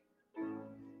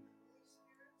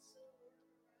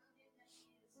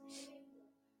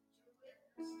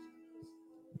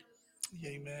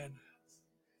 Amen.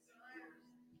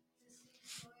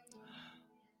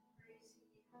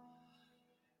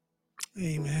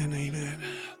 Amen. Amen.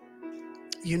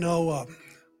 You know,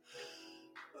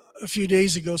 a few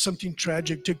days ago, something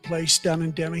tragic took place down in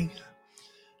Deming.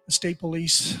 The state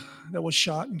police that was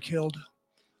shot and killed.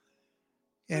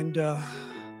 And the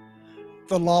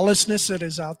lawlessness that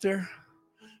is out there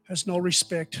has no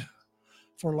respect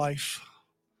for life.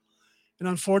 And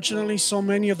unfortunately, so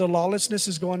many of the lawlessness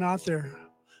is going out there,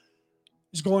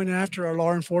 is going after our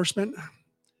law enforcement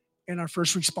and our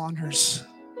first responders.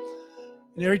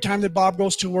 And every time that Bob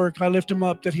goes to work, I lift him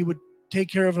up that he would take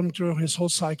care of him through his whole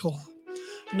cycle.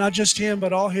 Not just him,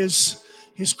 but all his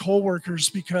co-workers,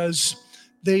 because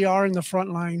they are in the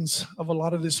front lines of a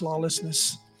lot of this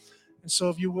lawlessness. And so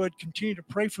if you would continue to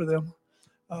pray for them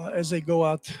as they go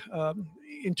out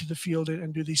into the field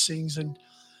and do these things. And,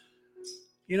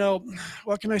 you know,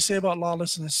 what can I say about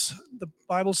lawlessness? The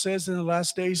Bible says in the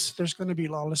last days, there's going to be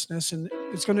lawlessness and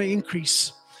it's going to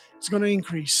increase. It's going to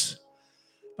increase.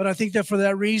 But I think that for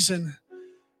that reason,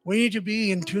 we need to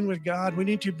be in tune with God. We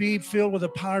need to be filled with the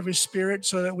power of His Spirit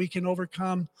so that we can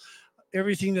overcome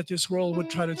everything that this world would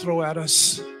try to throw at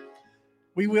us.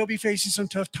 We will be facing some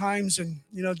tough times, and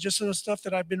just the stuff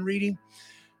that I've been reading,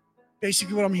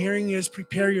 basically what I'm hearing is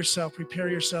prepare yourself, prepare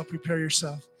yourself, prepare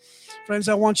yourself. Friends,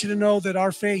 I want you to know that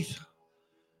our faith,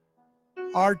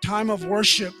 our time of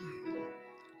worship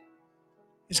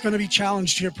is going to be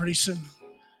challenged here pretty soon.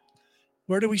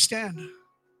 Where do we stand?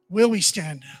 Will we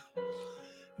stand?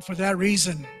 For that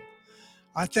reason,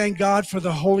 I thank God for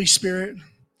the Holy Spirit,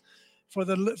 for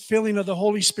the filling of the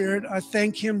Holy Spirit. I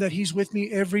thank Him that He's with me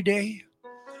every day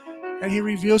and He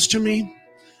reveals to me.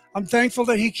 I'm thankful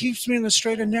that He keeps me in the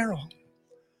straight and narrow.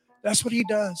 That's what He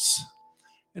does.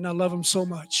 And I love Him so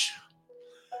much.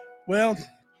 Well,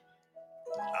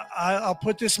 I'll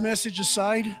put this message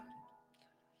aside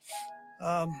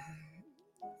for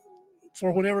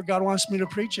whatever God wants me to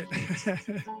preach it.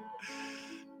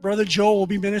 Brother Joel will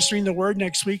be ministering the word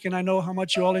next week, and I know how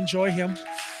much you all enjoy him.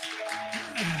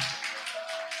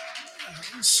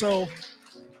 So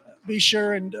be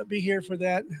sure and be here for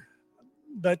that.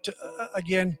 But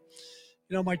again,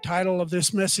 my title of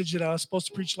this message that I was supposed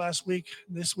to preach last week,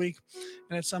 this week,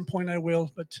 and at some point I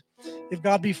will. But if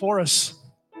God be for us,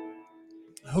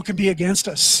 who can be against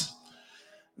us?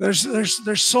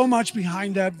 There's so much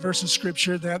behind that verse of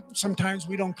scripture that sometimes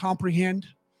we don't comprehend.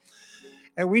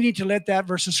 And we need to let that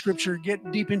verse of scripture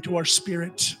get deep into our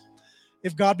spirit.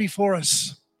 If God be for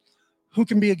us, who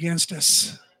can be against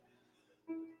us?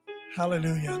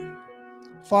 Hallelujah.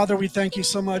 Father, we thank you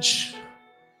so much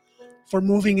for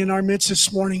moving in our midst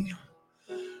this morning.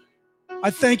 I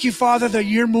thank you, Father, that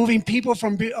you're moving people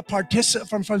from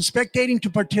spectating to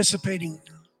participating.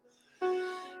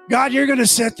 God, you're going to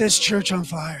set this church on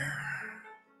fire.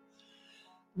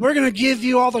 We're going to give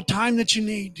you all the time that you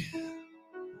need.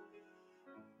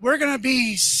 We're going to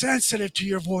be sensitive to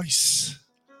your voice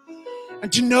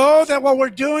and to know that what we're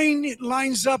doing, it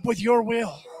lines up with your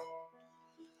will.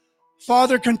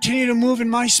 Father, continue to move in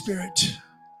my spirit.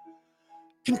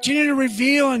 Continue to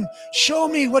reveal and show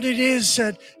me what it is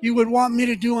that you would want me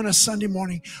to do on a Sunday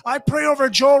morning. I pray over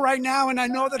Joel right now, and I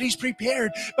know that he's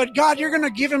prepared. But God, you're going to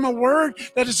give him a word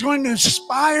that is going to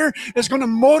inspire, that's going to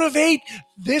motivate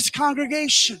this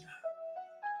congregation.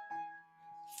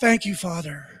 Thank you,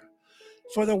 Father,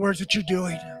 for the work that you're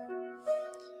doing.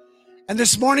 And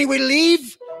this morning we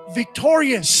leave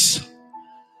victorious.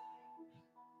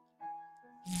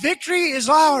 Victory is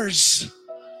ours.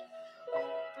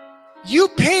 You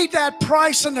paid that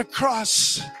price on the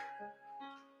cross.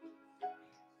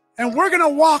 And we're going to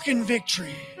walk in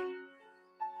victory.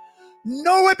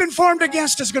 No weapon formed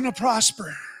against us is going to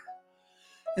prosper.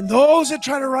 And those that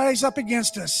try to rise up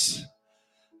against us,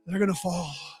 they're going to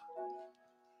fall.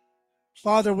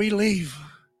 Father, we leave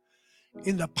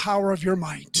in the power of your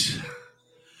might.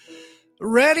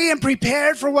 Ready and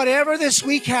prepared for whatever this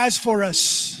week has for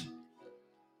us.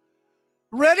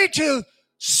 Ready to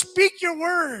speak your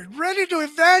word, ready to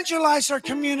evangelize our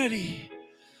community,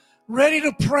 ready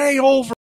to pray over